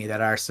dichotomy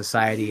that our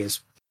society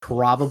is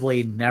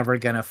probably never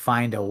going to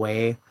find a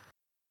way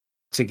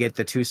to get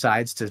the two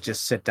sides to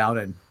just sit down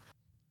and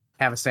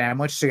have a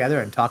sandwich together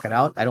and talk it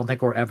out. I don't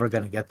think we're ever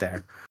going to get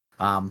there.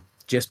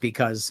 Just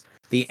because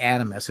the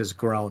animus has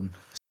grown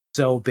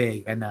so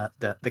big and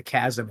the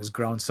chasm has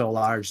grown so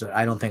large that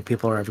I don't think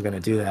people are ever going to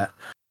do that.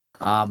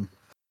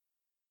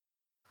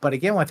 But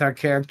again, with our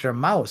character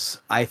Mouse,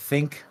 I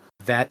think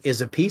that is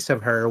a piece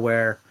of her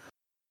where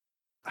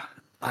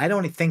I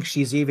don't think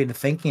she's even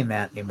thinking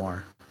that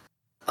anymore.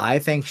 I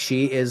think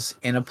she is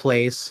in a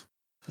place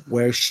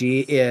where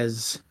she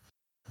is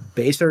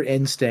baser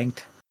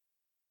instinct.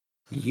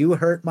 You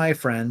hurt my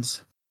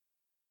friends,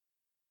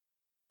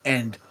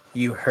 and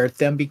you hurt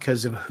them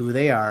because of who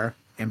they are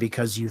and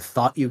because you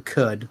thought you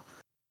could.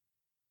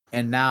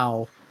 And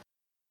now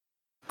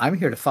I'm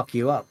here to fuck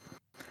you up.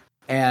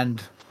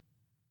 And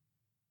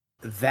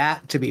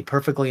that, to be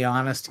perfectly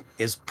honest,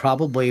 is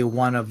probably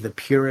one of the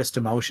purest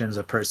emotions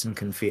a person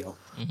can feel.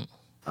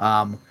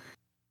 Mm-hmm.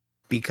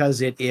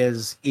 Because it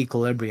is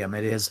equilibrium,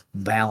 it is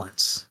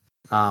balance.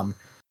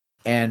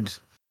 And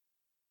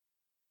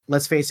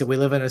let's face it, we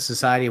live in a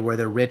society where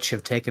the rich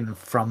have taken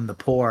from the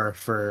poor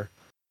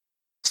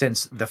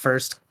since the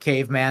first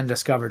caveman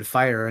discovered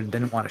fire and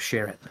didn't want to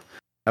share it.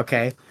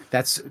 Okay?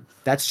 That's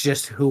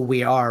just who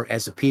we are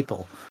as a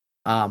people.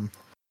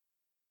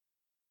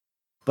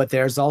 But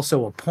there's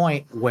also a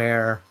point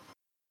where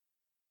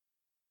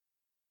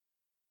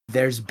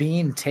there's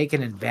being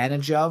taken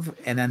advantage of,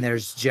 and then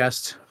there's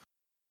just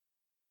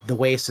the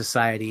way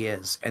society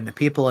is. And the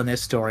people in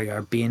this story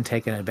are being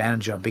taken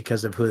advantage of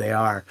because of who they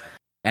are.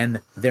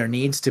 And there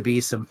needs to be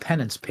some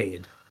penance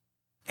paid.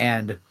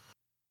 And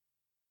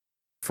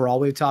for all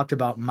we've talked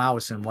about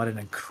Mouse and what an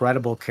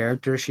incredible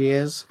character she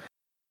is,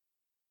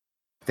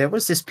 there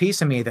was this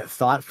piece of me that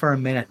thought for a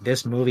minute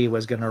this movie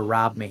was going to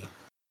rob me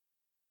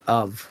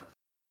of...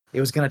 It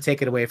was going to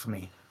take it away from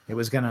me. It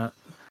was going to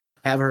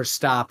have her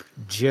stop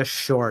just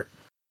short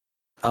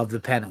of the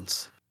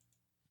penance.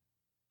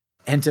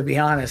 And to be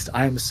honest,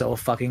 I'm so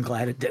fucking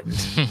glad it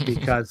didn't.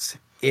 Because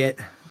it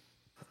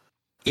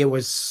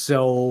was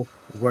so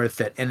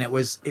worth it. And it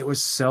was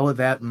so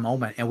that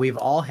moment, and we've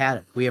all had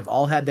it. We have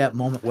all had that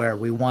moment where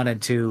we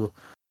wanted to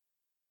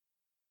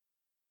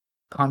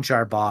punch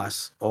our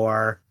boss,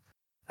 or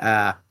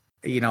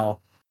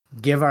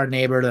give our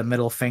neighbor the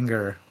middle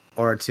finger,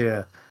 or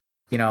to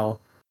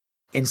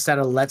instead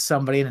of let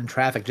somebody in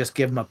traffic, just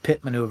give them a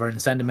pit maneuver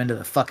and send them into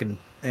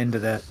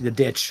the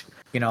ditch,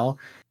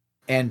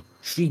 and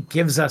she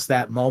gives us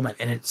that moment,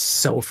 and it's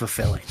so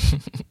fulfilling.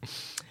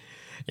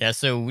 Yeah,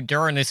 so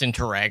during this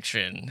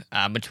interaction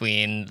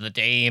between the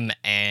Dame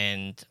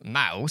and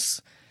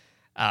Mouse,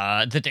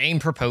 the Dame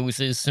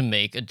proposes to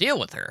make a deal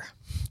with her.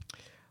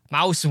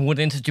 Mouse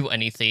wouldn't do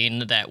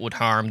anything that would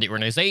harm the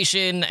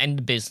organization and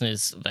the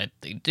business that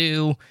they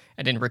do,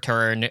 and in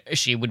return,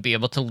 she would be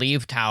able to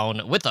leave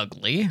town with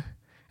Ugly.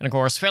 And of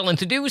course, failing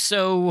to do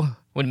so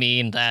would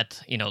mean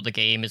that, the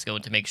game is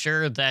going to make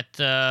sure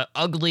that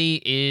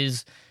Ugly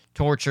is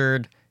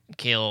tortured,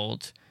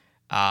 killed,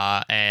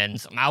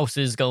 and Mouse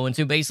is going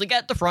to basically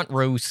get the front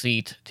row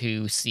seat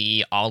to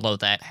see all of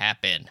that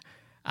happen.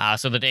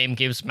 So the Dame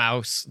gives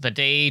Mouse the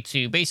day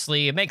to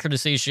basically make her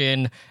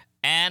decision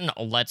and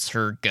lets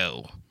her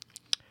go.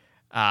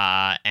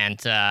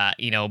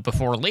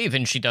 Before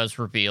leaving, she does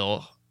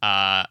reveal,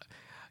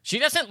 she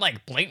doesn't,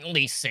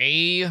 blatantly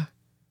say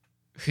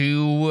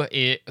who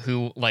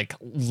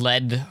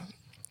led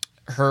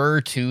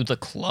her to the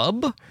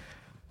club,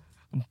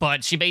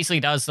 but she basically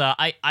does,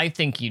 I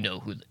think you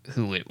know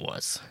who it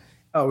was.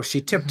 Oh,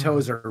 she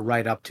tiptoes her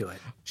right up to it.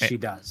 She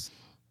does.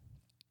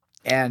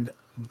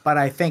 But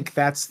I think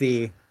that's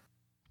the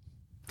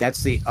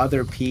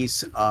other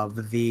piece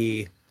of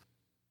the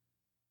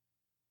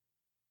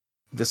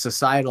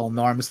societal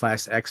norm /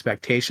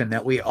 expectation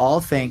that we all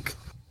think,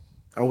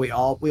 or we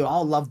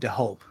all love to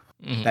hope,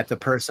 mm-hmm. that the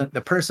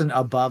person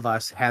above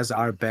us has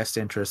our best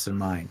interests in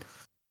mind.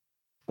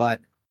 But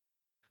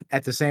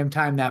at the same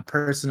time, that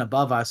person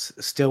above us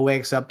still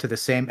wakes up to the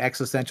same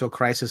existential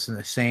crisis and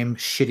the same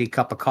shitty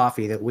cup of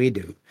coffee that we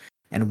do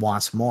and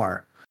wants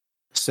more.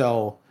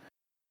 So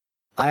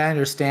I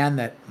understand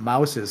that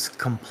Mouse is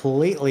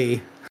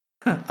completely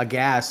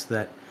aghast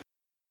that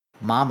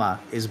Mama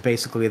is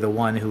basically the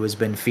one who has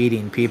been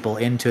feeding people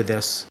into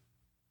this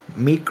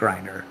meat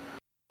grinder.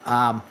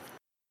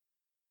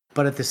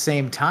 But at the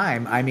same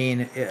time, I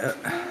mean,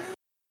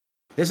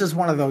 this is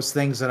one of those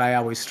things that I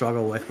always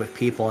struggle with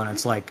people, and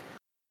it's like,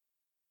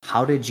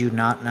 how did you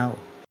not know?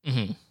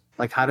 Mm-hmm.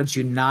 Like, how did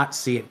you not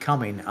see it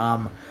coming?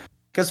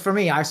 Because for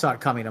me, I saw it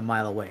coming a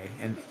mile away,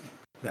 and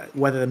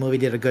whether the movie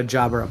did a good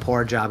job or a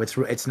poor job,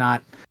 it's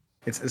not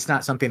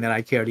something that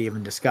I care to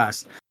even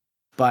discuss.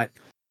 But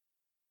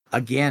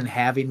again,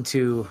 having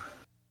to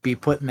be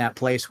put in that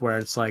place where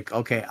it's like,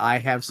 okay, I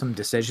have some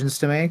decisions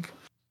to make,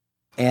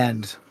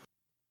 and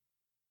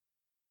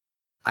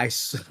I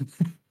sort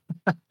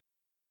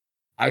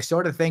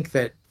of think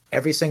that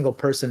every single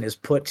person is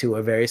put to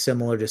a very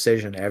similar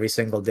decision every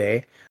single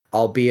day,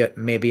 albeit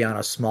maybe on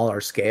a smaller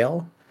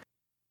scale.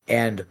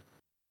 And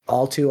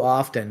all too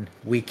often,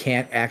 we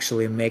can't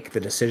actually make the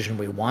decision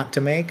we want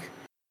to make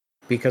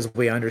because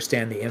we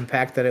understand the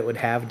impact that it would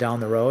have down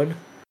the road.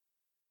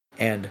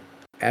 And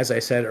as I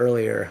said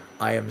earlier,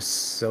 I am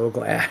so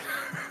glad,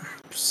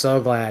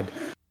 so glad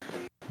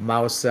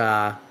Mouse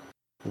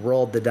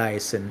rolled the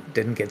dice and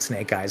didn't get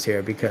snake eyes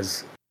here,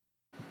 because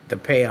the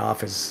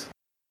payoff is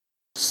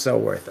so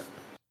worth it.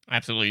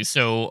 Absolutely.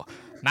 So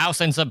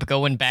Mouse ends up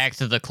going back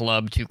to the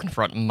club to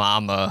confront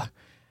Mama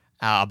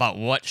about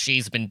what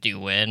she's been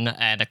doing.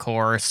 And of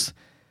course,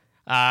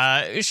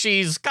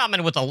 she's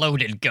coming with a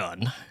loaded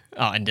gun.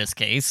 In this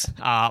case,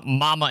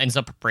 Mama ends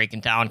up breaking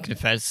down,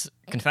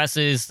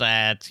 confesses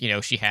that,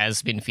 she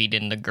has been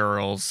feeding the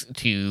girls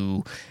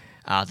to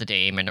the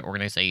Dame and the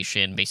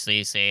organization,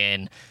 basically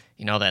saying,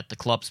 that the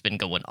club's been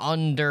going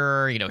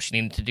under, she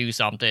needed to do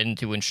something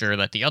to ensure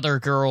that the other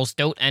girls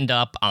don't end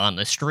up on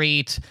the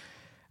street.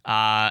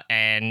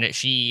 And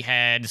she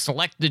had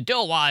selected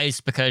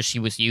Doughwise because she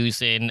was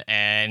using,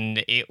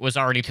 and it was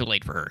already too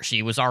late for her.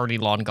 She was already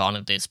long gone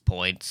at this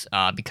point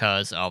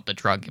because of the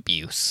drug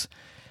abuse.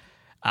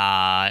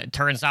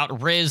 Turns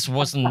out Riz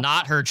was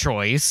not her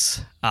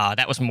choice.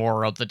 That was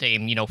more of the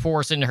Dame,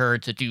 forcing her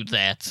to do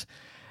that.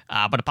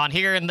 But upon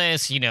hearing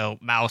this,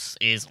 Mouse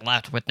is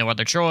left with no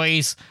other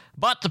choice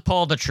but to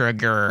pull the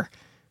trigger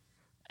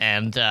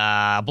and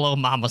blow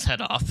Mama's head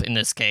off in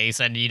this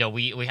case. And,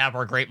 we have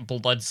our great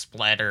blood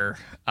splatter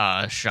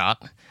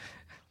shot,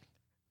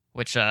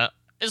 which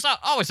is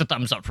always a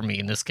thumbs up for me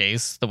in this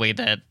case, the way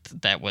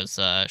that was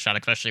shot,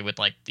 especially with,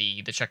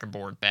 the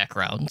checkerboard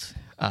background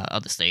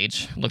of the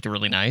stage. Looked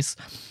really nice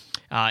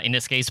in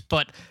this case.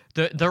 But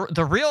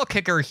the real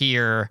kicker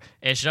here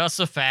is just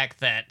the fact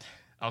that,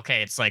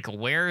 okay, it's like,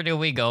 where do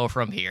we go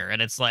from here?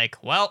 And it's like,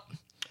 well,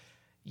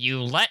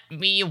 you let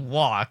me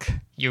walk,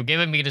 you're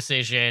giving me a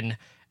decision,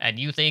 and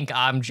you think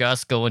I'm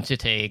just going to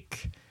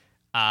take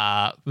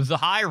the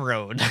high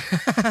road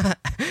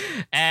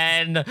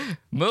and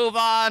move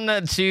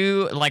on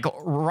to,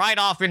 right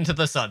off into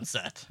the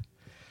sunset.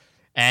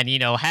 And,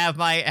 have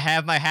my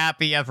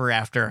happy ever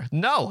after.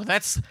 No,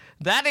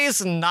 that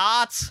is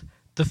not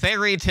the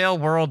fairy tale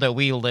world that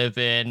we live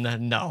in,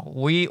 no,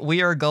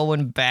 we are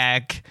going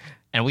back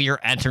and we are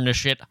entering the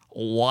shit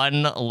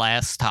one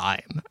last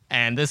time.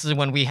 And this is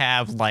when we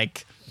have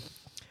like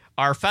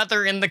our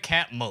feather in the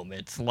cap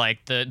moment,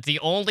 like the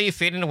only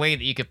fitting way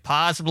that you could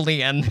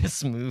possibly end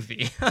this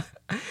movie.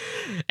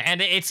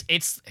 And it's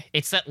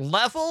that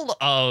level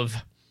of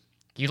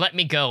you let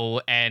me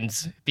go,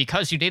 and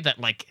because you did that,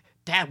 like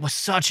that was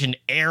such an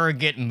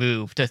arrogant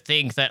move to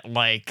think that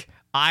like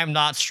I'm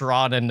not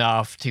strong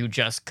enough to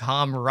just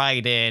come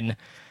right in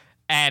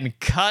and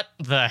cut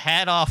the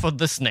head off of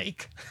the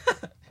snake.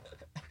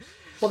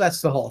 Well,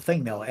 that's the whole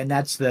thing, though, and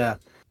that's the.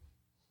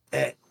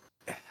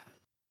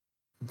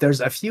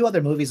 There's a few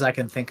other movies I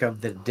can think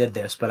of that did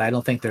this, but I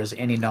don't think there's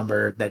any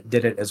number that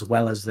did it as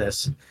well as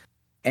this.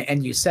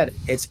 And you said it,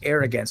 it's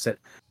arrogance that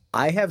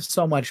I have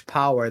so much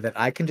power that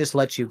I can just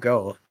let you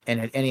go, and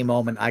at any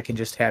moment I can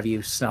just have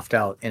you snuffed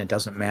out, and it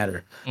doesn't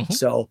matter. Mm-hmm.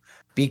 So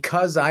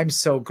because I'm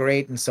so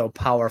great and so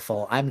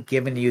powerful, I'm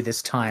giving you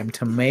this time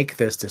to make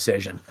this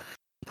decision.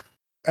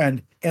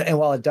 And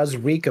while it does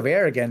reek of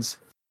arrogance,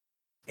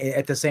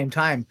 at the same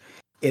time,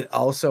 it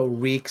also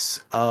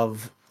reeks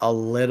of a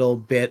little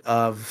bit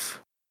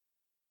of,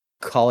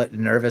 call it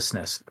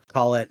nervousness,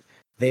 call it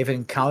they've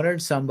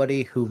encountered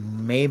somebody who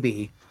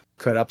maybe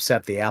could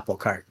upset the apple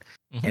cart,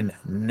 mm-hmm. and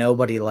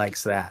nobody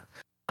likes that.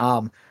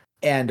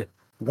 And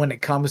when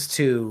it comes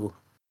to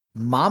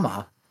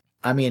Mama,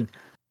 I mean,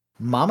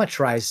 Mama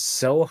tries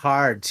so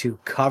hard to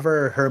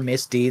cover her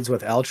misdeeds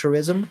with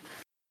altruism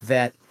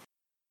that,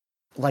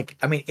 like,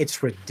 I mean,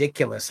 it's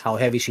ridiculous how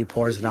heavy she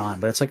pours it on.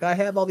 But it's like, I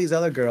have all these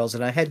other girls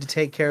and I had to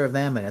take care of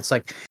them, and it's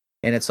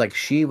like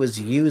she was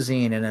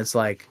using, and it's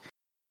like,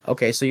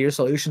 okay, so your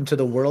solution to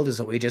the world is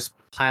that we just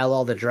pile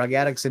all the drug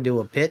addicts into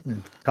a pit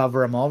and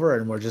cover them over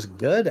and we're just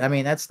good? I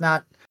mean, that's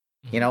not,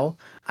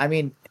 I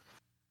mean,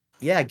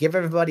 yeah, give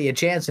everybody a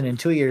chance, and in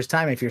 2 years'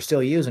 time, if you're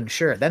still using,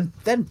 sure, then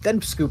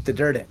scoop the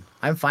dirt in.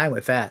 I'm fine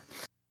with that.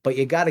 But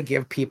you got to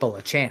give people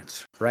a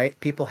chance, right?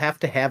 People have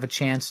to have a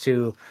chance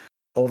to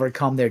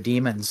overcome their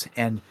demons.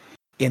 And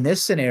in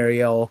this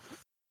scenario,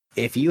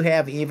 if you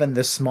have even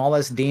the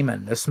smallest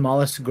demon, the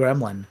smallest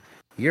gremlin,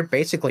 you're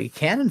basically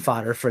cannon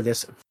fodder for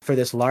this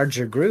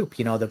larger group,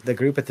 the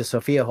group at the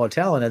Sophia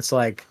Hotel. And it's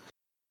like,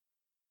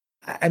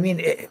 I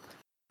mean,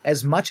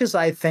 as much as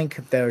I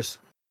think there's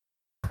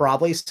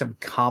probably some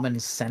common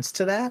sense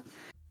to that,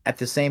 at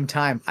the same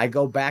time, I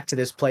go back to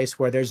this place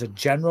where there's a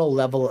general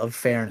level of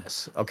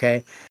fairness,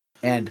 okay?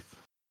 And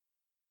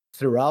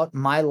throughout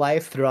my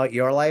life, throughout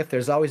your life,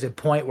 there's always a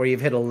point where you've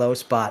hit a low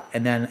spot,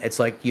 and then it's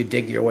like you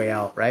dig your way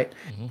out, right?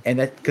 Mm-hmm. And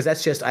that, because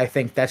I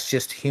think that's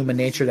just human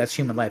nature. That's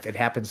human life. It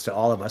happens to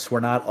all of us. We're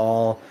not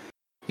all,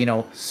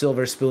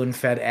 silver spoon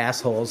fed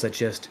assholes that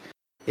just,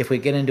 if we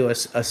get into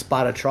a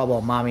spot of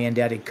trouble, mommy and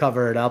daddy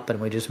cover it up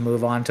and we just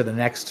move on to the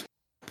next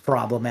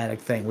problematic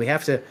thing. We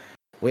have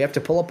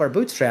to pull up our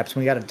bootstraps,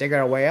 and we got to dig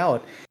our way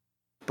out.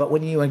 But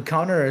when you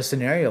encounter a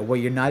scenario where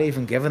you're not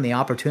even given the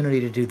opportunity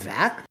to do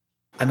that,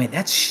 I mean,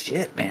 that's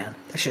shit, man.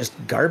 That's just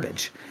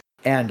garbage.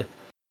 And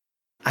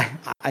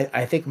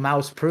I think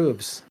Mouse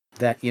proves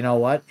that, you know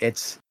what?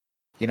 It's,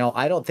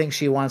 I don't think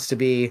she wants to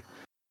be,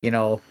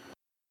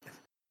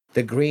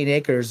 the Green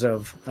Acres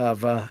of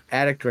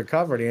addict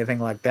recovery or anything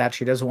like that.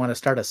 She doesn't want to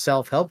start a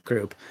self-help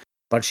group,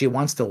 but she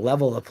wants to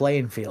level the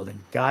playing field, and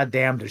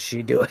goddamn does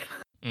she do it.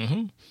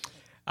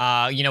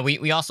 Mm-hmm.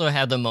 We also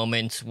had the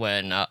moment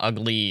when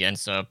Ugly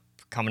ends up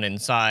coming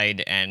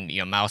inside, and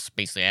Mouse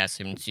basically asks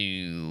him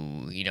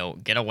to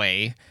get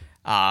away.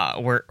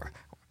 Where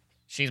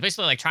she's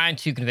basically like trying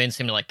to convince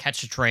him to like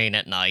catch a train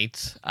at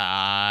night.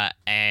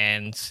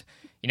 And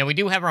we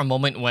do have our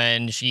moment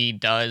when she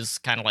does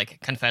kind of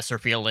like confess her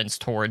feelings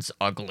towards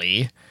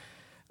Ugly,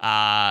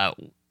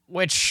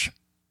 which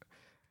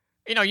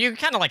you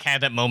kind of like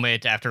had that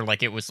moment after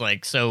like it was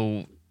like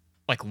so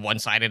like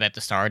one-sided at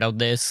the start of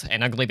this,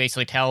 and Ugly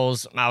basically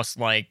tells Mouse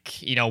like,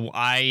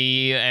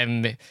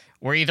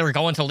 we're either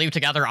going to leave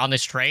together on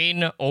this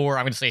train, or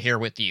I'm going to stay here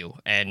with you.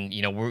 And,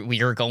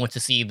 we are going to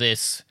see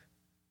this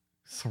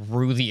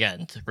through the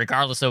end,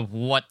 regardless of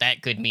what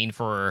that could mean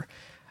for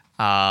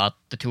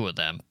the two of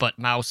them. But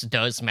Mouse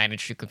does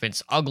manage to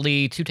convince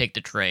Ugly to take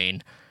the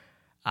train.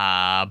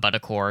 But,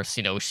 of course,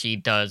 she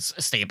does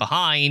stay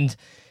behind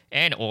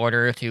in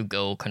order to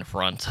go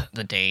confront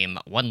the dame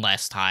one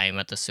last time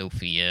at the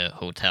Sophia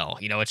Hotel.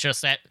 It's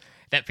just that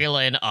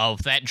feeling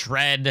of that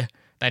dread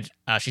that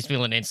she's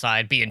feeling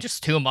inside being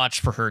just too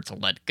much for her to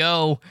let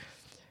go.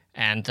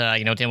 And,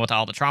 dealing with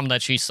all the trauma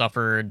that she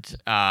suffered,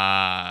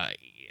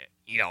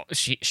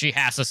 she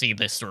has to see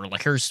this through.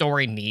 Like, her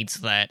story needs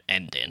that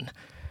ending.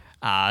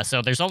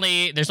 So there's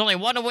only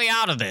one way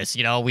out of this.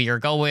 We are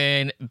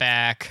going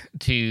back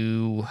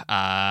to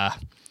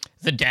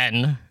the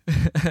den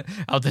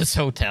of this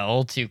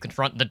hotel to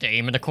confront the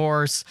dame. And, of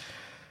course,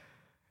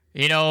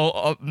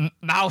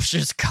 Mouse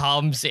just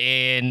comes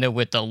in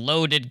with a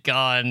loaded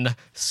gun,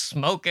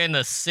 smoking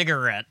a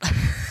cigarette,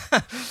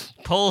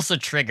 pulls the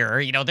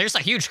trigger. There's a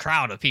huge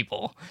crowd of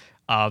people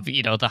of,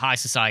 the high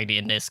society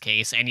in this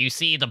case, and you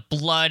see the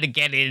blood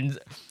getting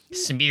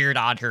smeared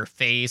on her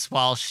face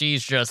while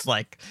she's just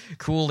like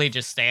coolly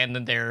just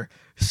standing there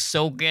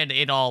soaking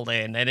it all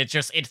in, and it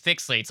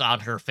fixates on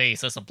her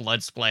face as the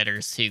blood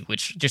splatters too,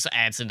 which just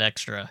adds an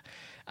extra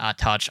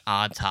touch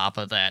on top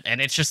of that.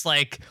 And it's just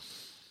like,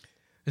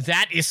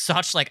 that is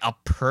such like a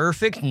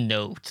perfect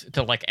note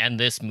to like end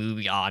this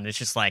movie on. It's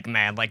just like,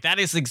 man, like that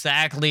is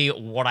exactly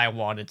what I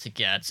wanted to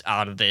get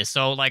out of this.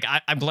 So like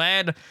I'm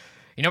glad,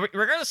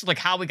 regardless of like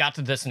how we got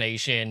to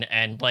destination,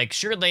 and like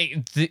sure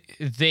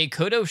they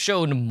could have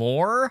shown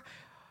more,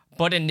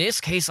 but in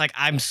this case, like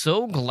I'm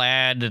so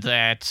glad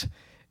that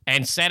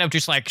instead of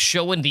just like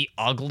showing the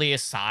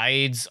ugliest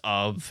sides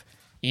of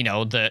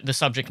the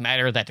subject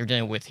matter that they're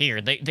dealing with here,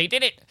 they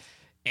did it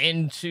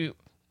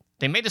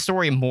they made the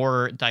story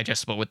more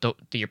digestible with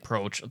the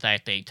approach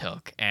that they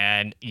took.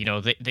 And,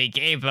 they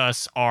gave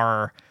us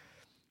our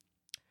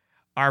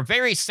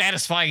very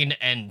satisfying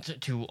end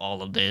to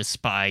all of this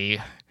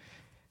by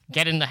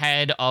getting the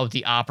head of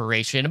the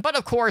operation. But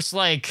of course,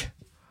 like,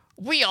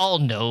 we all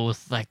know,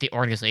 like, the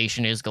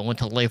organization is going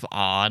to live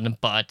on,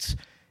 but,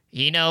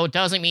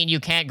 doesn't mean you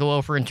can't go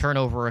over and turn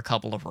over a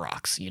couple of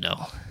rocks,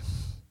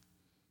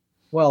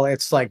 Well,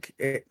 it's like...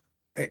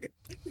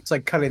 It's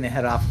like cutting the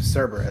head off of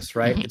Cerberus,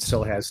 right? It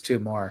still has two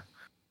more.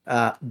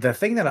 The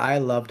thing that I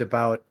loved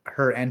about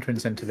her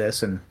entrance into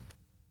this and,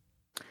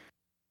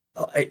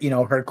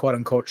 her quote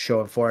unquote show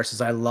of force is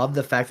I love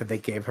the fact that they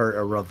gave her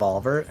a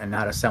revolver and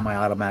not a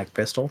semi-automatic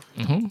pistol.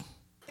 Mm-hmm.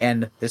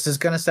 And this is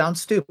going to sound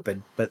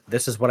stupid, but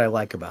this is what I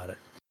like about it.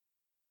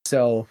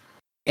 So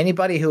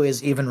anybody who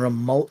is even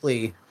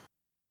remotely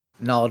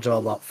knowledgeable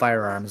about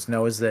firearms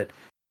knows that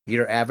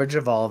your average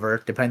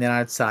revolver, depending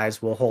on its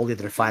size, will hold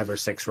either 5 or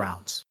 6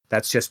 rounds.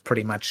 That's just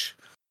pretty much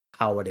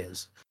how it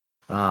is.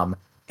 And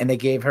they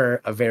gave her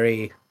a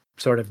very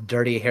sort of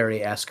Dirty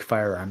Harry-esque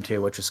firearm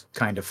too, which was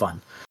kind of fun.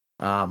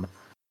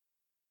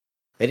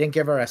 They didn't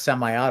give her a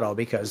semi-auto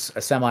because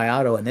a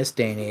semi-auto in this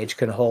day and age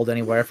can hold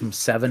anywhere from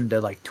 7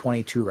 to like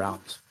 22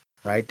 rounds,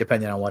 right?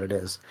 Depending on what it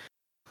is.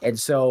 And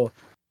so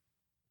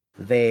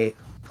they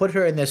put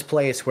her in this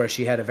place where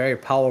she had a very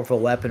powerful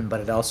weapon, but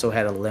it also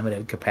had a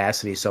limited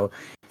capacity. So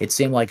it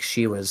seemed like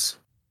she was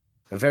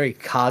very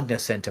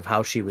cognizant of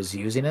how she was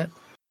using it.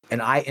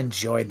 And I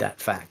enjoyed that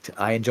fact.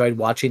 I enjoyed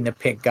watching the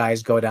pink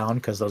guys go down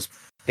because those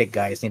pink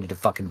guys needed to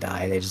fucking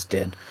die. They just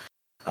did.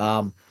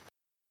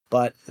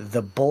 But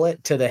the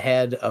bullet to the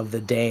head of the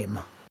dame,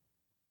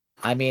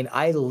 I mean,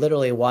 I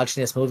literally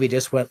watching this movie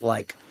just went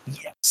like,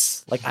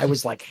 yes. Like I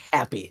was like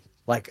happy.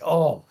 Like,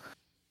 oh.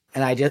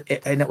 And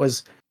it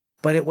was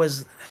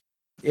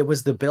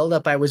the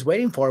buildup I was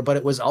waiting for, but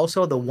it was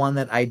also the one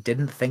that I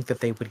didn't think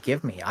that they would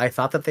give me. I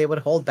thought that they would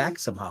hold back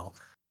somehow.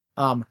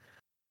 And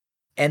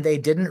they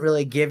didn't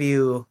really give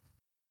you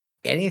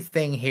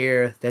anything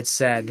here that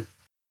said,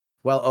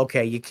 well,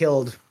 okay, you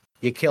killed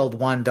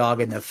one dog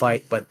in the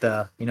fight, but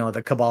the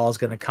cabal is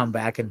going to come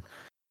back and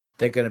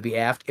they're going to be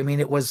after. I mean,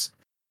 it was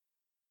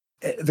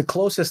the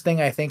closest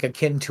thing I think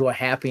akin to a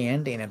happy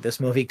ending that this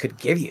movie could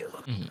give you.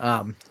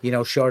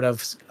 Mm-hmm. Short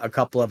of a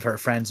couple of her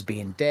friends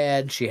being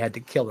dead, she had to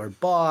kill her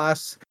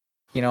boss.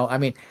 I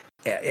mean,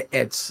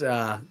 it's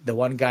the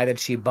one guy that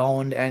she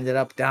boned ended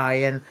up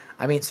dying.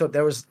 I mean, so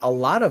there was a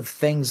lot of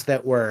things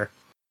that were,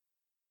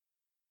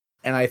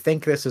 and I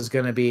think this is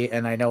going to be,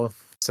 and I know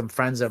some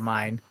friends of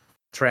mine,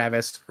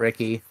 Travis,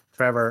 Ricky,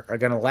 Trevor, are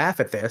going to laugh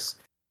at this,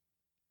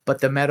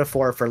 but the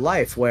metaphor for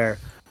life where,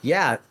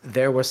 yeah,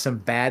 there was some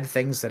bad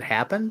things that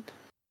happened,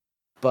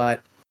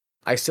 but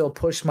I still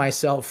pushed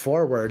myself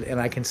forward and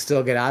I can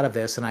still get out of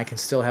this and I can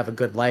still have a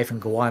good life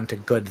and go on to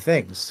good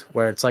things.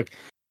 Where it's like,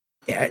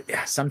 yeah,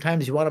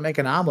 sometimes you want to make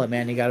an omelet,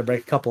 man, you got to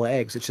break a couple of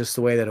eggs. It's just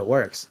the way that it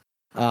works.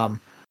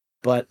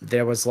 But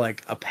there was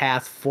like a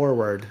path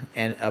forward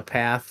and a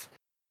path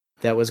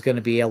that was going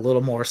to be a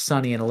little more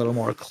sunny and a little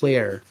more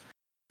clear.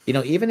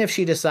 Even if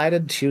she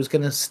decided she was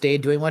going to stay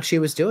doing what she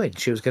was doing,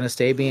 she was going to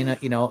stay being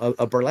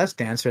a burlesque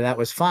dancer, that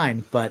was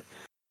fine. But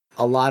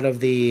a lot of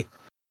the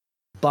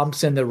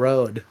bumps in the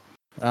road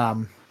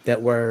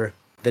that were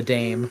the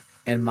dame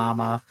and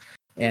Mama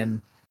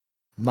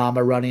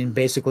running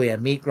basically a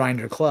meat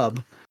grinder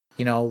club,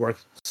 were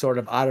sort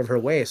of out of her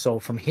way. So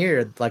from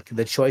here, like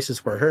the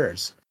choices were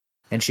hers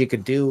and she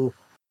could do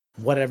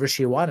whatever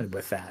she wanted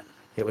with that.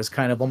 It was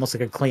kind of almost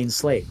like a clean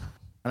slate.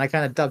 And I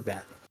kind of dug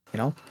that,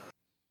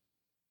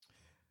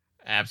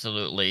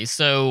 Absolutely.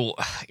 So,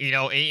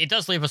 it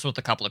does leave us with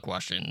a couple of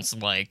questions.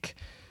 Like,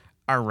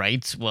 all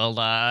right, well,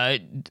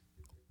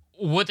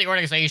 would the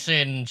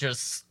organization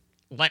just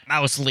let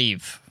Mouse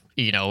leave,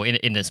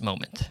 in this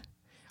moment?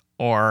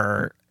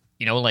 Or,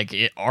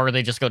 are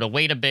they just going to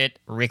wait a bit,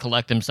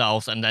 recollect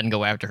themselves, and then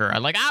go after her?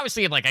 Like,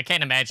 obviously, like, I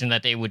can't imagine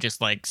that they would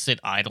just, like, sit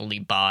idly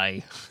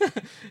by,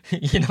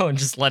 and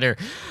just let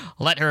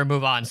her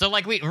move on. So,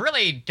 like, we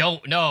really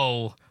don't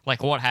know,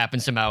 like, what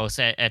happens to Mouse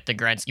at the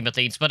grand scheme of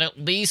things, but at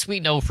least we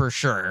know for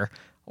sure,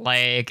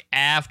 like,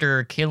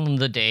 after killing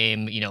the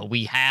dame,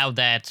 we have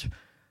that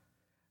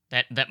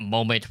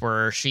moment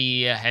where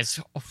she has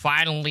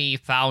finally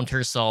found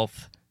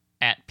herself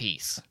at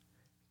peace.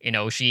 You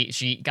know,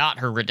 she got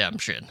her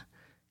redemption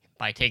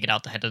by taking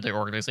out the head of the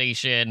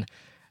organization.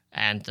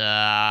 And,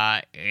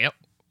 yep,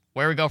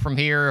 where we go from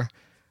here,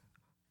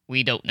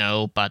 we don't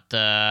know. But,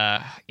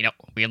 you know,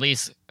 we at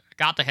least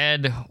got the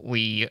head.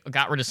 We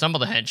got rid of some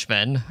of the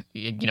henchmen,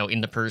 you know,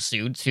 in the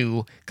pursuit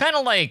to kind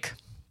of like...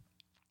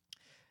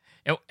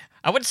 You know,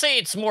 I would say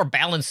it's more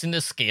balanced in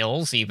the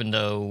scales, even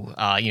though,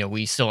 you know,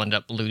 we still end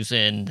up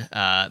losing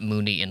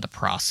Mooney in the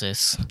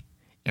process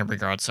in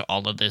regards to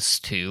all of this,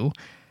 too.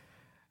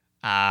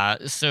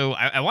 So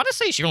I want to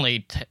say she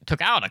only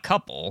took out a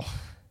couple,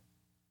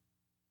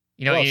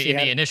 you know, in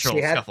the initial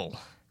scuffle.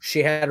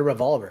 She had a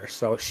revolver,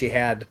 so she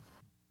had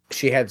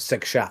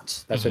 6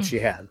 shots. That's what she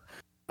had.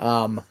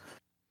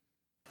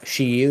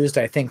 She used,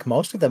 I think,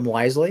 most of them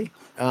wisely.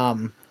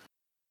 You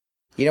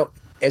know,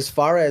 as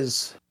far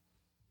as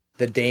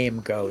the dame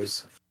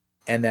goes,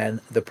 and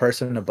then the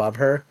person above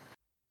her,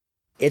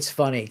 it's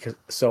funny,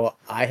 so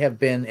I have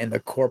been in the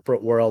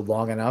corporate world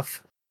long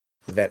enough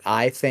that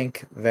I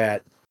think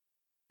that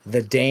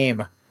the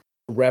dame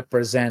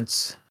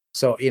represents...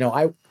 So, you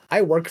know,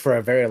 I work for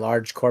a very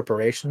large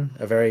corporation,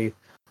 a very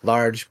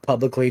large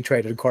publicly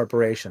traded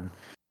corporation,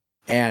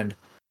 and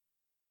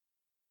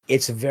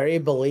it's very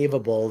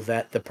believable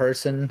that the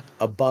person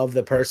above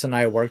the person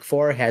I work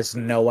for has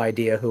no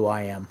idea who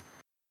I am.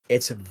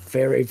 It's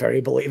very,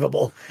 very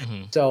believable.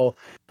 Mm-hmm. So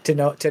to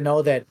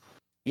know that,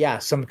 yeah,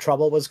 some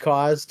trouble was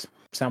caused.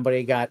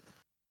 Somebody got...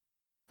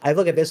 I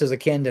look at this as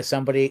akin to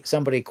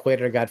somebody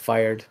quit or got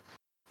fired.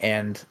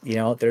 And, you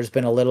know, there's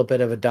been a little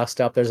bit of a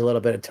dust up. There's a little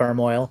bit of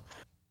turmoil.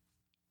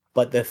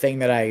 But the thing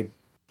that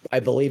I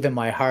believe in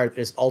my heart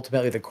is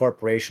ultimately the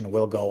corporation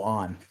will go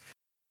on.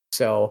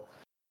 So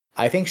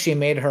I think she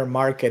made her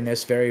mark in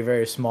this very,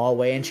 very small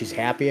way, and she's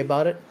happy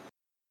about it.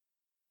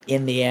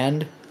 In the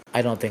end,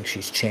 I don't think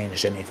she's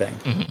changed anything.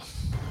 Mm-hmm.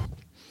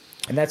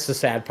 And that's the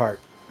sad part.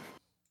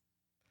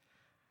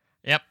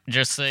 Yep,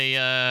 just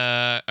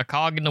a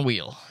cog in the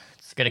wheel.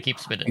 It's going to keep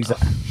spinning.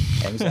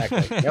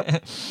 Exactly.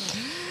 Yep.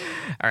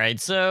 All right,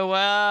 so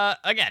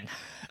again,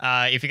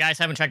 if you guys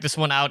haven't checked this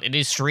one out, it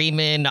is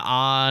streaming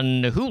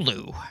on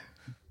Hulu.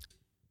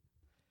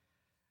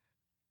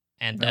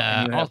 And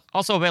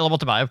also available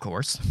to buy, of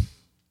course.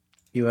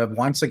 You have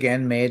once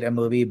again made a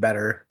movie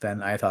better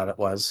than I thought it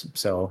was.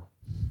 So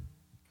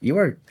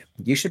you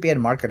should be in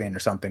marketing or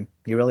something.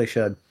 You really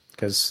should,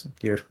 because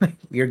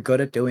you're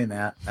good at doing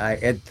that.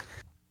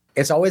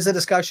 It's always a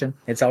discussion.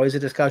 It's always a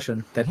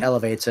discussion that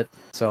elevates it.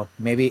 So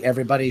maybe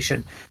every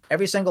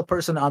single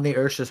person on the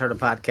earth should start a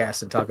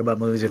podcast and talk about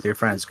movies with your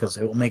friends, because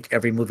it will make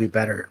every movie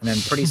better. And then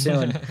pretty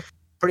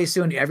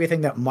soon,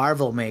 everything that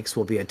Marvel makes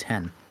will be a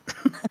 10.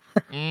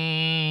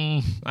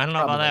 I don't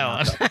know about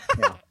that one.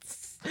 Yeah.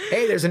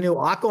 Hey, there's a new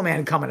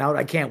Aquaman coming out.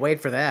 I can't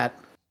wait for that.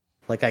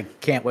 Like, I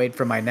can't wait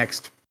for my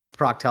next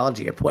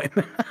proctology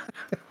appointment.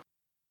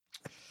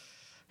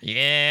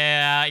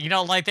 Yeah, you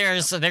know, like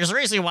there's a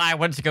reason why I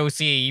went to go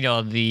see, you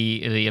know,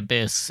 the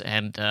Abyss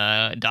and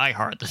Die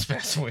Hard this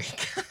past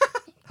week.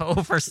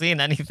 Over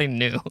seeing anything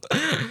new.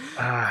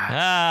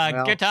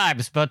 Well, good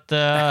times, but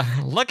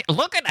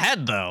looking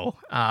ahead though.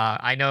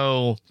 I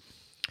know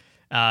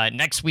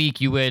next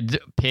week you had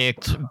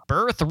picked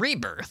Birth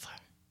Rebirth.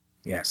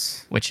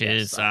 Yes. Which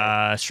is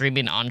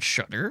streaming on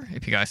Shudder.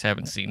 If you guys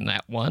haven't seen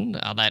that one,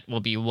 that will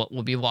be what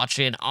we'll be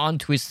watching on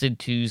Twisted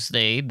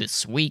Tuesday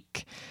this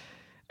week.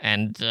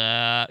 And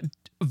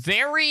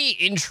very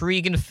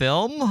intriguing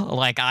film.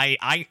 Like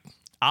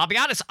I'll be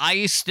honest,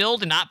 I still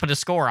did not put a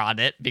score on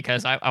it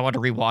because I want to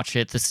rewatch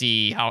it to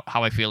see how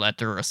I feel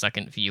after a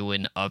second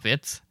viewing of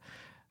it.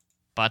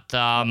 But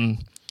well,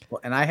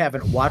 and I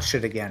haven't watched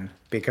it again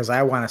because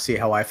I want to see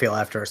how I feel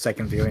after a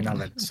second viewing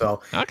of it.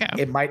 So okay.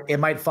 it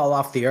might fall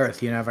off the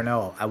earth. You never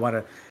know.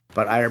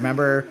 But I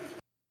remember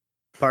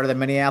part of the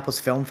Minneapolis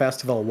Film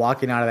Festival,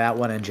 walking out of that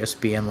one and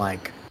just being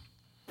like,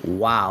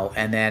 wow.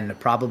 And then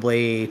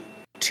probably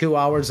 2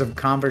 hours of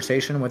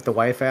conversation with the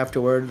wife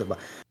afterward.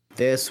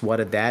 What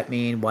did that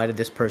mean? Why did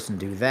this person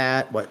do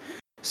that?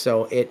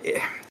 So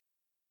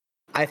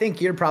I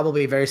think you're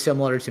probably very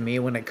similar to me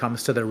when it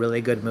comes to the really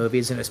good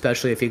movies, and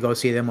especially if you go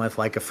see them with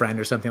like a friend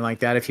or something like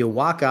that. If you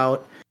walk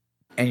out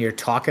and you're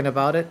talking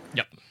about it,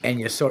 yep, and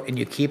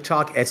you keep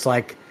talking, it's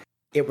like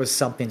it was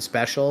something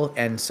special.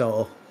 And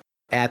so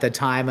at the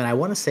time, and I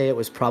want to say it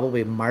was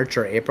probably March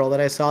or April that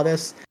I saw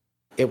this,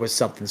 it was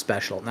something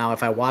special. Now,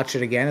 if I watch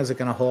it again, is it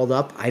going to hold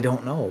up? I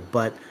don't know,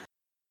 but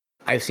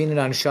I've seen it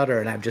on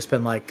Shudder, and I've just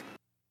been like,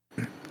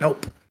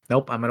 nope,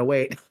 I'm going to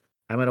wait.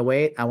 I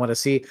want to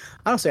see,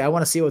 honestly, I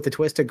want to see what the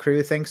Twisted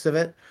crew thinks of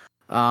it.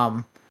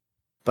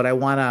 But I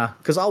want to,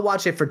 because I'll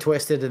watch it for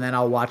Twisted, and then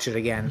I'll watch it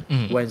again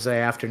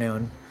Wednesday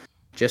afternoon,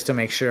 just to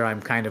make sure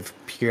I'm kind of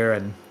pure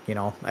and, you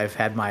know, I've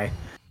had my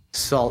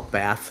salt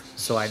bath,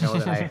 so I know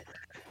that I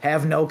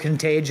have no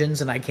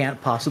contagions and I can't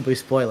possibly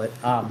spoil it.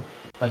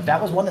 But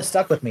that was one that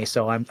stuck with me,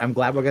 so I'm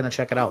glad we're going to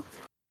check it out.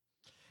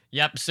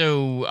 Yep,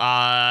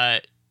 so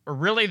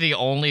really the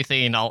only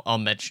thing I'll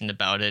mention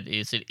about it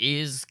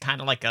is kind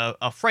of like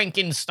a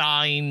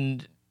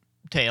Frankenstein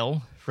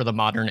tale for the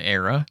modern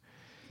era.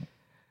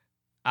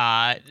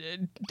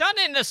 Done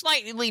in a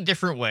slightly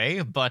different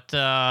way, but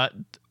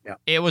Yeah.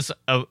 it was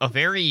a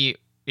very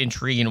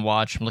intriguing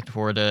watch. I'm looking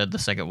forward to the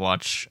second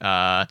watch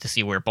to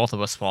see where both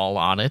of us fall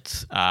on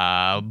it.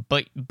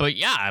 But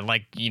yeah,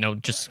 like,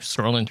 just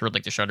scrolling through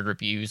like the Shudder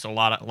reviews, a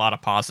lot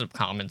of positive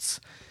comments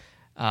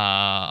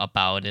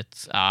about it.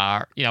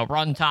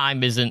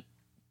 Runtime isn't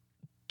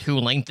too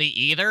lengthy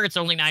either. It's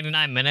only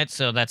 99 minutes,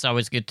 so that's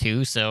always good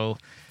too. So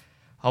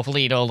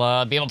hopefully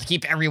it'll be able to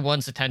keep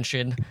everyone's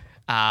attention.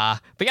 But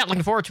yeah,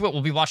 looking forward to it.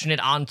 We'll be watching it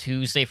on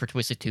Tuesday for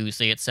Twisted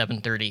Tuesday at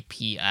 7:30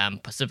 p.m.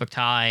 Pacific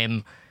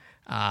time.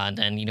 And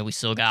then, we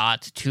still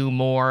got 2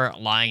 more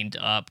lined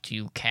up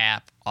to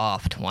cap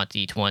off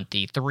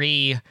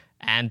 2023.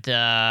 And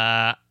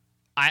I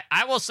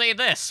will say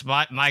this,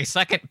 my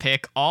second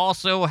pick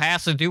also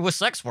has to do with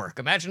sex work.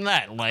 Imagine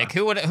that. Like,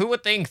 who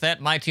would think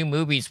that my 2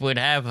 movies would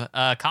have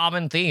a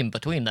common theme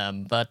between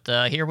them? But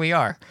here we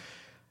are.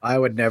 I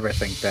would never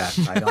think that.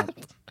 I don't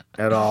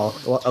at all.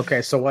 Well,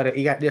 okay, so what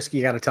you got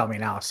to tell me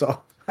now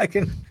so I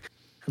can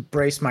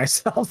brace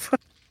myself.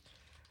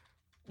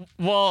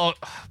 Well,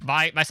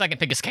 my second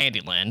pick is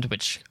Candyland,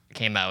 which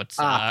came out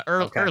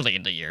early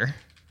in the year.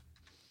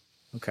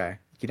 Okay.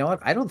 You know what?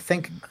 I don't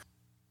think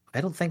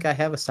I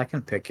have a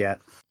second pick yet.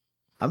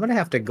 I'm gonna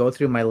have to go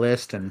through my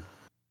list and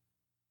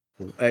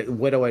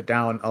whittle it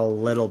down a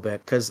little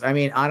bit, because I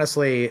mean,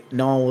 honestly,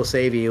 No One Will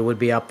Save You would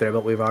be up there,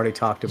 but we've already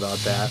talked about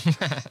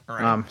that.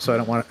 Right. So I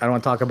don't want to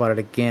talk about it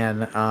again.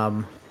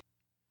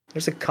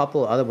 There's a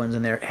couple other ones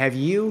in there.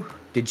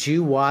 Did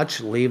you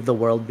watch Leave the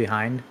World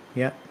Behind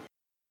yet?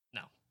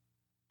 No.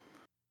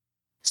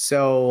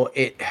 So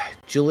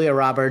Julia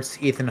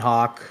Roberts, Ethan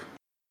Hawke,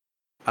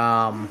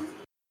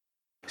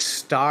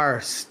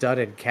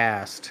 star-studded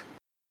cast,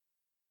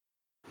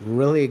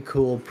 really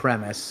cool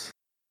premise.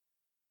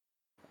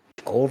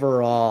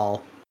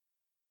 Overall,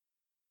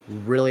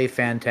 really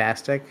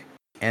fantastic.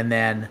 And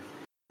then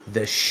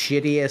the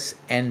shittiest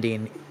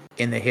ending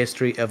in the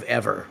history of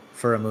ever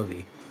for a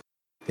movie.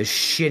 The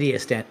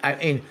shittiest end. I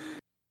mean,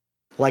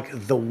 like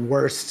the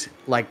worst,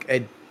 like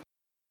a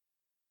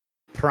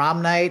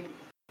prom night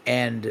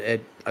and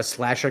a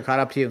slasher caught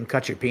up to you and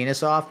cut your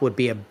penis off would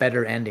be a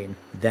better ending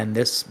than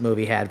this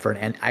movie had for an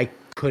end. I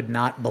could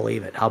not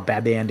believe it, how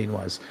bad the ending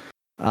was.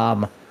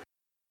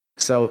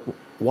 So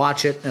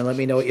watch it and let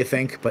me know what you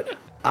think. But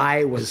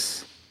I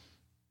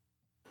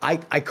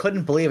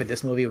couldn't believe it.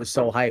 This movie was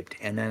so hyped.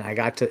 And then it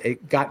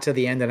got to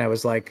the end and I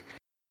was like,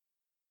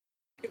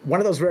 one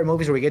of those rare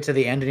movies where we get to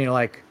the end and you're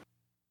like,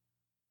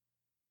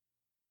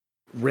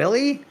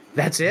 really?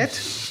 That's it?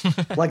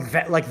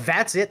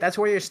 That's it? That's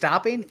where you're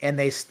stopping?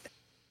 And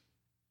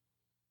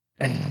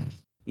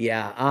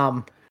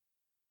yeah.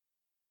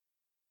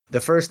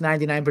 The first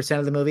 99%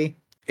 of the movie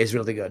is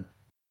really good.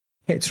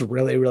 It's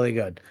really, really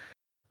good.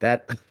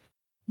 That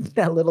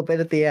little bit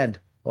at the end.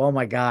 Oh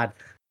my God.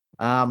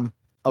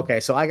 Okay,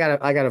 so I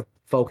gotta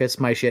focus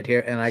my shit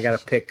here and I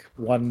gotta pick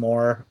one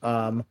more.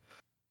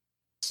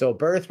 So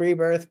Birth,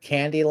 Rebirth,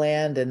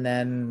 Candyland, and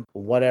then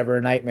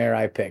whatever nightmare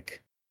I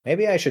pick.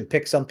 Maybe I should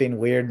pick something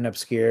weird and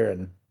obscure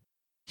and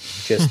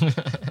just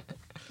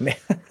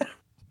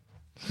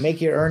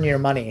make you earn your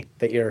money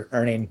that you're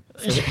earning.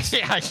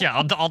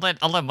 Yeah. All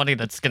that money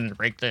that's getting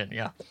raked in.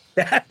 Yeah.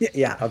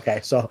 Yeah.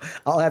 Okay. So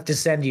I'll have to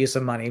send you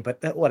some money,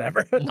 but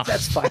whatever. No.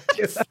 That's fine.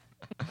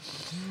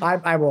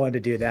 I'm willing to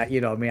do that.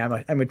 You know me.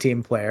 I'm a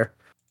team player.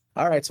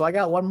 All right. So I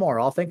got one more.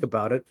 I'll think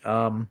about it.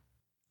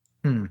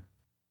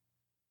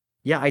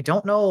 Yeah. I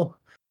don't know.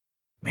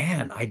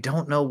 Man, I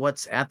don't know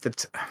what's at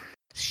the.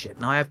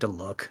 Shit. Now I have to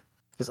look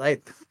because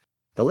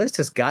the list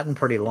has gotten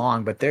pretty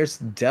long, but there's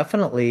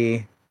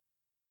definitely.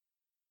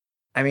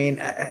 I mean,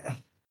 I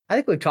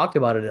think we've talked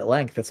about it at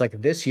length. It's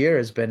like this year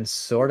has been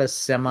sort of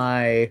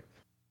semi,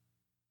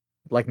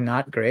 like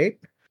not great.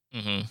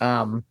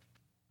 Mm-hmm.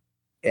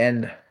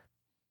 And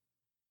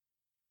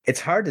it's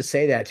hard to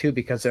say that too,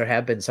 because there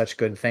have been such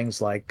good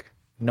things like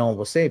No One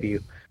Will Save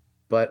You.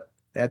 But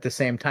at the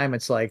same time,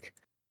 it's like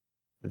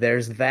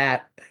there's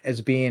that as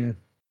being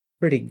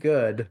pretty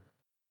good.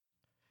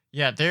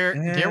 Yeah,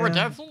 there were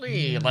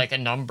definitely like a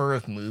number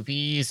of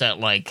movies that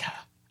like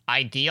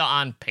idea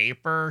on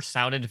paper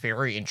sounded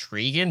very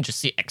intriguing,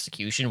 just the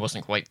execution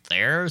wasn't quite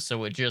there,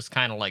 so it just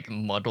kind of like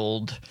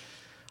muddled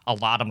a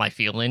lot of my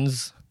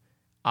feelings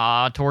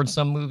towards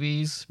some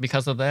movies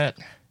because of that.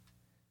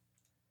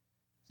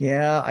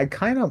 Yeah, I'm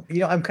kind of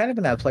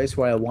in that place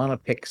where I want to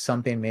pick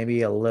something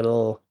maybe a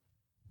little.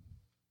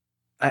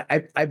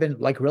 I've been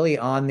like really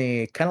on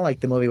the kind of like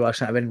the movie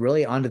watching. I've been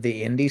really onto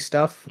the indie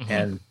stuff,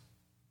 and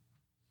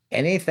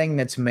anything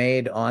that's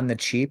made on the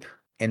cheap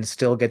and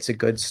still gets a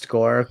good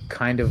score,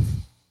 kind of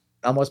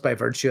almost by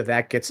virtue of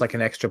that gets like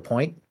an extra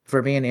point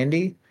for being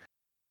indie.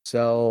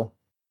 So,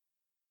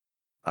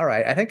 all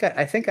right, I think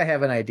I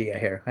have an idea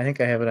here. I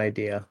think I have an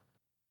idea.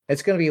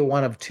 It's going to be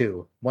one of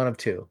two.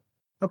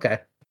 Okay.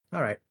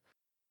 All right.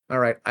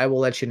 I will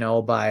let you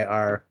know by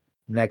our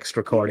next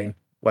recording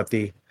what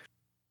the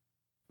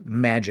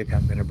magic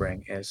I'm going to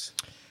bring is.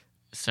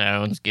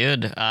 Sounds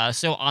good.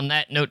 So on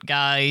that note,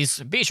 guys,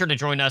 be sure to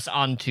join us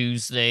on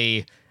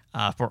Tuesday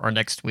for our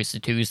next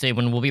Twisted Tuesday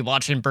when we'll be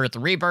watching Birth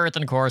Rebirth,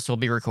 and of course we'll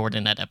be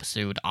recording that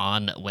episode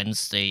on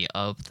Wednesday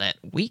of that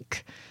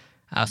week.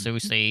 So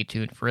stay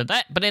tuned for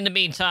that. But in the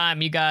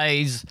meantime, you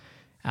guys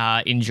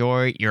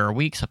enjoy your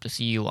weeks. Hope to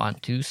see you on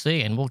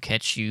Tuesday, and we'll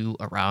catch you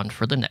around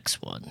for the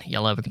next one.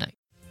 Y'all have a good night.